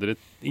andre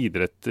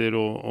idretter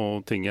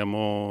og ting jeg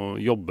må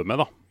jobbe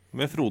med, da.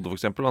 Med Frode for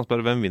eksempel, han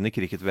spør hvem vinner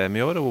cricket-VM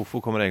i år, og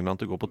hvorfor kommer England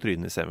til å gå på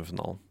trynet i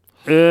semifinalen?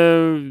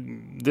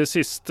 Det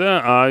siste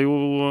jo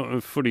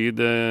fordi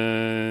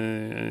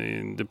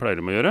det pleier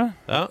de å gjøre.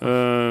 Ja.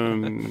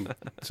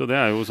 Så det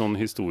jo sånn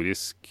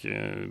historisk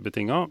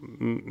betinget.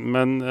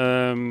 Men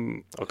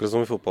akkurat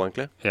som i fotball,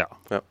 egentlig. Ja.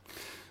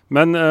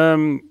 Men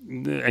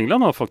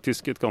England har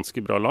faktisk et ganske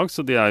bra lag,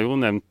 så de jo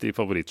nevnt i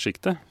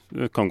favorittsjiktet.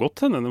 Det kan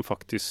godt hende de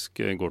faktisk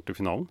går til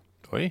finalen.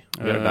 Oi,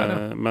 der,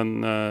 ja.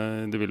 Men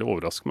det ville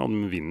overraske meg om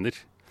de vinner.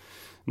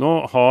 Nå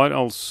har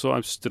altså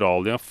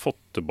Australia fått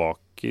tilbake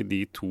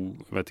de to,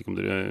 jeg vet ikke om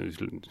dere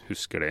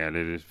husker det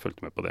eller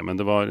fulgte med på det, men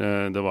det var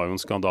jo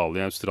en skandale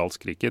i australsk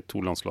cricket,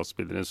 2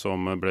 landslagsspillere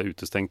som ble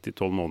utestengt i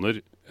 12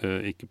 måneder,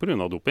 ikke på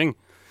grunn av doping,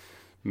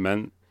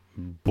 men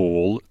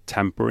ball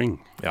tampering.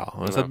 Ja,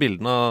 jeg har sett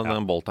bildene av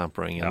den ball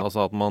tamperingen,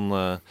 altså at man,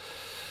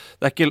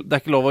 det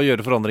ikke lov å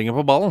gjøre forandringer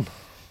på ballen.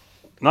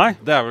 Nei.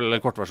 Det vel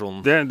kortversjonen.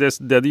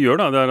 Det de gjør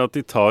da, det at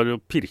de tar og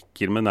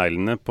pirker med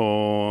neglene på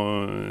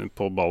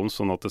ballen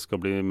sånn at det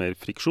skal bli mer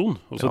friksjon.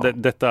 Og så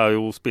dette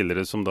jo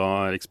spillere som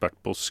da ekspert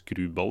på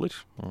skruballer.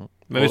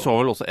 Men vi så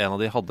vel også en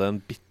av de hadde en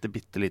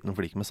bitte liten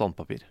flik med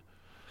sandpapir.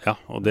 Ja,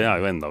 og det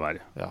jo enda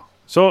verre. Ja.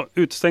 Så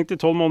utestengt i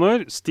 12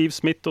 måneder, Steve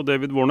Smith og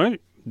David Warner,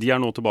 de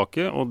nå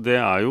tilbake, og det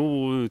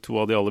jo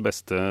 2 av de aller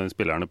beste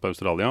spillerne på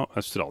Australia.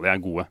 Australia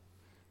gode.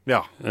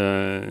 Ja.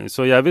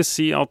 Så jeg vil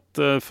si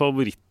at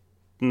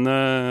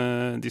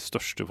de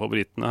største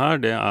favorittene her,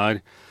 det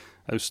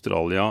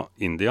Australia,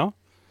 India.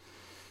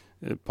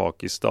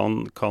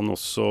 Pakistan kan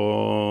også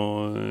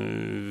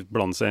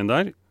blande seg inn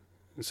der.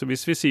 Så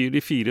hvis vi sier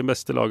de 4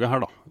 beste lagene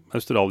her da,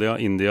 Australia,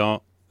 India,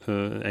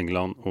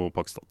 England og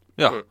Pakistan.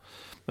 Ja,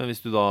 men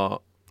hvis du da...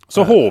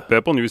 Så håper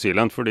jeg på New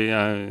Zealand, fordi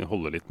jeg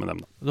holder litt med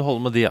dem da. Du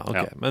holder med de, ja, ok.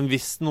 Ja. Men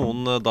hvis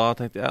noen da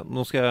tenkte,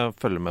 nå skal jeg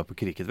følge med på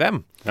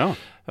cricket-VM,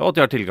 og at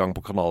jeg har tilgang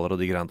på kanaler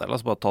og de greiene der, la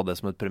oss bare ta det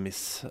som et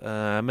premiss.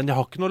 Men jeg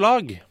har ikke noe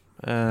lag.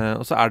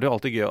 Og så det jo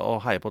alltid gøy å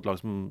heie på et lag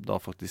som da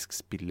faktisk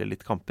spiller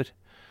litt kamper.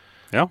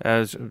 Ja.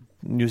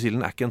 New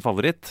Zealand ikke en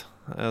favoritt,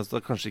 så da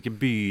kanskje ikke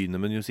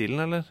begynne med New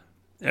Zealand, eller?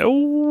 Jo,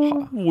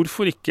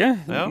 hvorfor ikke?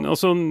 Ja.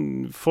 Altså,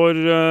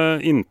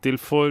 inntil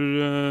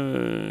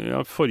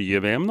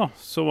forrige VM da,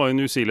 så var jo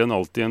New Zealand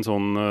alltid en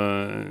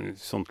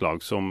sånt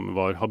lag som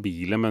var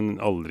habile, men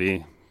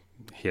aldri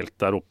helt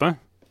der oppe.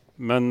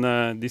 Men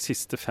de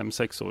siste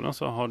 5-6 årene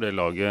så har det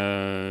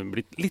laget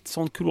blitt litt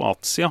sånn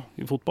Kroatia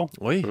i fotball.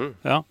 Oi.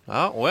 Ja.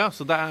 Ja,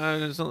 så det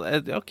sånn,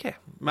 ok.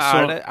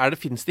 Men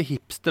finnes det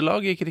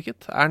hipsterlag i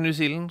cricket? New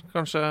Zealand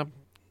kanskje?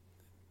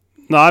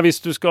 Nei,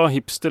 hvis du skal ha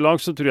hipsterlag,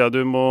 så tror jeg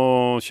du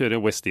må kjøre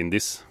West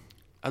Indies.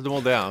 Ja, du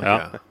må det, ja.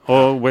 Ja.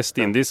 Og West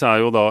Indies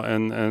er jo da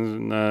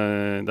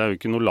det er jo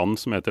ikke noe land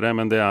som heter det,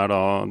 men det er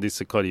da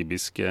disse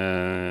karibiske,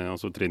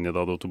 altså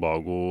Trinidad og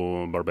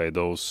Tobago,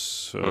 Barbados,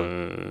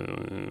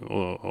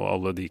 og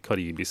alle de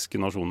karibiske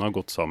nasjonene har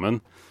gått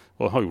sammen,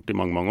 og har gjort det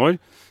i mange, mange år.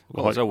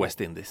 Og kaller seg West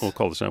Indies. Og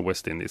kaller seg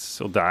West Indies.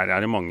 Og der er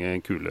det mange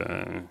kule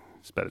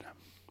spillere.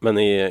 Men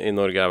i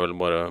Norge er vel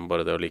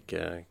bare det å like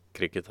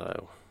cricket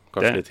er jo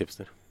kanskje litt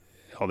hipster.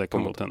 Ja, det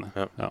kan godt hende.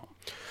 Ja.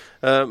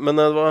 Men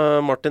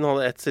Martin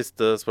hadde et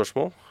siste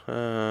spørsmål.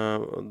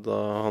 Da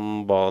han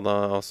ba deg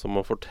altså om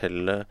å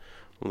fortelle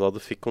om da du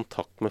fikk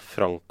kontakt med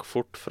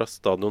Frankfurt fra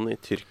stadion i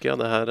Tyrkia.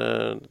 Det her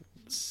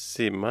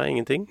sier meg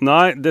ingenting.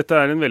 Nei, dette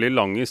er en veldig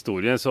lang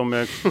historie som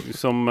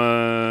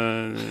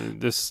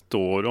det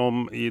står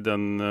om i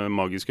den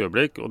magiske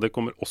øyeblikk, og det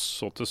kommer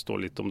også til å stå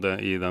litt om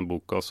det i den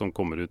boka som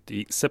kommer ut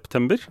i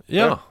september.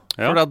 Ja.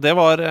 For det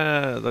var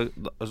da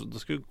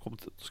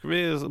skal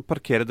vi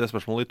parkere det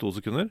spørsmålet i 2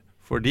 sekunder.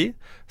 Fordi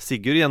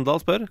Sigurd Gjendal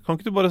spør, kan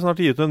ikke du bare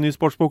snart gi ut en ny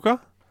sportsboka?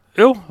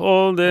 Jo,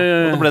 og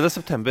da ble det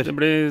september.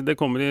 Det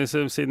kommer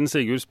siden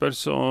Sigurd spør,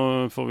 så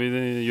får vi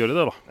gjøre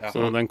det da. Ja.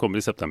 Så den kommer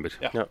i september.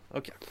 Ja,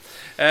 ok.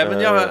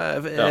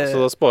 Så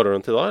da sparer du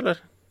den til da, eller?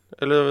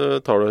 Eller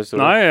tar du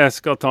historien? Nei, jeg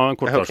skal ta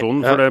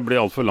kortversjonen, for det blir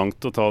alt for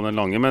langt å ta den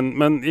lange.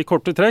 Men i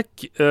korte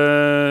trekk,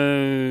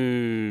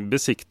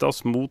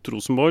 besiktas mot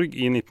Rosenborg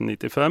i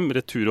 1995,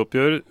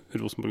 returoppgjør.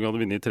 Rosenborg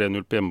hadde vunnet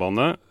 3-0 på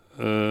hjemmebane.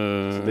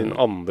 Så din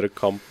andre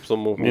kamp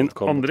som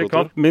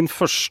hovedkommentator? Min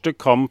første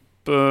kamp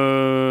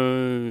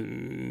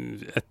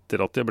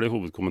etter at jeg ble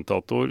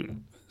hovedkommentator,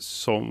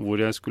 hvor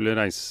jeg skulle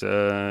reise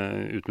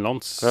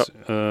utenlands.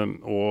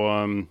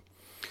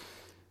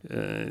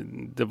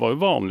 Det var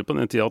jo vanlig på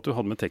den tida at du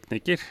hadde med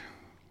tekniker.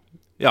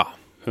 Ja.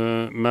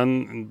 Men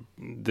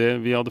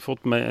vi hadde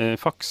fått med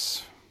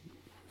fax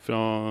fra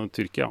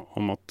Tyrkia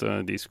om at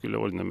de skulle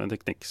ordne med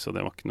teknikk, så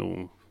det var ikke noe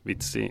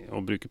vits i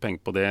å bruke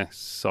penger på det,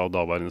 sa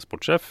daværende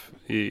sportssjef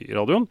i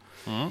radioen.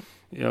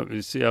 Jeg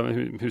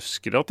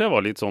husker at jeg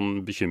var litt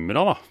sånn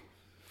bekymret da.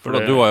 For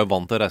du var jo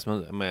vant til å reise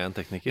med en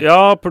tekniker?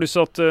 Ja, pluss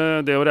at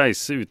det å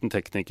reise uten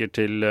tekniker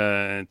til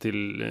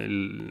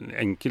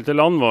enkelte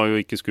land var jo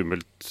ikke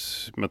skummelt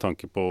med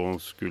tanke på å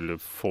skulle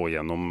få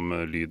gjennom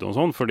lyd og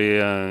sånn, fordi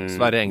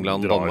Sverige,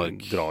 England,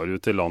 Danmark. Drar du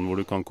til land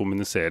hvor du kan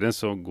kommunisere,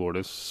 så går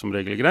det som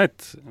regel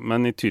greit.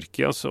 Men i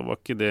Tyrkia så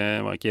var jeg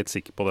ikke helt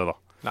sikker på det da.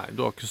 Nei,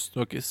 du var ikke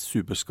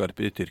superskarp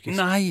i tyrkisk.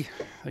 Nei,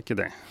 det er ikke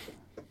det.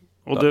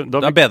 Og det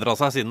har bedret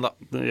seg siden da.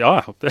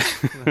 Ja,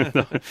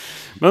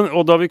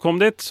 og da vi kom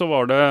dit, så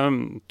var det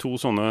to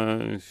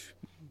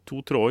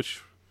tråder,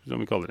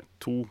 som vi kaller det.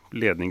 2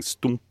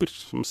 ledningsstumper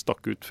som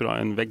stakk ut fra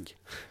en vegg.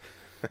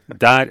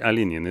 Der er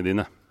linjene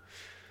dine.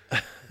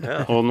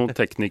 Og noen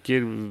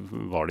tekniker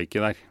var det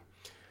ikke der.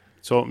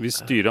 Så vi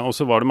styret, og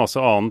så var det masse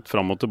annet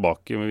frem og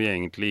tilbake, men vi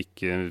egentlig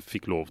ikke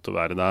fikk lov til å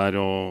være der,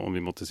 og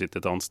vi måtte sitte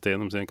et annet sted.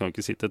 Vi kan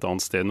ikke sitte et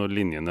annet sted når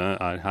linjene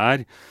er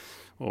her.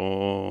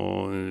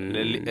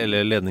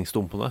 Eller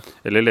ledningsstumpene.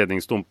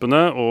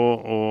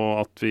 Og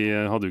at vi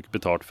hadde jo ikke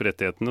betalt for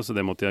rettighetene, så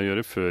det måtte jeg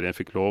gjøre før jeg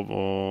fikk lov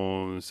å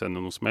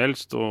sende noe som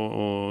helst.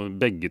 Og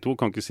begge to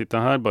kan ikke sitte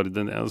her.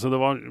 Altså det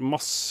var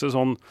masse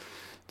sånn.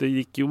 Det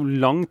gikk jo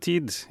lang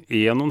tid,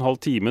 1,5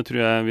 time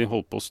tror jeg vi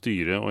holdt på å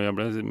styre, og jeg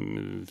ble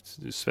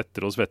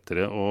svettere og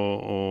svettere,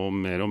 og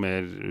mer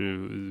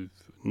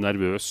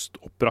nervøst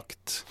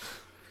oppbrakt.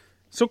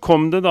 Så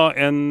kom det da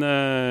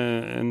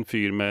en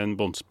fyr med en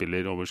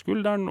båndspiller over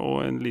skulderen og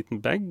en liten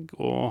bag,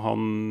 og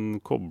han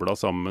koblet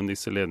sammen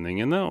disse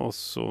ledningene, og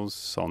så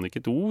sa han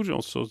ikke et ord,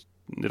 og så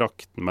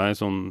rakte han meg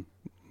sånn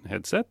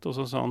headset, og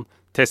så sa han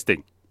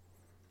testing.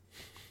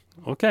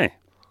 Ok.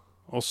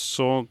 Og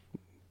så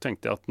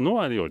tenkte jeg at nå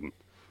er det i orden.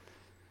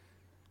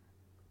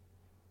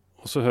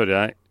 Og så hører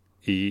jeg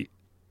i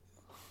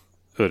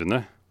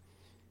ørene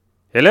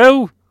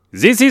Hello,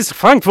 this is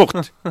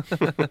Frankfurt!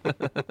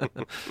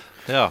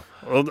 Ja.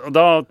 Og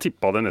da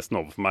tippet det nesten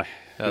over for meg.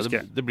 Ja,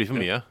 det blir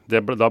for mye.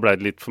 Da ble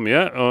det litt for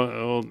mye,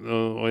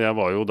 og jeg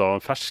var jo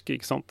da fersk,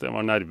 ikke sant? Jeg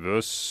var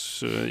nervøs,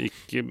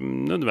 ikke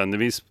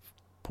nødvendigvis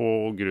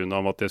på grunn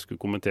av at jeg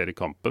skulle kommentere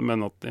kampen,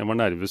 men at jeg var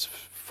nervøs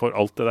for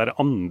alt det der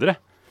andre.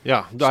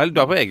 Ja, du er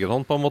på egen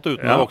hånd på en måte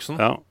uten å være voksen.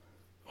 Ja,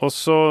 og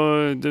så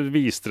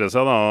viste det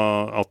seg da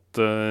at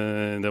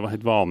det var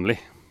helt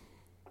vanlig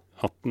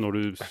at når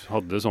du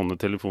hadde sånne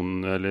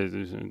eller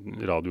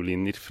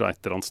radiolinjer fra et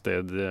eller annet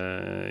sted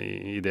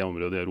i det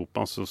området i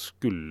Europa, så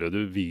skulle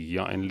du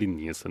via en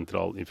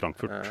linjesentral i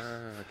Frankfurt.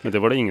 Men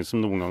det var det ingen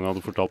som noen gang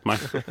hadde fortalt meg.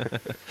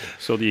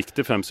 Så det gikk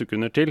det 5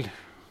 sekunder til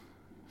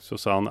Så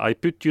sa han, I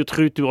put you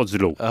through to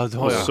Oslo. Ja,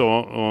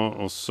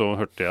 Og så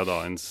hørte jeg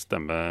da en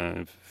stemme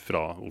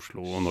fra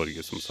Oslo og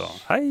Norge som sa,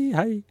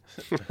 hei.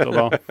 Så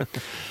da,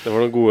 Det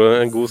var en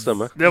god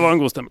stemme. det var en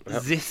god stemme.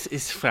 This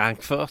is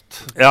Frankfurt.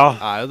 Ja,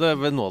 Er jo det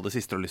vel noe av det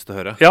siste du har lyst til å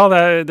høre. ja det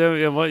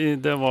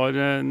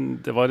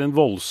var en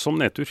voldsom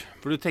nedtur.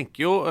 For du tenker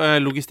jo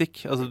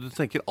logistikk. Altså du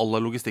tenker all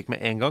logistikk med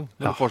en gang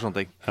når du får sånne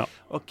ting. Ja.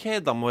 Ok,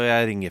 da må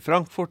jeg ringe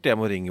Frankfurt, jeg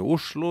må ringe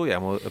Oslo, jeg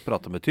må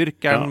prate med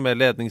tyrkeren, Ja. med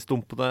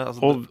ledningsdumpene.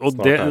 Altså, Og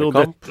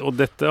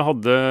dette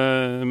hadde,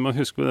 man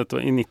husker jo dette,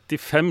 i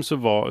 95 så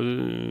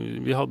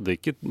vi hadde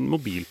ikke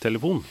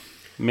mobiltelefon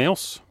med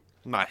oss.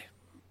 Nei.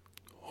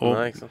 Og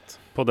Nei, ikke sant.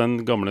 på den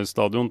gamle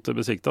stadion til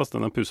Besiktas,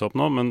 den er pusset opp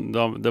nå, men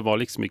det var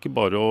liksom ikke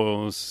bare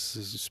å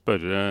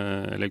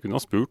spørre, eller jeg kunne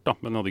ha spurt da,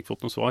 men hadde ikke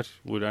fått noe svar.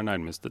 Hvor er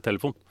nærmeste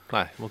telefon?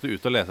 Nei, måtte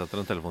ut og lete etter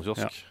en telefonkiosk.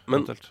 Ja.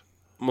 Men- eventuelt.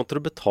 Måtte du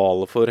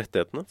betale for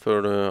rettighetene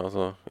før du,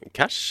 altså,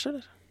 cash,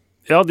 eller?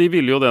 Ja, de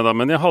ville jo det da,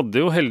 men jeg hadde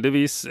jo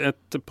heldigvis en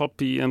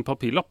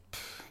papirlapp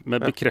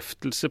med Ja.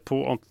 bekreftelse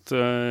på at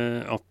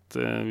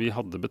vi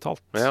hadde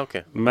betalt. Ja, ok.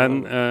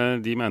 Men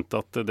de mente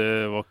at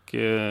det var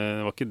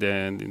ikke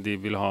det de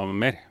ville ha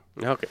mer.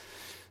 Ja, ok.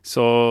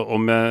 Så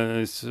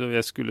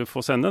jeg skulle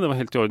få sende, det var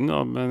helt i orden,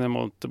 da, men jeg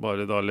måtte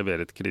bare da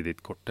levere et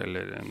kredittkort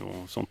eller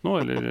noe sånt nå,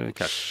 eller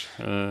cash.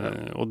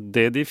 Og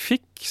det de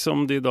fikk,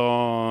 som de da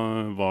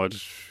var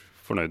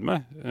fornøyd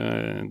med,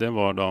 det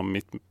var da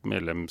mitt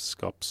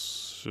medlemskort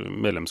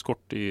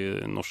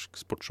i Norsk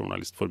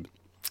Sportsjournalistforbund.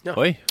 Ja.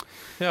 Oi.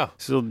 Ja.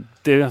 Så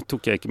det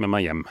tok jeg ikke med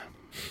meg hjem.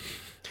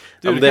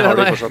 Ja, men det har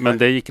du Nei. fortsatt. Men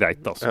det gikk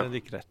greit, altså. Ja, det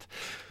gikk greit.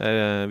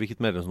 Hvilket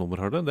medlemsnummer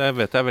har du? Det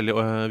vet jeg er veldig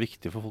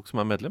viktig for folk som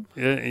er medlem.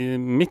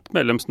 Mitt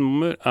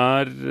medlemsnummer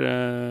er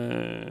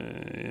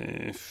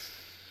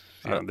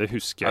det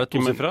husker Er jeg det ikke.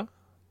 tosifra?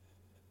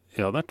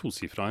 Ja, det er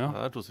tosifra, ja. Ja,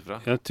 det er tosifra.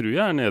 Jeg tror jeg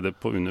er nede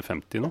på under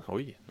 50 nå.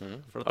 Oi.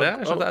 For det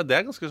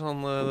er ganske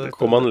sånn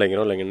Kommer man lenger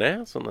og lenger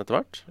ned, sånn etter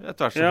hvert?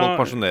 Etter hvert som folk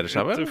pensjonerer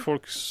seg, vel?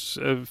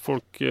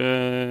 Folk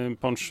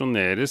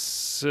pensjoneres,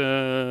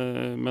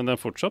 men det er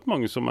fortsatt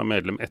mange som er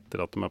medlem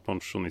etter at de er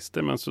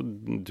pensjonister, men så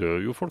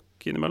dør jo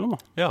folk innimellom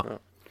da. Ja.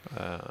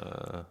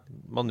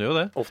 Man gjør jo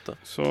det. Ofte.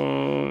 Så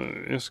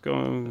jeg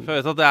skal... For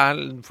jeg vet at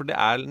det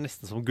er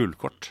nesten som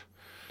gullkort.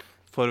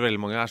 For veldig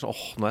mange er sånn,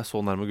 nå er jeg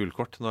så nærme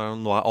gullkort. Neste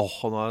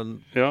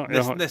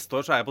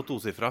år så er jeg på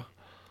tosifra.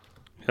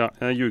 Ja,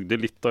 jeg jugde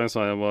litt da jeg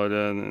sa jeg var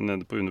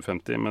nede på under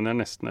 50, men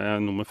jeg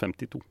er nummer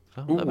 52.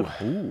 Ja, det er bra.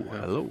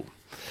 Hello.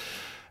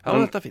 Ja,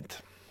 men dette er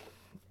fint.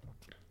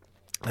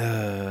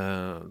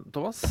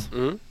 Thomas,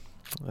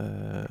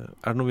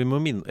 er det noe vi må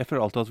minne? Jeg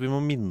føler alltid at vi må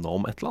minne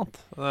om et eller annet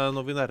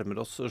når vi nærmer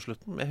oss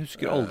slutten. Jeg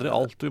husker aldri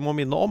alt vi må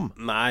minne om.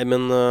 Nei,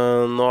 men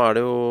nå er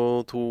det jo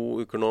 2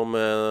 uker nå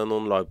med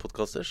noen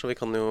livepodcaster, så vi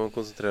kan jo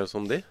konsentrere oss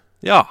om de.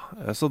 Ja,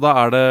 så da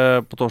er det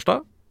på torsdag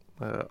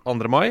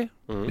 2. mai,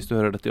 hvis du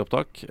hører dette i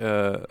opptak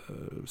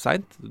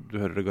sent. Du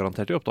hører det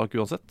garantert i opptak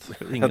uansett.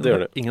 Ja, det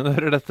gjør det. Ingen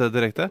hører dette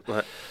direkte.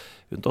 Nei.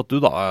 Unntatt du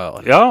da.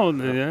 Ja, og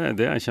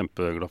det er jeg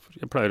kjempeglad for.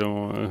 Jeg pleier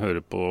å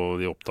høre på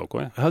de opptak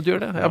også, jeg. Ja, du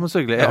gjør det. Ja, men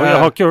så hyggelig. Og jeg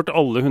har ikke hørt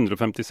alle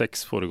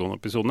 156 foregående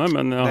episodene,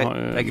 men,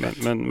 det er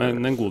greit.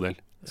 men en god del.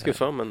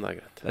 Skuffa, men det er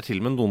greit. Det er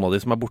til og med noen av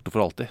de som er borte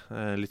for alltid.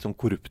 Litt sånn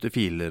korrupte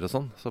filer og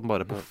sånn, som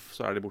bare poff,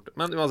 så er de borte.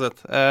 Men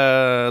uansett,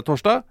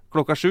 torsdag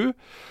klokka 7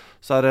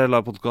 så er det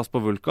live podcast på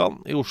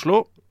Vulkan i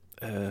Oslo.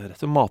 Rett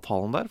ved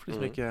mathallen der, for de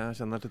som ikke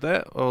kjenner til det.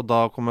 Og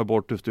da kommer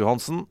Bård Tufte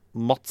Johansen,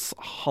 Mats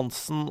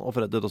Hansen og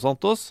Freddy Dos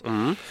Santos.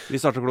 Vi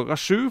starter klokka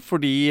 7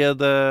 fordi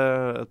det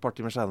et par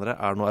timer senere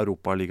er nå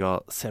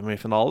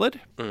Europaliga-semifinaler.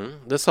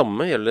 Det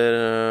samme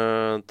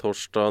gjelder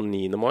torsdag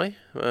 9. mai.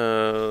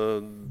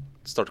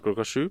 Starter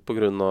klokka 7 på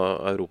grunn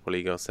av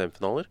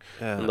Europaliga-semifinaler.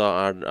 Men da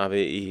er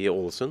vi i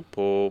Ålesund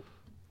på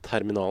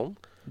terminalen.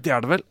 Det er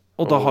det vel.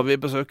 Og da har vi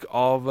besøk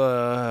av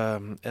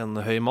en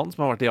høy mann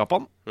som har vært i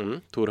Japan.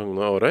 Tor Hogne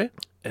Aarøy.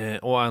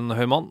 Og en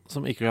høy mann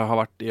som ikke har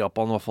vært i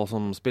Japan, i hvert fall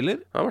som spiller.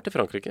 Han har vært i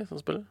Frankrike som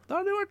spiller. Det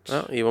har det vært. Ja,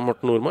 Ivar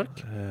Morten Nordmark.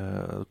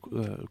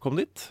 Kom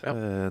dit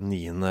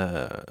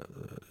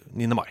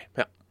 9. mai.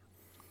 Ja.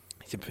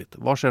 Kjempefint.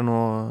 Hva skjer nå?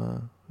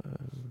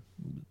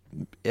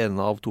 En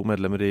av 2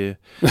 medlemmer i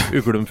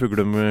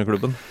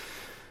Uglum-Fuglum-klubben.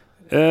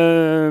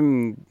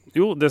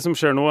 Jo, det som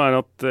skjer nå er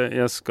at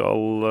jeg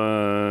skal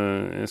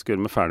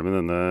gjøre meg ferdig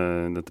med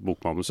dette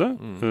bokmanuset.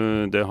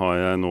 Det har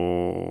jeg nå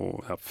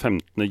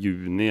 15.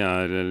 juni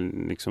er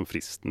liksom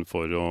fristen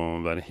for å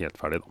være helt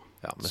ferdig da.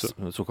 Ja,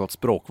 med såkalt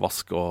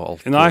språkvask og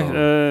alt. Nei,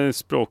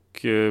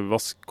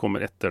 språkvask kommer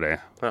etter det.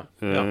 Ja.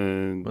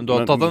 Men du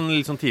har tatt en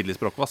litt sånn tidlig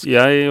språkvask?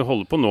 Jeg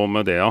holder på nå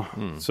med det, ja.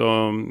 Så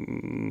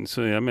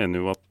jeg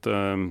mener jo at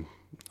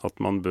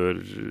man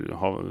bør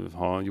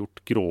ha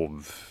gjort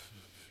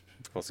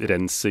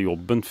rense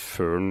jobben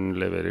før den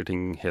leverer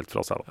ting helt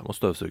fra seg. Jeg må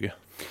støvsuge.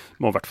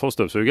 Må i hvert fall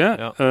støvsuge.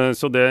 Ja.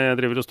 Så det jeg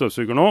driver og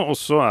støvsuger nå. Og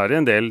så er det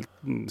en del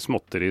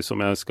småtteri som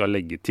jeg skal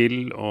legge til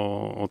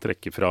og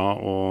trekke fra.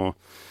 Og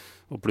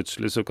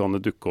plutselig så kan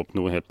det dukke opp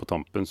noe helt på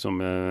tampen som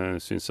jeg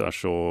synes er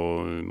så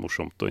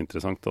morsomt og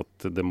interessant at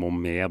det må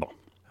med da.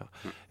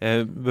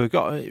 Bør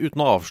ikke,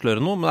 uten å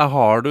avsløre noe, men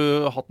har du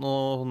hatt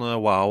noen sånne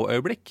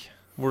wow-øyeblikk?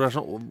 Hvor det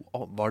sånn,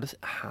 var det,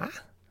 hæ?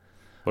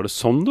 Var det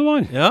sånn du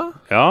var? Ja.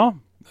 Ja.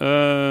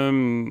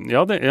 Jeg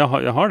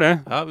har det.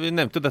 Ja, vi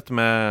nevnte jo dette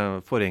med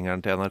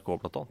forgjengeren til NRK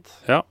blant annet.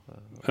 Ja.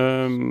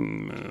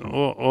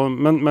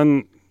 Men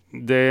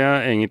det jeg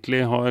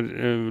egentlig har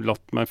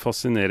latt meg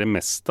fascinere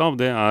mest av,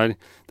 det er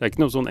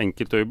ikke noe sånn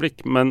enkelt øyeblikk,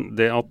 men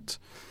det at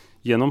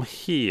gjennom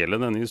hele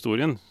denne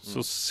historien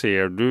så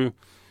ser du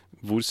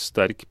hvor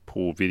sterk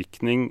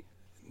påvirkning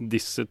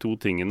disse to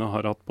tingene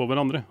har hatt på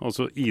hverandre.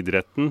 Altså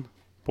idretten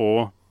på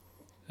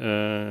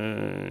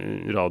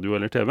radio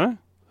eller TV,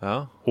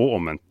 og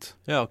omvendt.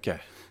 Ja, ok.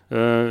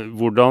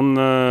 Hvordan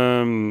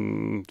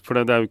for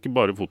det er jo ikke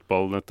bare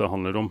fotball dette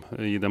handler om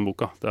i den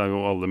boka. Det er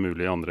jo alle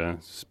mulige andre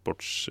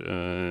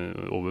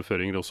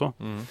sportsoverføringer også.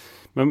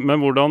 Men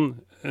hvordan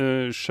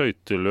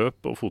skøyteløp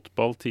og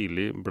fotball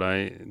tidlig ble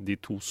de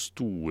to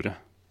store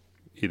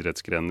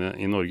idrettsgrenene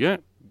i Norge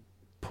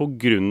på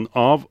grunn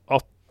av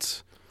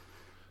at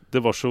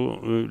det var så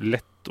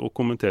lett å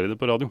kommentere det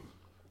på radio.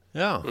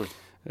 Ja.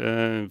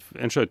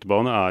 En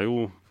skøytebane er jo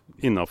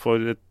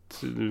innenfor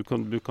du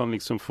kan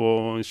liksom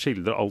få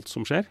skildre alt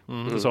som skjer.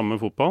 Det samme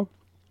med fotball.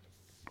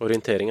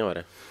 Orientering er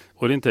det.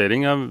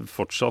 Orientering er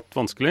fortsatt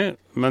vanskelig,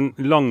 men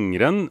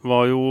langrenn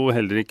var jo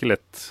heller ikke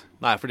lett.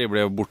 Nei, for de ble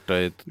jo borte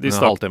i en halvtime. De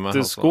stakk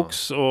til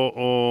skogs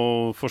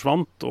og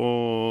forsvant,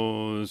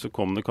 og så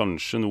kom det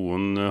kanskje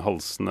noen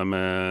halsende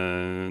med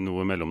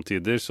noe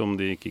mellomtider som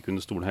de ikke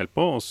kunne stole helt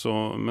på.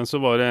 Men så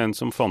var det en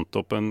som fant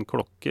opp en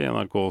klokke i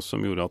NRK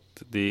som gjorde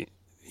at de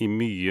i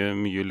mye,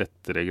 mye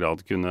lettere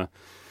grad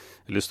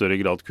større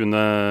grad kunne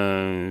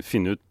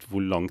finne ut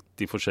hvor langt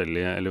de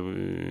forskjellige, eller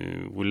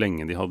hvor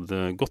lenge de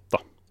hadde gått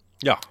da.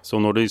 Ja. Så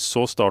når de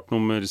så start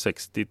nummer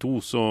 62,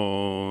 så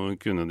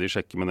kunne de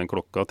sjekke med den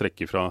klokka,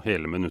 trekke fra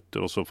hele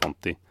minutter, og så fant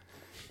de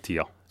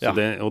tida. Så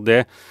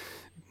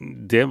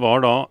det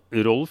var da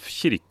Rolf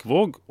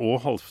Kirkvaag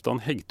og Halvdan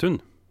Hegtun.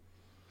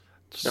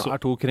 Det er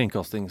to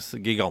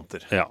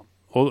kringkastingsgiganter. Ja,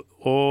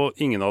 og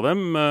ingen av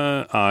dem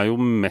er jo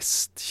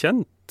mest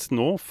kjent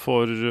nå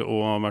for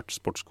å ha vært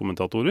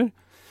sportskommentatorer,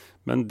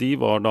 men de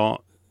var da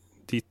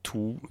de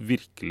to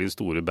virkelig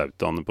store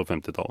bautaene på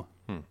 50-tallet.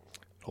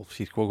 Rolf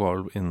Kirkvaag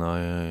var inne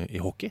i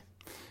hockey?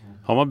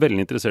 Han var veldig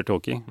interessert i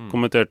hockey.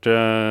 Kommenterte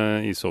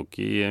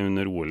ishockey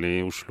under OL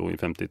i Oslo i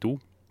 52,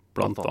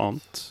 blant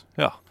annet.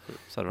 Ja,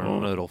 så er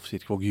det Rolf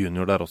Kirkvaag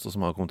junior der også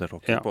som har kommentert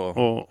hockey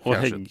på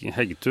fjernsyn. Og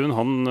Hegtun,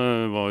 han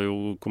var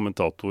jo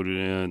kommentator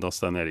da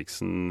Stein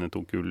Eriksen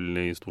tok gull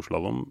i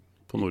storslalom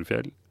på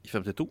Nordfjell. I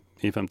 52?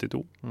 I 52.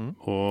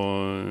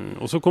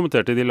 Og så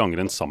kommenterte de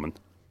langrenn sammen.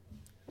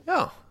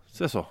 Ja,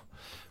 se så.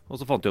 Og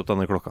så fant de opp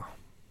denne klokka.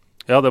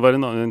 Ja, det var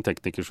en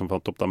tekniker som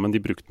fant opp da, men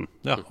de brukte den.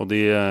 Ja. Og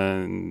de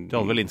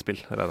hadde vel innspill,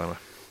 regner jeg med.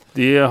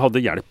 De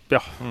hadde hjelp, ja.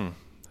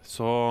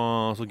 Så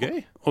gøy.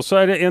 Og så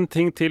er det en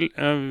ting til.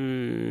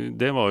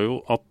 Det var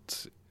jo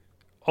at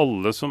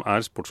alle som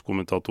er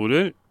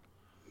sportskommentatorer,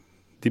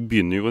 de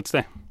begynner jo et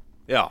sted.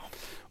 Ja.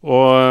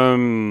 Og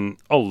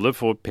alle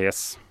får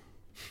pes.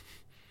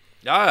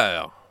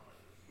 Ja.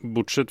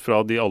 Bortsett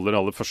fra de aller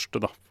første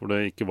da, for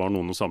det ikke var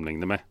noen å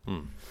sammenligne med.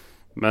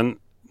 Men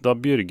da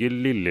Bjørge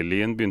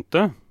Lillelien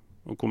begynte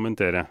å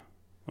kommentere,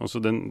 altså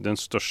den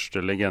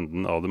største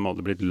legenden av dem,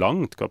 hadde blitt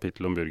langt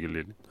kapittel om Bjørge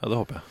Lillelien. Ja, det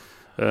håper jeg.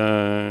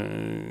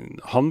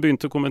 Han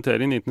begynte å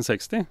kommentere i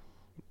 1960,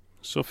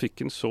 så fikk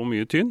han så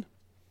mye tynn.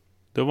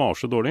 Det var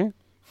så dårlig,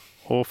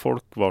 og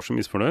folk var så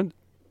misfornøyd,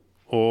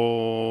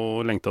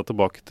 og lengta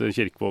tilbake til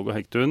Kirkvaag og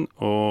Hegtun,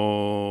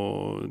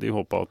 og de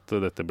håpet at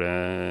dette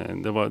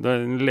det var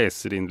en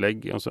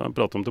leserinnlegg, altså han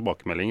pratet om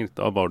tilbakemeldinger,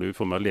 da var det jo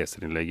for meg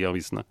leserinnlegg i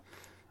avisene.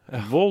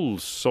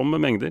 Voldsomme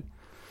mengder.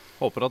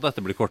 Håper at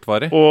dette blir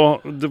kortvarig.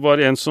 Og det var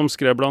en som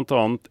skrev blant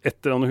annet,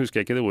 nå husker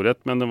jeg ikke det ordet,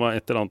 men det var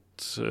et eller annet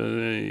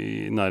i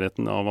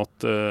nærheten av at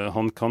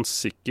han kan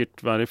sikkert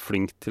være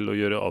flink til å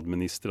gjøre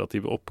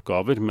administrative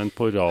oppgaver, men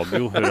på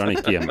radio hører han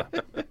ikke hjemme.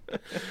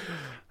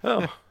 Ja.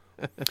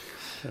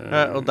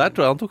 Og der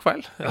tror jeg han tok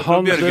feil.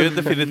 Bjørge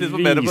definitivt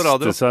var bedre på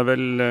radio. Det viste seg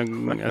vel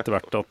etter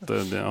hvert at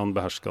han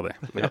behersket det.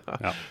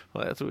 Ja.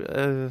 Jeg tror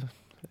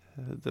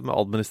det med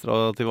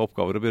administrative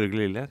oppgaver og Bjørge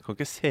Lille, jeg kan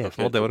ikke se for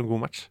meg at det var en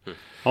god match.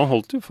 Han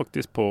holdt jo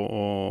faktisk på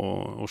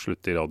å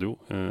slutte i radio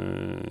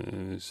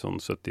sånn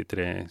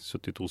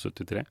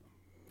 72-73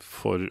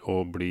 for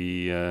å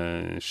bli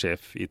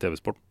sjef i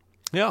TV-sport.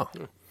 Ja.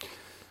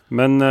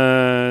 Men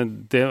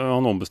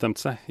han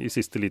ombestemte seg i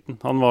siste liten.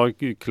 Han var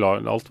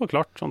klar, alt var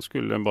klart. Han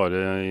skulle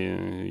bare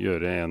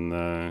gjøre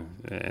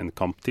en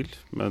kamp til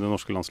med det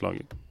norske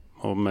landslaget.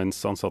 Og mens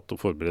han satt og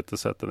forberedte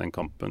seg til den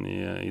kampen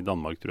i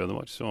Danmark, tror jeg det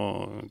var,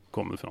 så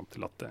kom det fram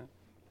til at det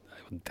er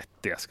jo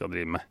dette jeg skal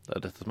drive med. Det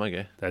er dette som er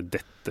gøy. Det er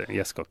dette.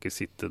 Jeg skal ikke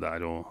sitte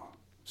der og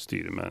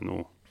styre med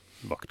noen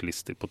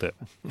vaktlister på TV.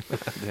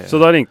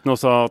 Så da ringte han og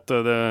sa at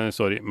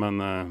sorry,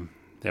 men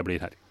jeg blir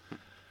her.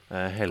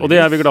 Og det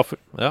er vi glad for.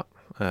 Ja.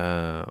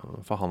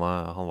 For han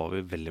var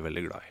vi veldig,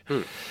 veldig glad i.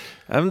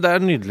 Det er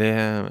nydelig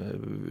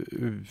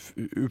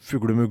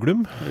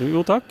fuglemuglum.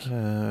 Jo, takk.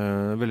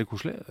 Veldig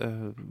koselig.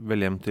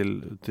 Vel hjem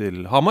til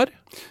Hamar.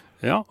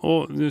 Ja,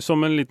 og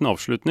som en liten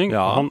avslutning,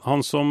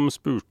 han som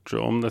spurte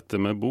om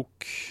dette med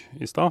bok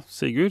i stad,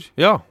 Sigurd,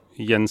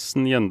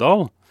 Jensen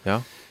Gjendal,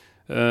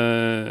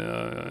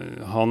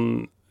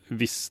 han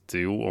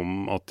visste jo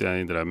om at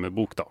jeg drev med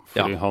bok da,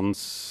 fordi han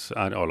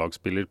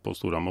A-lagsspiller på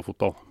Storhamar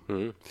fotball.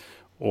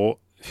 Og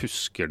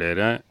husker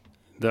dere,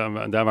 det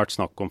har vært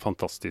snakk om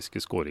fantastiske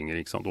skåringer,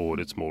 ikke sant,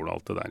 årets mål og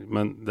alt det der,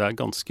 men det er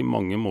ganske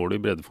mange mål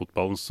i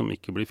breddefotballen som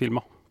ikke blir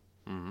filmet.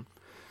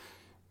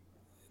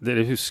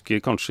 Dere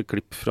husker kanskje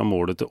klipp fra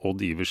målet til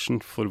Odd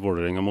Iversen for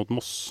Vålerenga mot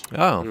Moss.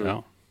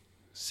 Ja.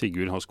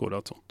 Sigurd har skåret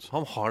et sånt.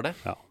 Han har det?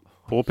 Ja.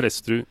 På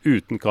Presterud,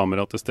 uten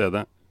kamera til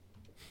stede,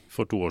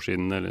 for 2 år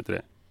siden eller 3.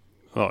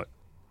 Det var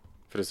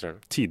frustrerende.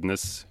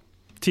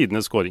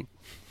 Tidenes skåring.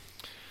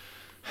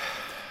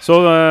 Så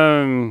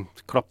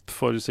klapp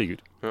for Sigurd.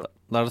 Da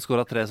er det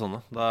skåret 3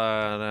 sånne.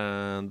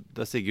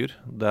 Det er Sigurd,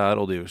 det er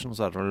Odd Iversen, og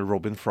så er det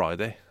Robin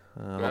Friday.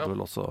 Han hadde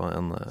vel også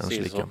en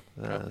slik en.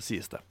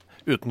 Sies det.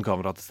 Uten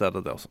kamera til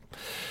stedet, det også.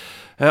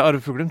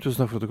 Arve Fuglum,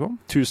 tusen takk for at du kom.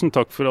 Tusen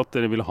takk for at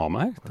dere ville ha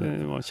meg her.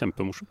 Det var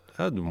kjempemorsomt.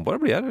 Ja, du må bare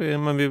bli her,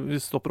 men vi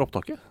stopper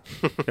opptaket.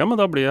 Ja, men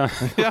da blir jeg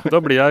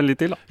litt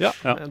til, da. Ja,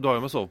 du har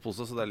jo med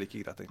sovepose, så det er like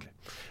greit, egentlig.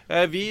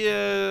 Vi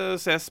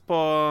ses på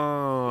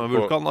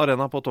Vulkan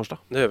Arena på torsdag.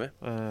 Det gjør vi.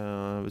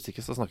 Hvis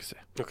ikke, så snakkes vi.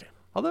 Ok.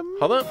 Ha det.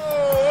 Ha det.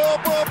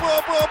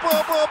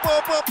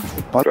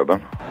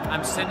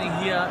 I'm sitting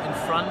here in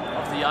front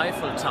of the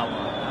Eiffel Tower.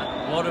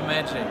 What a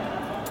magic.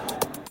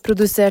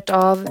 Produsert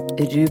av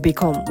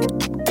Rubicon.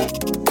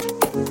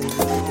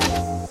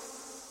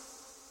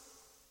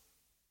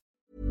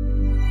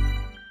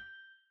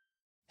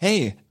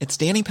 Hey, it's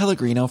Danny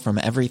Pellegrino from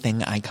Everything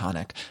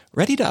Iconic.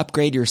 Ready to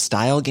upgrade your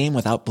style game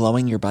without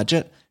blowing your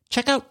budget?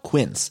 Check out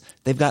Quince.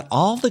 They've got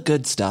all the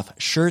good stuff,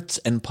 shirts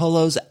and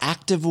polos,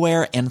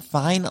 activewear, and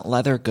fine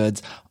leather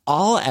goods,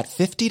 all at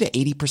 50 to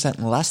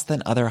 80% less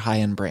than other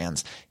high-end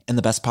brands. And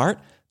the best part?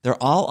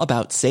 They're all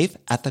about safe,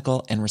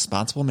 ethical, and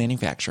responsible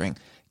manufacturing.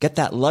 Get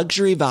that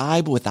luxury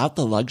vibe without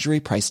the luxury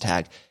price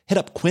tag. Hit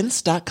up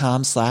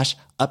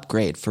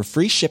quince.com/upgrade for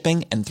free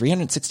shipping and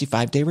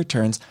 365-day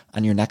returns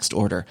on your next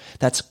order.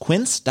 That's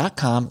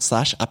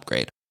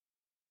quince.com/upgrade.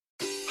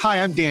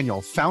 Hi, I'm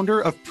Daniel, founder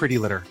of Pretty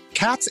Litter.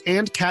 Cats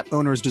and cat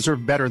owners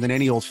deserve better than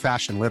any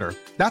old-fashioned litter.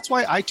 That's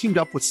why I teamed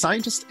up with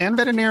scientists and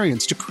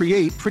veterinarians to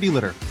create Pretty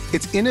Litter.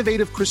 Its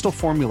innovative crystal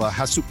formula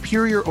has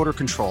superior odor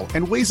control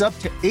and weighs up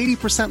to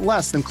 80%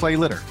 less than clay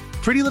litter.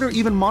 Pretty Litter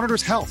even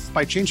monitors health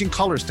by changing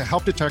colors to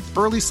help detect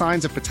early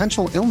signs of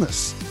potential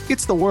illness.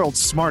 It's the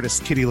world's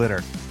smartest kitty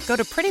litter. Go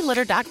to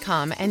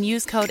prettylitter.com and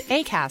use code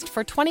ACAST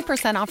for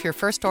 20% off your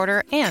first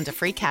order and a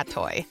free cat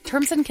toy.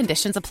 Terms and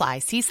conditions apply.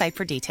 See site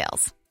for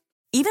details.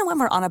 Even when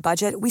we're on a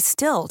budget, we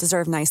still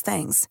deserve nice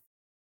things.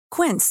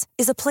 Quince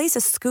is a place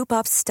to scoop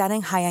up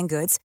stunning high-end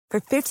goods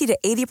for 50 to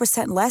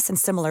 80% less than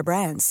similar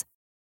brands.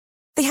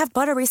 They have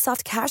buttery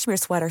soft cashmere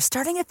sweaters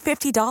starting at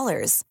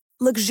 $50,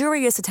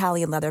 luxurious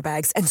Italian leather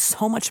bags, and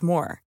so much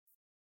more.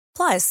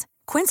 Plus,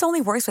 Quince only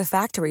works with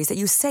factories that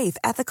use safe,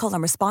 ethical,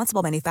 and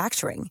responsible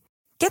manufacturing.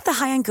 Get the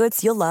high-end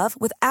goods you'll love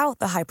without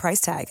the high price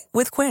tag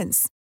with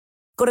Quince.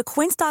 Go to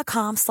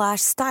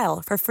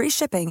quince.com/style for free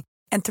shipping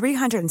and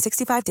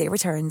 365-day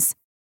returns.